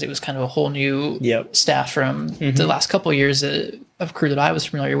mechanics because it was kind of a whole new staff from the last couple of years of crew that I was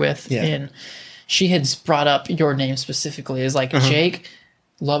familiar with. Yeah. And she had brought up your name specifically as like, Jake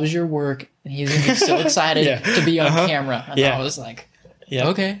loves your work and he's going to be so excited to be on camera. And I was like,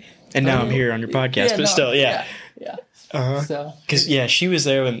 okay. And now I'm here on your podcast, but still, Yeah. So, because she was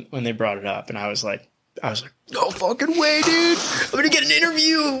there when they brought it up, and I was like, no fucking way, dude! I'm gonna get an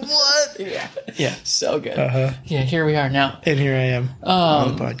interview. What? Yeah. So good. Yeah, here we are now, and here I am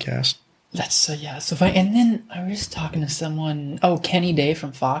on the podcast. That's so funny. And then I was just talking to someone. Oh, Kenny Day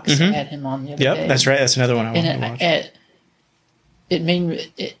from Fox. I had him on the other day. Yep, that's right. That's another one I wanted to watch. It made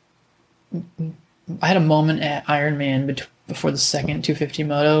me. I had a moment at Ironman before the second 250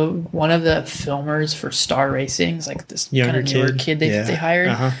 moto. One of the filmers for Star Racing, like this kind of newer kid they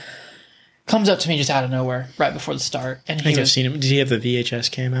hired, comes up to me just out of nowhere right before the start. And I think I've seen him. Did he have the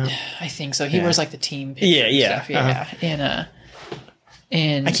VHS cam out? I think so. He wears like the team. Yeah. Stuff.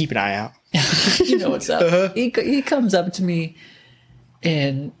 And I keep an eye out. You know what's up. He comes up to me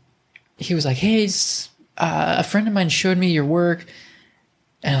and he was like, hey, a friend of mine showed me your work.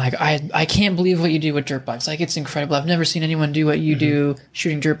 And like, I can't believe what you do with dirt bikes. Like, it's incredible. I've never seen anyone do what you do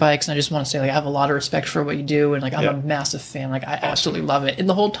shooting dirt bikes. And I just want to say, like, I have a lot of respect for what you do. And like, I'm a massive fan. Like, I absolutely love it. And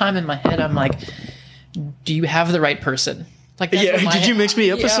the whole time in my head, I'm like, do you have the right person? Like, did you mix me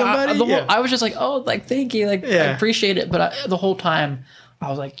up with somebody? I was just like, oh, like, thank you. Like, I appreciate it. But the whole time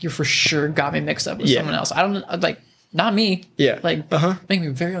I was like, you for sure got me mixed up with someone else. I don't like, not me. Yeah. Like, making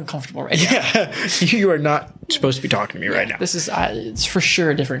me very uncomfortable right now. Yeah. You are not supposed to be talking to me right now. This is, it's for sure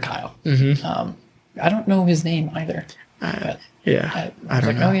a different Kyle. I don't know his name either. I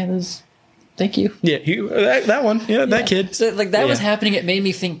don't know. Oh, yeah, thank you. Yeah, that one. Yeah, that kid. So, like, that was happening. It made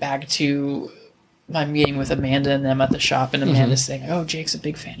me think back to my meeting with Amanda and them at the shop, and Amanda saying, oh, Jake's a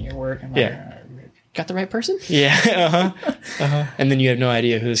big fan of your work. I'm like, got the right person? Yeah. And then you have no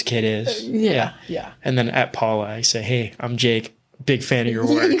idea who this kid is. Yeah. And then at Paula, I say, hey, I'm Jake. Big fan of your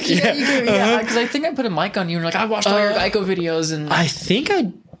work. Yeah, because I think I put a mic on you and like, I watched all your Geico videos. And I think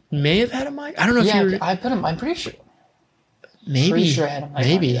I may have had a mic. I don't know if you were... I'm pretty sure. Maybe. Pretty sure I had a mic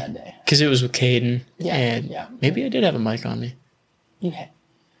on you that day. Because it was with Caden. Maybe I did have a mic on me. You had.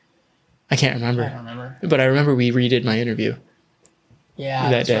 I can't remember. I don't remember. But I remember we redid my interview. Yeah,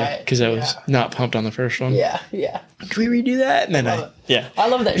 that day because I was not pumped on the first one. Yeah. Can we redo that? And then I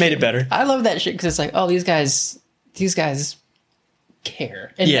love that. Made it better. I love that shit because it's like, oh, these guys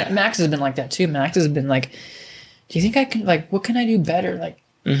care. And Max has been like that too. Max has been like, do you think I can, like, what can I do better? Like,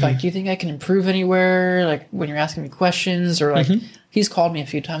 like, do you think I can improve anywhere? Like when you're asking me questions or like, he's called me a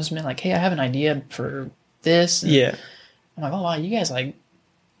few times and been like, hey, I have an idea for this. And I'm like, oh wow, you guys like.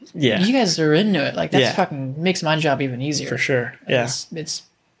 Yeah, you guys are into it. Like that's fucking makes my job even easier for sure. It's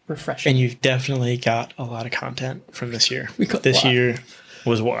refreshing. And you've definitely got a lot of content from this year. This year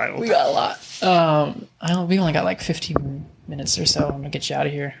was wild. We got a lot. We only got like 15 minutes or so. I'm gonna get you out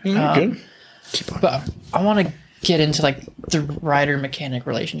of here. Good. Keep on. But I want to get into like the rider mechanic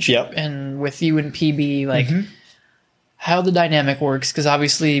relationship and with you and PB, like how the dynamic works because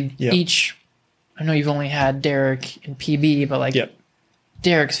obviously each. I know you've only had Derek and PB, but like Yep.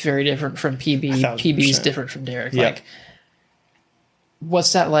 Derek's very different from PB. 1,000%. PB's different from Derek. Yep. Like,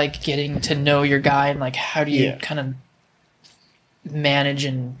 what's that like getting to know your guy, and like how do you kind of manage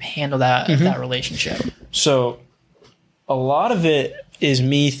and handle that that relationship? So a lot of it is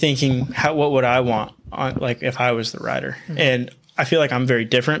me thinking, what would I want on, like if I was the rider? And I feel like I'm very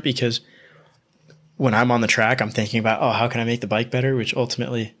different because when I'm on the track, I'm thinking about, oh, how can I make the bike better? Which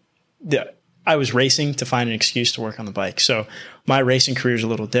ultimately, I was racing to find an excuse to work on the bike. So my racing career is a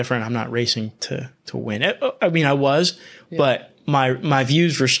little different. I'm not racing to win. I mean, I was, but my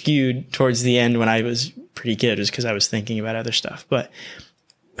views were skewed towards the end when I was pretty good, is because I was thinking about other stuff. But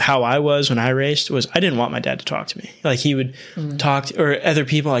how I was when I raced was I didn't want my dad to talk to me. Like he would talk to, or other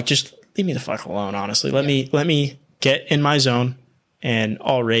people, like just leave me the fuck alone. Honestly, let me get in my zone and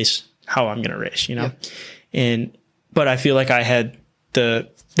I'll race how I'm going to race, you know? But I feel like I had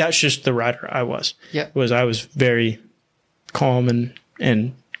that's just the rider I was. I was very calm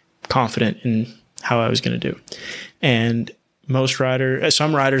and confident in how I was going to do. And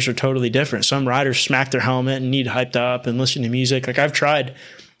some riders are totally different. Some riders smack their helmet and need hyped up and listen to music. Like I've tried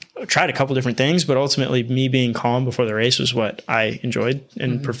a couple different things, but ultimately me being calm before the race was what I enjoyed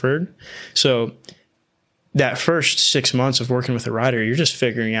and preferred. So that first 6 months of working with a rider, you're just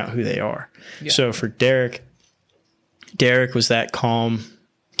figuring out who they are. So for Derek was that calm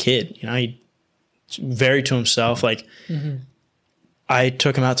kid, you know, he's very to himself. Like I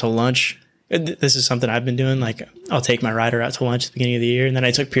took him out to lunch. This is something I've been doing. Like I'll take my rider out to lunch at the beginning of the year. And then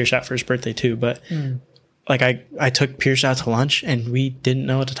I took Pierce out for his birthday too. But like I took Pierce out to lunch and we didn't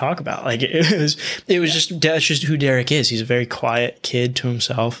know what to talk about. Like it was that's just who Derek is. He's a very quiet kid to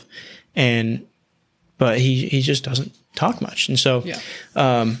himself. But he just doesn't talk much. And so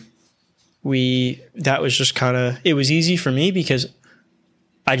that was just kind of, it was easy for me because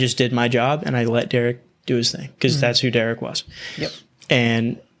I just did my job and I let Derek do his thing because that's who Derek was.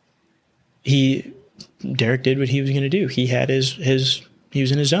 And Derek did what he was going to do. He had he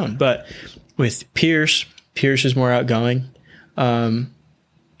was in his zone. But with Pierce is more outgoing. And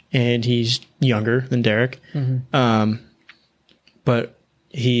he's younger than Derek. But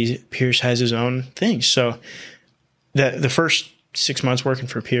Pierce has his own things. So the first 6 months working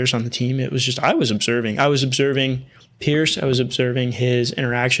for Pierce on the team, it was just, I was observing Pierce. I was observing his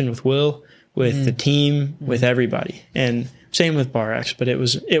interaction with Will, with the team, with everybody. And same with BarX, but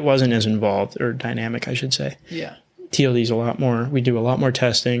it wasn't as involved or dynamic, I should say. TLD's a lot more. We do a lot more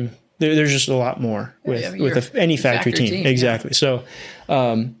testing. There's just a lot more with any factory team. Exactly. So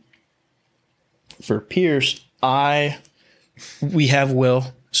for Pierce, we have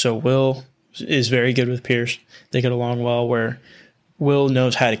Will. So Will is very good with Pierce. They get along well, where Will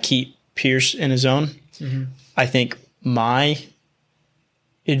knows how to keep Pierce in his zone. I think my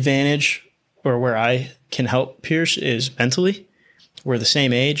advantage, or where I can help Pierce, is mentally. We're the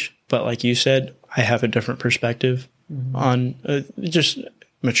same age, but like you said, I have a different perspective on just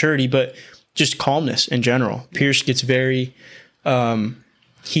maturity, but just calmness in general. Pierce gets very,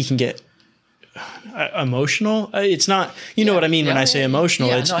 he can get emotional. It's not, you know what I mean when I say emotional.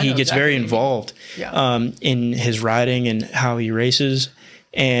 He gets very involved in his riding and how he races,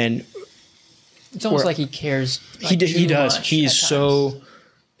 and it's almost like he cares. He does. He's so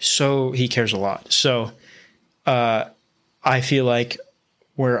he cares a lot. So I feel like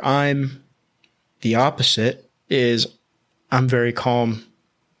where I'm the opposite is I'm very calm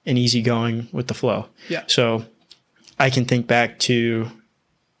and easygoing with the flow. So I can think back to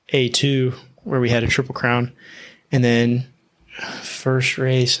A2 where we had a Triple Crown, and then first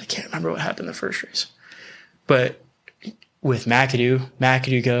race, I can't remember what happened the first race, but with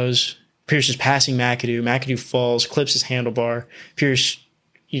McAdoo goes, Pierce is passing McAdoo falls, clips his handlebar, Pierce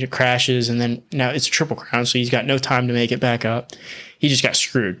crashes, and then now it's a Triple Crown, so he's got no time to make it back up. He just got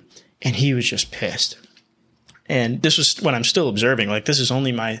screwed, and he was just pissed. And this was when I'm still observing, like this is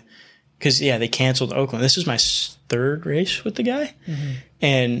only because they canceled Oakland. This is my third race with the guy,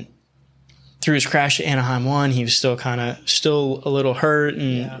 and through his crash at Anaheim 1, he was still a little hurt,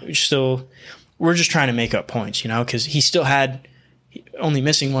 and we're just trying to make up points, because he still had only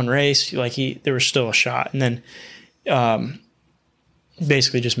missing one race. Like there was still a shot, and then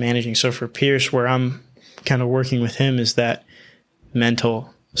basically just managing. So for Pierce, where I'm kind of working with him is that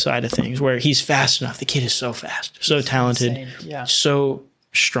mental side of things, where he's fast enough. The kid is so fast, so talented, so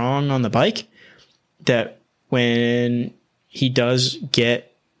strong on the bike that when he does get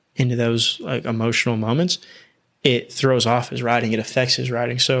into those like emotional moments, it throws off his riding. It affects his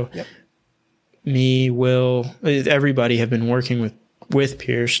riding. So me, Will, everybody have been working with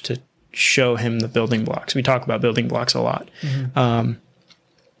Pierce to show him the building blocks. We talk about building blocks a lot.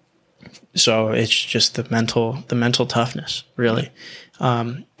 So it's just the mental toughness, really.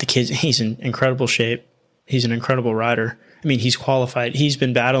 The kid, he's in incredible shape. He's an incredible rider. I mean, he's qualified. He's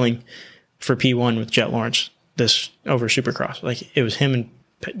been battling for P1 with Jet Lawrence over Supercross. Like, it was him and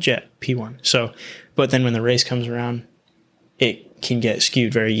Jet P1. So, but then when the race comes around, it can get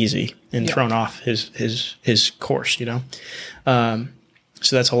skewed very easy and thrown off his course, you know?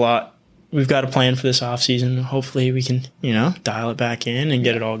 So that's a lot. We've got a plan for this off season. Hopefully we can, you know, dial it back in and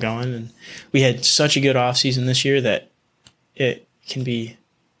get it all going. And we had such a good off season this year that it can be,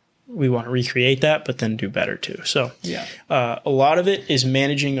 we want to recreate that, but then do better too. So a lot of it is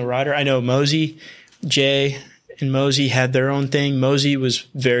managing the rider. I know Jay and Mosey had their own thing. Mosey was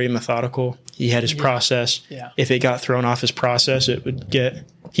very methodical. He had his process. Yeah. If it got thrown off his process,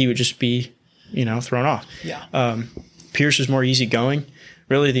 he would just be, you know, thrown off. Yeah. Pierce was more easygoing.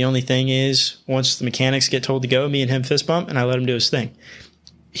 Really, the only thing is, once the mechanics get told to go, me and him fist bump, and I let him do his thing.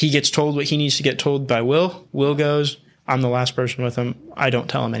 He gets told what he needs to get told by Will. Will goes. I'm the last person with him. I don't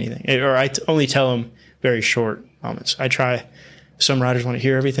tell him anything. Or I only tell him very short moments. I try. Some riders want to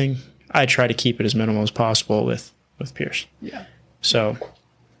hear everything. I try to keep it as minimal as possible with Pierce. Yeah. So,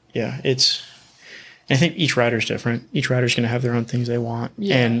 yeah, I think each rider's different. Each rider's going to have their own things they want.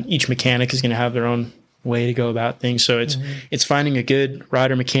 Yeah. And each mechanic is going to have their own way to go about things. So it's finding a good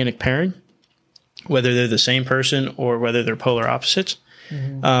rider mechanic pairing, whether they're the same person or whether they're polar opposites.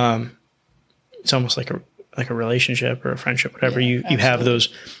 It's almost like a relationship or a friendship, whatever. You have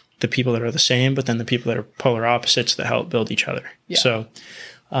the people that are the same, but then the people that are polar opposites that help build each other. Yeah. So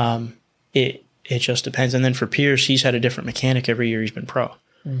it just depends. And then for Pierce, he's had a different mechanic every year he's been pro.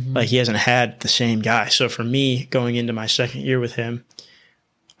 Like, he hasn't had the same guy. So for me, going into my second year with him,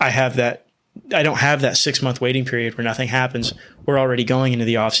 I don't have that 6-month waiting period where nothing happens. We're already going into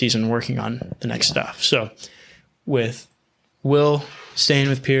the off season working on the next stuff. So with Will staying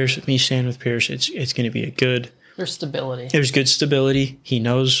with Pierce, with me staying with Pierce, it's going to be a good. There's stability. There's good stability. He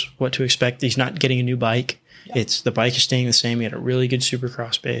knows what to expect. He's not getting a new bike. Yeah. The bike is staying the same. He had a really good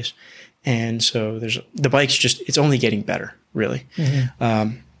Supercross base, and so the bike's it's only getting better, really.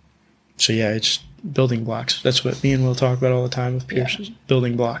 So yeah, it's building blocks. That's what me and Will talk about all the time with Pierce, is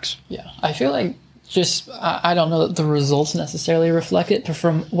building blocks. Yeah, I feel like I don't know that the results necessarily reflect it, but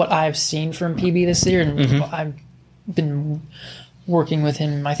from what I've seen from PB this year, and I've been working with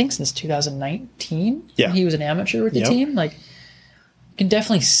him, I think, since 2019. Yeah, he was an amateur with the team. Like, you can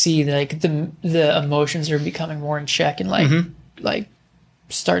definitely see like the emotions are becoming more in check, and like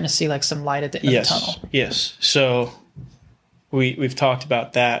starting to see like some light at the end of the tunnel. Yes. So we've talked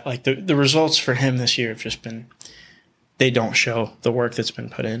about that. Like, the results for him this year have just been, they don't show the work that's been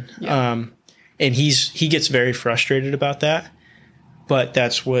put in. Yeah. And he gets very frustrated about that, but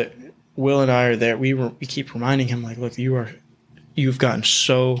that's what Will and I are there. We keep reminding him, like, look, you've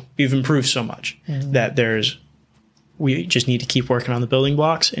improved so much that we just need to keep working on the building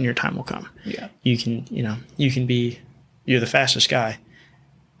blocks, and your time will come. Yeah. You're the fastest guy,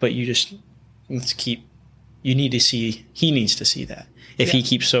 but he needs to see that. If he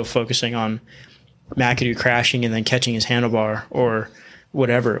keeps focusing on McAdoo crashing and then catching his handlebar or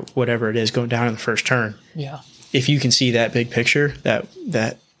whatever it is, going down in the first turn. Yeah. If you can see that big picture, that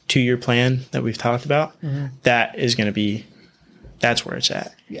 2-year plan that we've talked about, that is going to be, that's where it's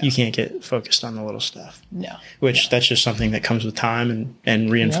at. Yeah. You can't get focused on the little stuff. No. That's just something that comes with time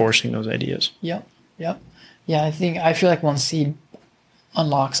and reinforcing those ideas. Yep. Yeah, I feel like once he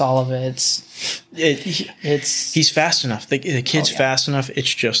unlocks all of it, he's fast enough. The kid's fast enough.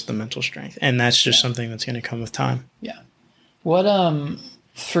 It's just the mental strength, and that's just something that's going to come with time. Yeah. What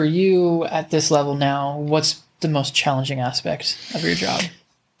for you at this level now, what's the most challenging aspect of your job?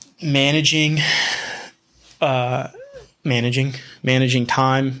 Managing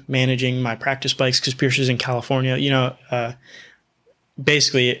time, managing my practice bikes, because Pierce is in California. You know,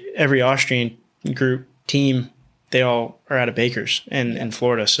 basically every Austrian group team, they all are out of Bakers in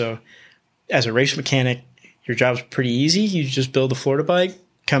Florida. So as a race mechanic, your job's pretty easy. You just build a Florida bike,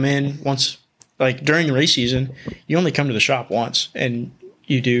 come in once, like during the race season, you only come to the shop once and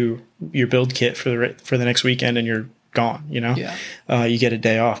you do your build kit for the next weekend and you're gone, you know? Yeah. You get a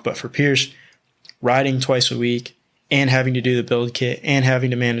day off. But for Pierce, riding twice a week and having to do the build kit and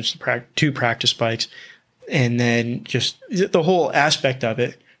having to manage the 2 practice bikes, and then just the whole aspect of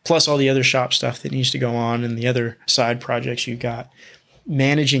it, plus all the other shop stuff that needs to go on and the other side projects you got.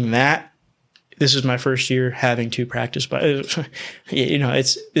 Managing that, this is my first year having 2 practice bikes. You know,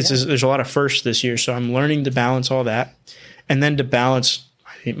 there's a lot of firsts this year, so I'm learning to balance all that. And then to balance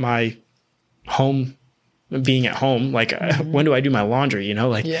my home, being at home, like when do I do my laundry, you know?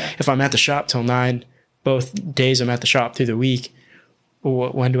 Like if I'm at the shop till 9, both days I'm at the shop through the week,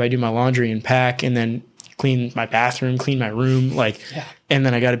 when do I do my laundry and pack, and then clean my bathroom, clean my room, and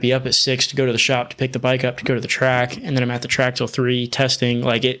then I got to be up at 6 to go to the shop to pick the bike up to go to the track, and then I'm at the track till 3 testing.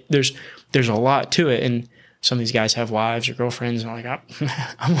 There's a lot to it, and some of these guys have wives or girlfriends, and I'm like,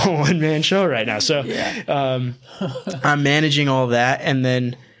 I'm a one-man show right now. So I'm managing all that, and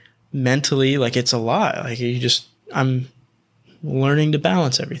then mentally, it's a lot. I'm learning to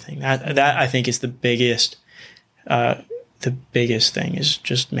balance everything. That I think is the biggest thing is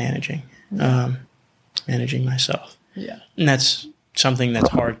just managing myself. Yeah. And that's something that's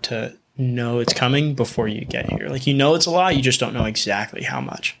hard to know it's coming before you get here. It's a lot, you just don't know exactly how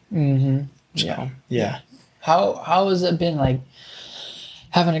much. Mm-hmm. So, yeah. How has it been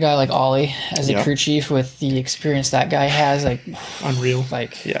having a guy like Ollie as a crew chief with the experience that guy has? Unreal.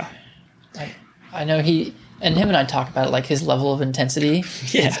 Yeah. I know him and I talk about it, his level of intensity.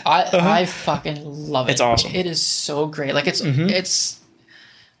 Yeah. I fucking love it. It's awesome. It is so great. It's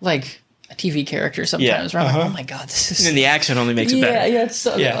like a TV character sometimes. Where I'm like, oh my God, this is... And the accent only makes it better. Yeah, it's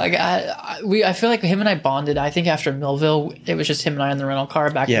so good. I feel like him and I bonded. I think after Millville, it was just him and I in the rental car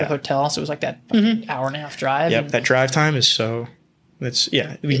back to the hotel. So it was that hour and a half drive. Yep, that drive time is so... we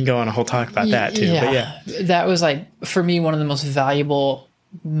can go on a whole talk about that too. Yeah. But that was for me, one of the most valuable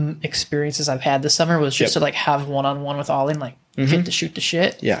experiences I've had this summer was just to have one-on-one with Ollie and get to shoot the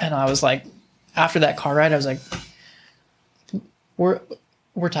shit. Yeah. And I was after that car ride, I was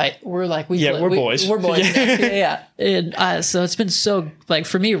we're tight. We're we're boys. We're boys. Yeah. And so it's been so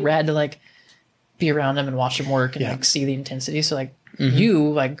for me rad to be around him and watch him work and see the intensity. So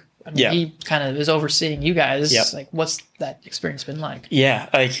you he kind of is overseeing you guys. Yep. What's that experience been like? Yeah,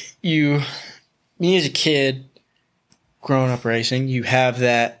 me as a kid, growing up racing, you have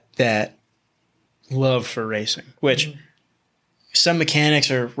that love for racing, which some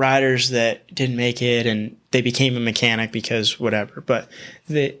mechanics or riders that didn't make it and they became a mechanic because whatever, but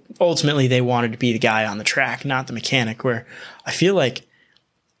ultimately they wanted to be the guy on the track, not the mechanic, where I feel like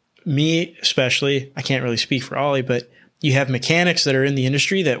me especially, I can't really speak for Ollie, but you have mechanics that are in the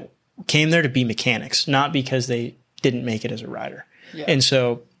industry that came there to be mechanics, not because they didn't make it as a rider. Yeah. And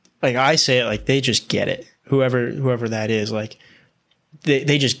so I say it they just get it. Whoever that is,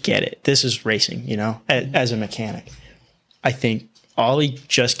 they just get it. This is racing, as a mechanic. I think Ollie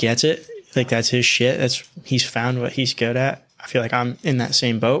just gets it. That's his shit. He's found what he's good at. I feel like I'm in that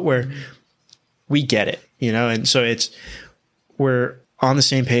same boat where we get it, and so we're on the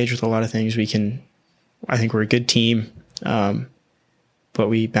same page with a lot of things. I think we're a good team. But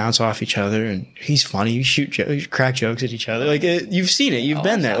we bounce off each other, and he's funny. We crack jokes at each other. You've seen it. You've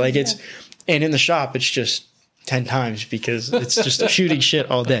been there. And in the shop, it's just 10 times because it's just shooting shit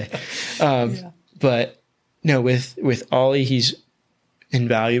all day. But no, with Ollie, he's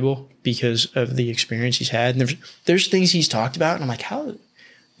invaluable because of the experience he's had. And there's things he's talked about, and I'm like,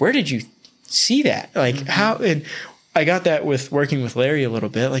 where did you see that? How? And I got that with working with Larry a little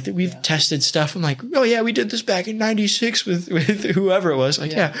bit. We've tested stuff. I'm like, oh yeah, we did this back in '96 with whoever it was.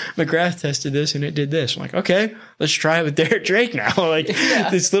 McGrath tested this and it did this. I'm like, okay, let's try it with Derek Drake now.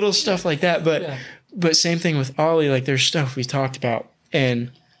 This little stuff like that. But same thing with Ollie. There's stuff we talked about,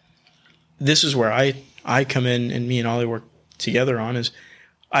 and this is where I come in, and me and Ollie work together on is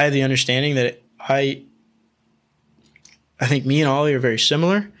I have the understanding that I think me and Ollie are very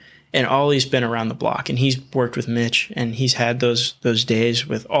similar. And Ollie's been around the block, and he's worked with Mitch, and he's had those days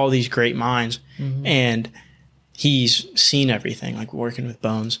with all these great minds, and he's seen everything, working with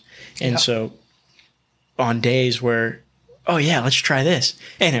Bones. And so on days where, oh yeah, let's try this,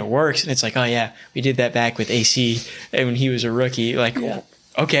 and it works, and it's oh yeah, we did that back with AC and when he was a rookie.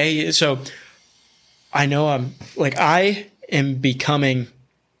 Okay, so I know I am becoming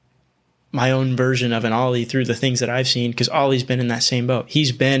my own version of an Ollie through the things that I've seen, because Ollie's been in that same boat.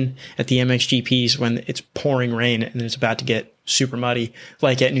 He's been at the MXGPs when it's pouring rain and it's about to get super muddy,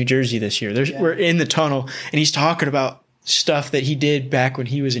 at New Jersey this year. We're in the tunnel, and he's talking about stuff that he did back when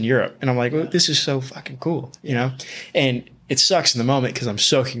he was in Europe. And I'm like, well, this is so fucking cool, And it sucks in the moment because I'm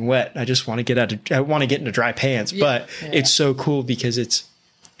soaking wet. I just want to get into dry pants, but it's so cool because it's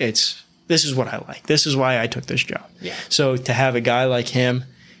this is what I like. This is why I took this job. Yeah. So to have a guy like him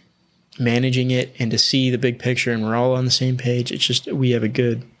managing it and to see the big picture and we're all on the same page, it's just, we have a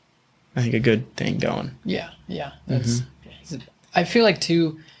good thing going. Yeah. I feel like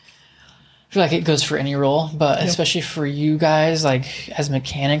it goes for any role, but especially for you guys, as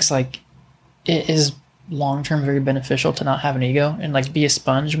mechanics, it is long-term very beneficial to not have an ego and be a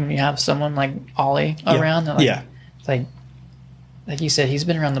sponge when you have someone like Ollie around. And, like you said, he's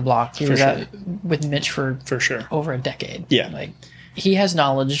been around the block. He was with Mitch for sure over a decade. Yeah. He has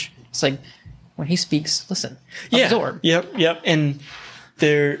knowledge. It's when he speaks, listen, absorb. Yep. And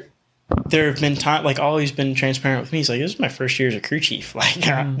there have been time, like always been transparent with me. He's like, this is my first year as a crew chief. Like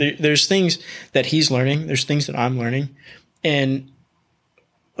there's things that he's learning. There's things that I'm learning. And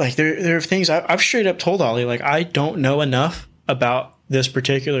like, there are things I've straight up told Ollie, like, I don't know enough about this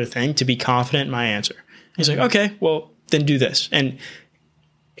particular thing to be confident in my answer. He's like, okay, well then do this. And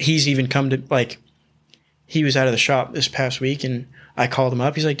he's even come to, like, he was out of the shop this past week and I called him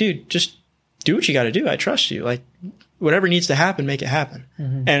up. He's like, dude, just do what you got to do. I trust you. Like, whatever needs to happen, make it happen.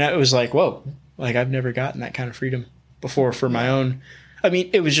 And it was like, whoa, like I've never gotten that kind of freedom before for my own. I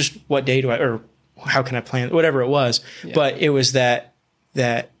mean, it was just what day do I, or how can I plan, whatever it was. Yeah. But it was that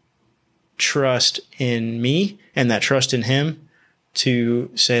trust in me and that trust in him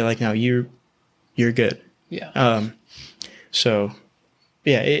to say like, no, you're good. Yeah. So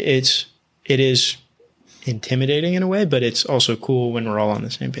yeah, it is intimidating in a way, but it's also cool when we're all on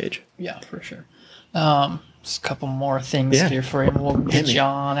the same page. Yeah, for sure. Just a couple more things here for you, and we'll get you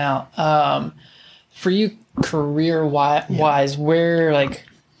on out. For you, career-wise, where, like,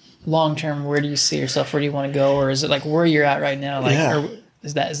 long-term, where do you see yourself? Where do you want to go? Or is it, like, where you're at right now? Like, or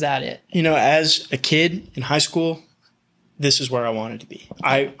is that it? You know, as a kid in high school, this is where I wanted to be.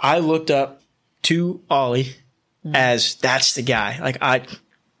 I looked up to Ollie as that's the guy. Like,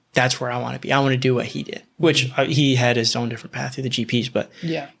 that's where I want to be. I want to do what he did, which he had his own different path through the GPs, but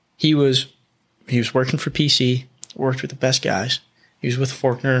he was working for PC, worked with the best guys. He was with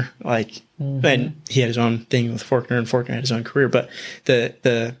Faulkner, like, and he had his own thing with Faulkner, and Faulkner had his own career. But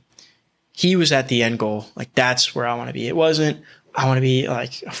he was at the end goal. Like, that's where I want to be. It wasn't, I want to be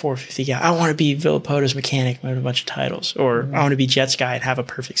like a 450 guy. I want to be Villapota's mechanic and win a bunch of titles, or I want to be Jets guy and have a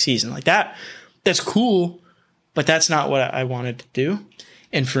perfect season. Like that. That's cool, but that's not what I wanted to do.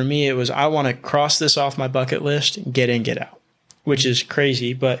 And for me, it was, I want to cross this off my bucket list and get in, get out, which is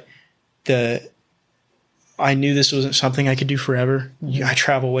crazy. But I knew this wasn't something I could do forever. I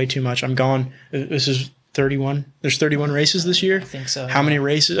travel way too much. I'm gone. This is 31. There's 31 races this year. I think so. How many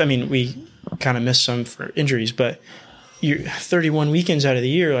races? I mean, we kind of missed some for injuries, but you're 31 weekends out of the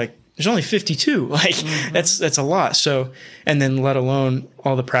year. Like, there's only 52. Like, that's a lot. So, and then let alone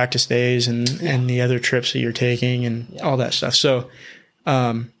all the practice days and the other trips that you're taking and all that stuff. So,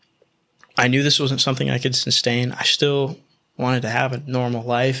 I knew this wasn't something I could sustain. I still wanted to have a normal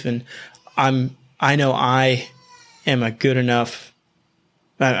life, and I know I am a good enough.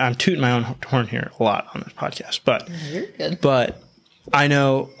 I'm tooting my own horn here a lot on this podcast, but you're good. But I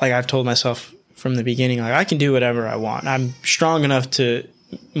know, like I've told myself from the beginning, like I can do whatever I want. I'm strong enough to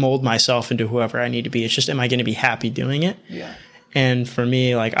mold myself into whoever I need to be. It's just, am I going to be happy doing it? Yeah. And for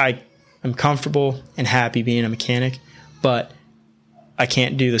me, like I'm comfortable and happy being a mechanic, but I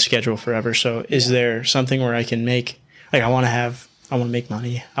can't do the schedule forever. So is there something where I can make, like I want to make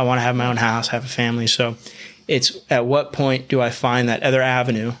money. I want to have my own house, have a family. So it's at what point do I find that other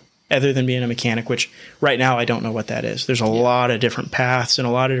avenue other than being a mechanic, which right now I don't know what that is. There's a lot of different paths and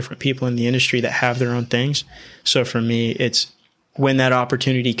a lot of different people in the industry that have their own things. So for me, it's when that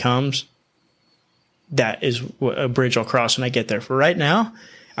opportunity comes, that is a bridge I'll cross when I get there. For right now,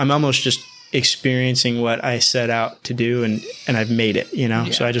 I'm almost just experiencing what I set out to do, and I've made it, you know?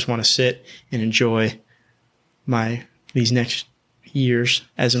 Yeah. So I just want to sit and enjoy these next years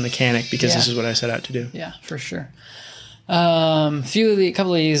as a mechanic, because this is what I set out to do. Yeah, for sure. A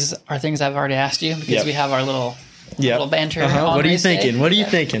couple of these are things I've already asked you, because we have our little banter. What are you thinking? What are you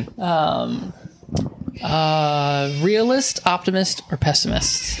thinking? Realist, optimist, or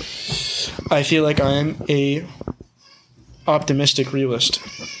pessimist? I feel like I'm a optimistic realist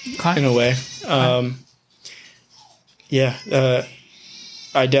in a way.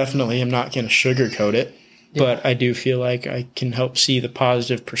 I definitely am not going to sugarcoat it. But I do feel like I can help see the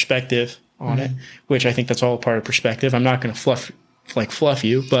positive perspective on it, which I think that's all part of perspective. I'm not going to fluff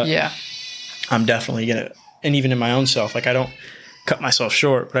you, but I'm definitely going to, and even in my own self, like I don't cut myself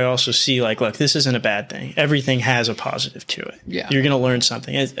short, but I also see like, look, this isn't a bad thing. Everything has a positive to it. Yeah. You're going to learn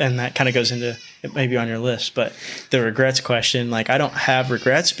something. And that kind of goes into, it may be on your list, but the regrets question, like I don't have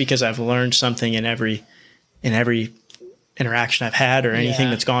regrets because I've learned something in every interaction I've had, or anything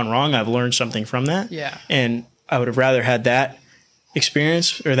that's gone wrong. I've learned something from that. Yeah. And I would have rather had that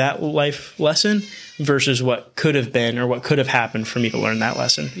experience or that life lesson versus what could have been or what could have happened for me to learn that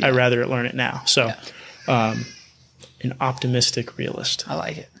lesson. Yeah. I'd rather learn it now. So, an optimistic realist. I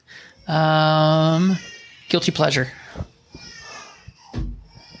like it. Guilty pleasure.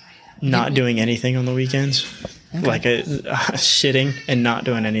 Not doing anything on the weekends. Okay. Like sitting and not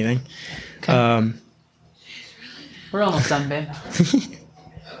doing anything. Okay. We're almost done, babe.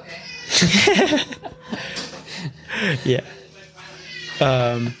 Yeah.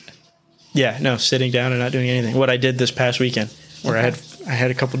 No, sitting down and not doing anything. What I did this past weekend, where I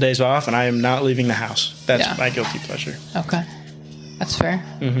had a couple days off, and I am not leaving the house. That's my guilty pleasure. Okay, that's fair.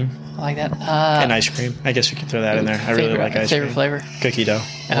 I like that. And ice cream. I guess we can throw that in there. I really like ice cream. Favorite flavor? Cookie dough.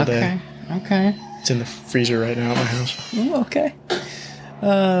 All day. Okay. It's in the freezer right now at my house. Ooh, okay.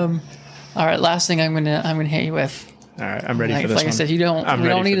 All right. Last thing I'm gonna hit you with. All right, I'm ready for this one. Like I said, we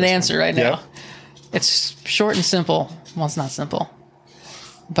don't need an answer right now. It's short and simple. Well, it's not simple.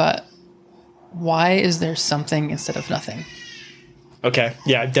 But why is there something instead of nothing? Okay.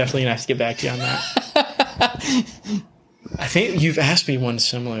 Yeah, I'm definitely going to have to get back to you on that. I think you've asked me one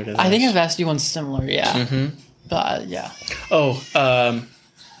similar to this. I think I've asked you one similar, yeah. Mm-hmm. But, yeah. Oh,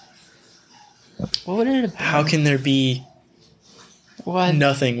 what would it have been? How can there be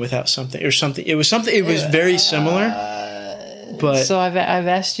nothing without something? Or something. It was very similar. But so I've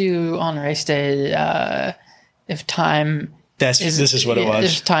asked you on race day if time... this is what it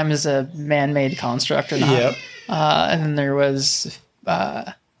was. If time is a man-made construct or not. Yep. And then there was...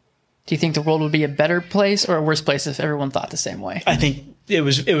 do you think the world would be a better place or a worse place if everyone thought the same way? I think it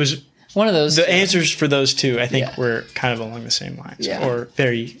was one of those. The answers for those two, I think, were kind of along the same lines, or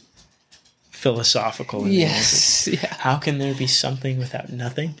very philosophical. Yes. Yeah. How can there be something without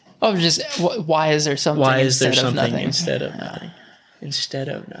nothing? Oh, just why is there something? Why is there something instead of nothing? Instead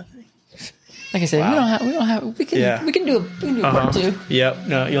of nothing. Like I said, we can do a part two. Yep.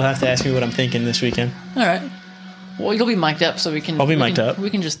 No, you'll have to ask me what I'm thinking this weekend. All right. Well, you'll be mic'd up, so we can. I'll be mic'd up. We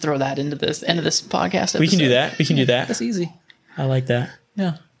can just throw that into this end of this podcast episode. We can do that. We can do that. That's easy. I like that.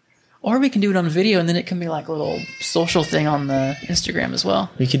 Yeah. Or we can do it on video, and then it can be like a little social thing on the Instagram as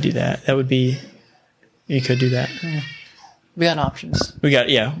well. We could do that. That would be. You could do that. Yeah. We got options. We got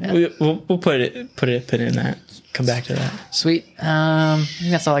We'll put it in that. Come back to that. Sweet. I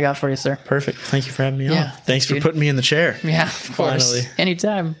think that's all I got for you, sir. Perfect. Thank you for having me on. Yeah, Thanks for putting me in the chair. Yeah, of course. Finally.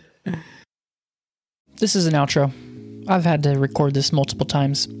 Anytime. This is an outro. I've had to record this multiple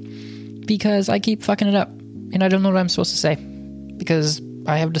times because I keep fucking it up and I don't know what I'm supposed to say because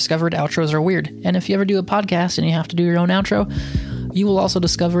I have discovered outros are weird. And if you ever do a podcast and you have to do your own outro, you will also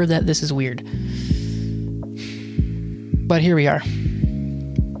discover that this is weird. But here we are.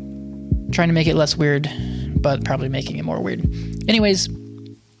 Trying to make it less weird, but probably making it more weird. Anyways,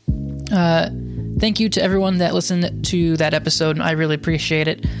 thank you to everyone that listened to that episode. I really appreciate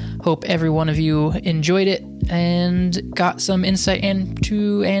it. Hope every one of you enjoyed it and got some insight I'm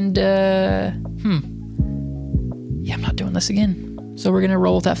not doing this again. So we're going to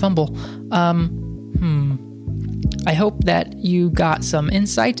roll with that fumble. I hope that you got some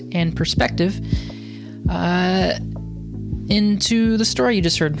insight and perspective into the story you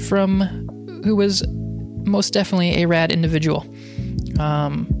just heard from who was most definitely a rad individual.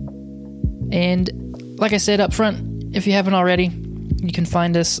 And like I said up front, if you haven't already, you can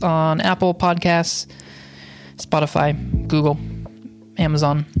find us on Apple Podcasts, Spotify, Google,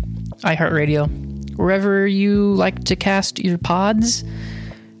 Amazon, iHeartRadio. Wherever you like to cast your pods,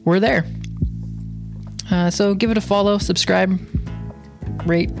 we're there. So give it a follow, subscribe,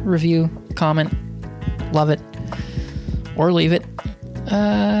 rate, review, comment, love it, or leave it.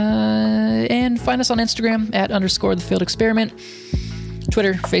 And find us on Instagram at _thefieldexperiment,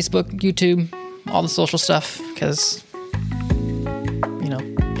 Twitter, Facebook, YouTube, all the social stuff, because,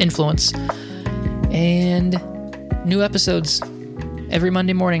 influence. And new episodes every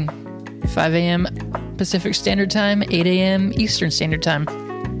Monday morning, 5 a.m. Pacific Standard Time, 8 a.m. Eastern Standard Time.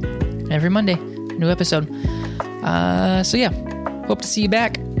 Every Monday, new episode. So yeah, hope to see you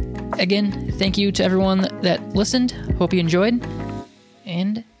back. Again, thank you to everyone that listened. Hope you enjoyed.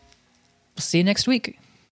 And we'll see you next week.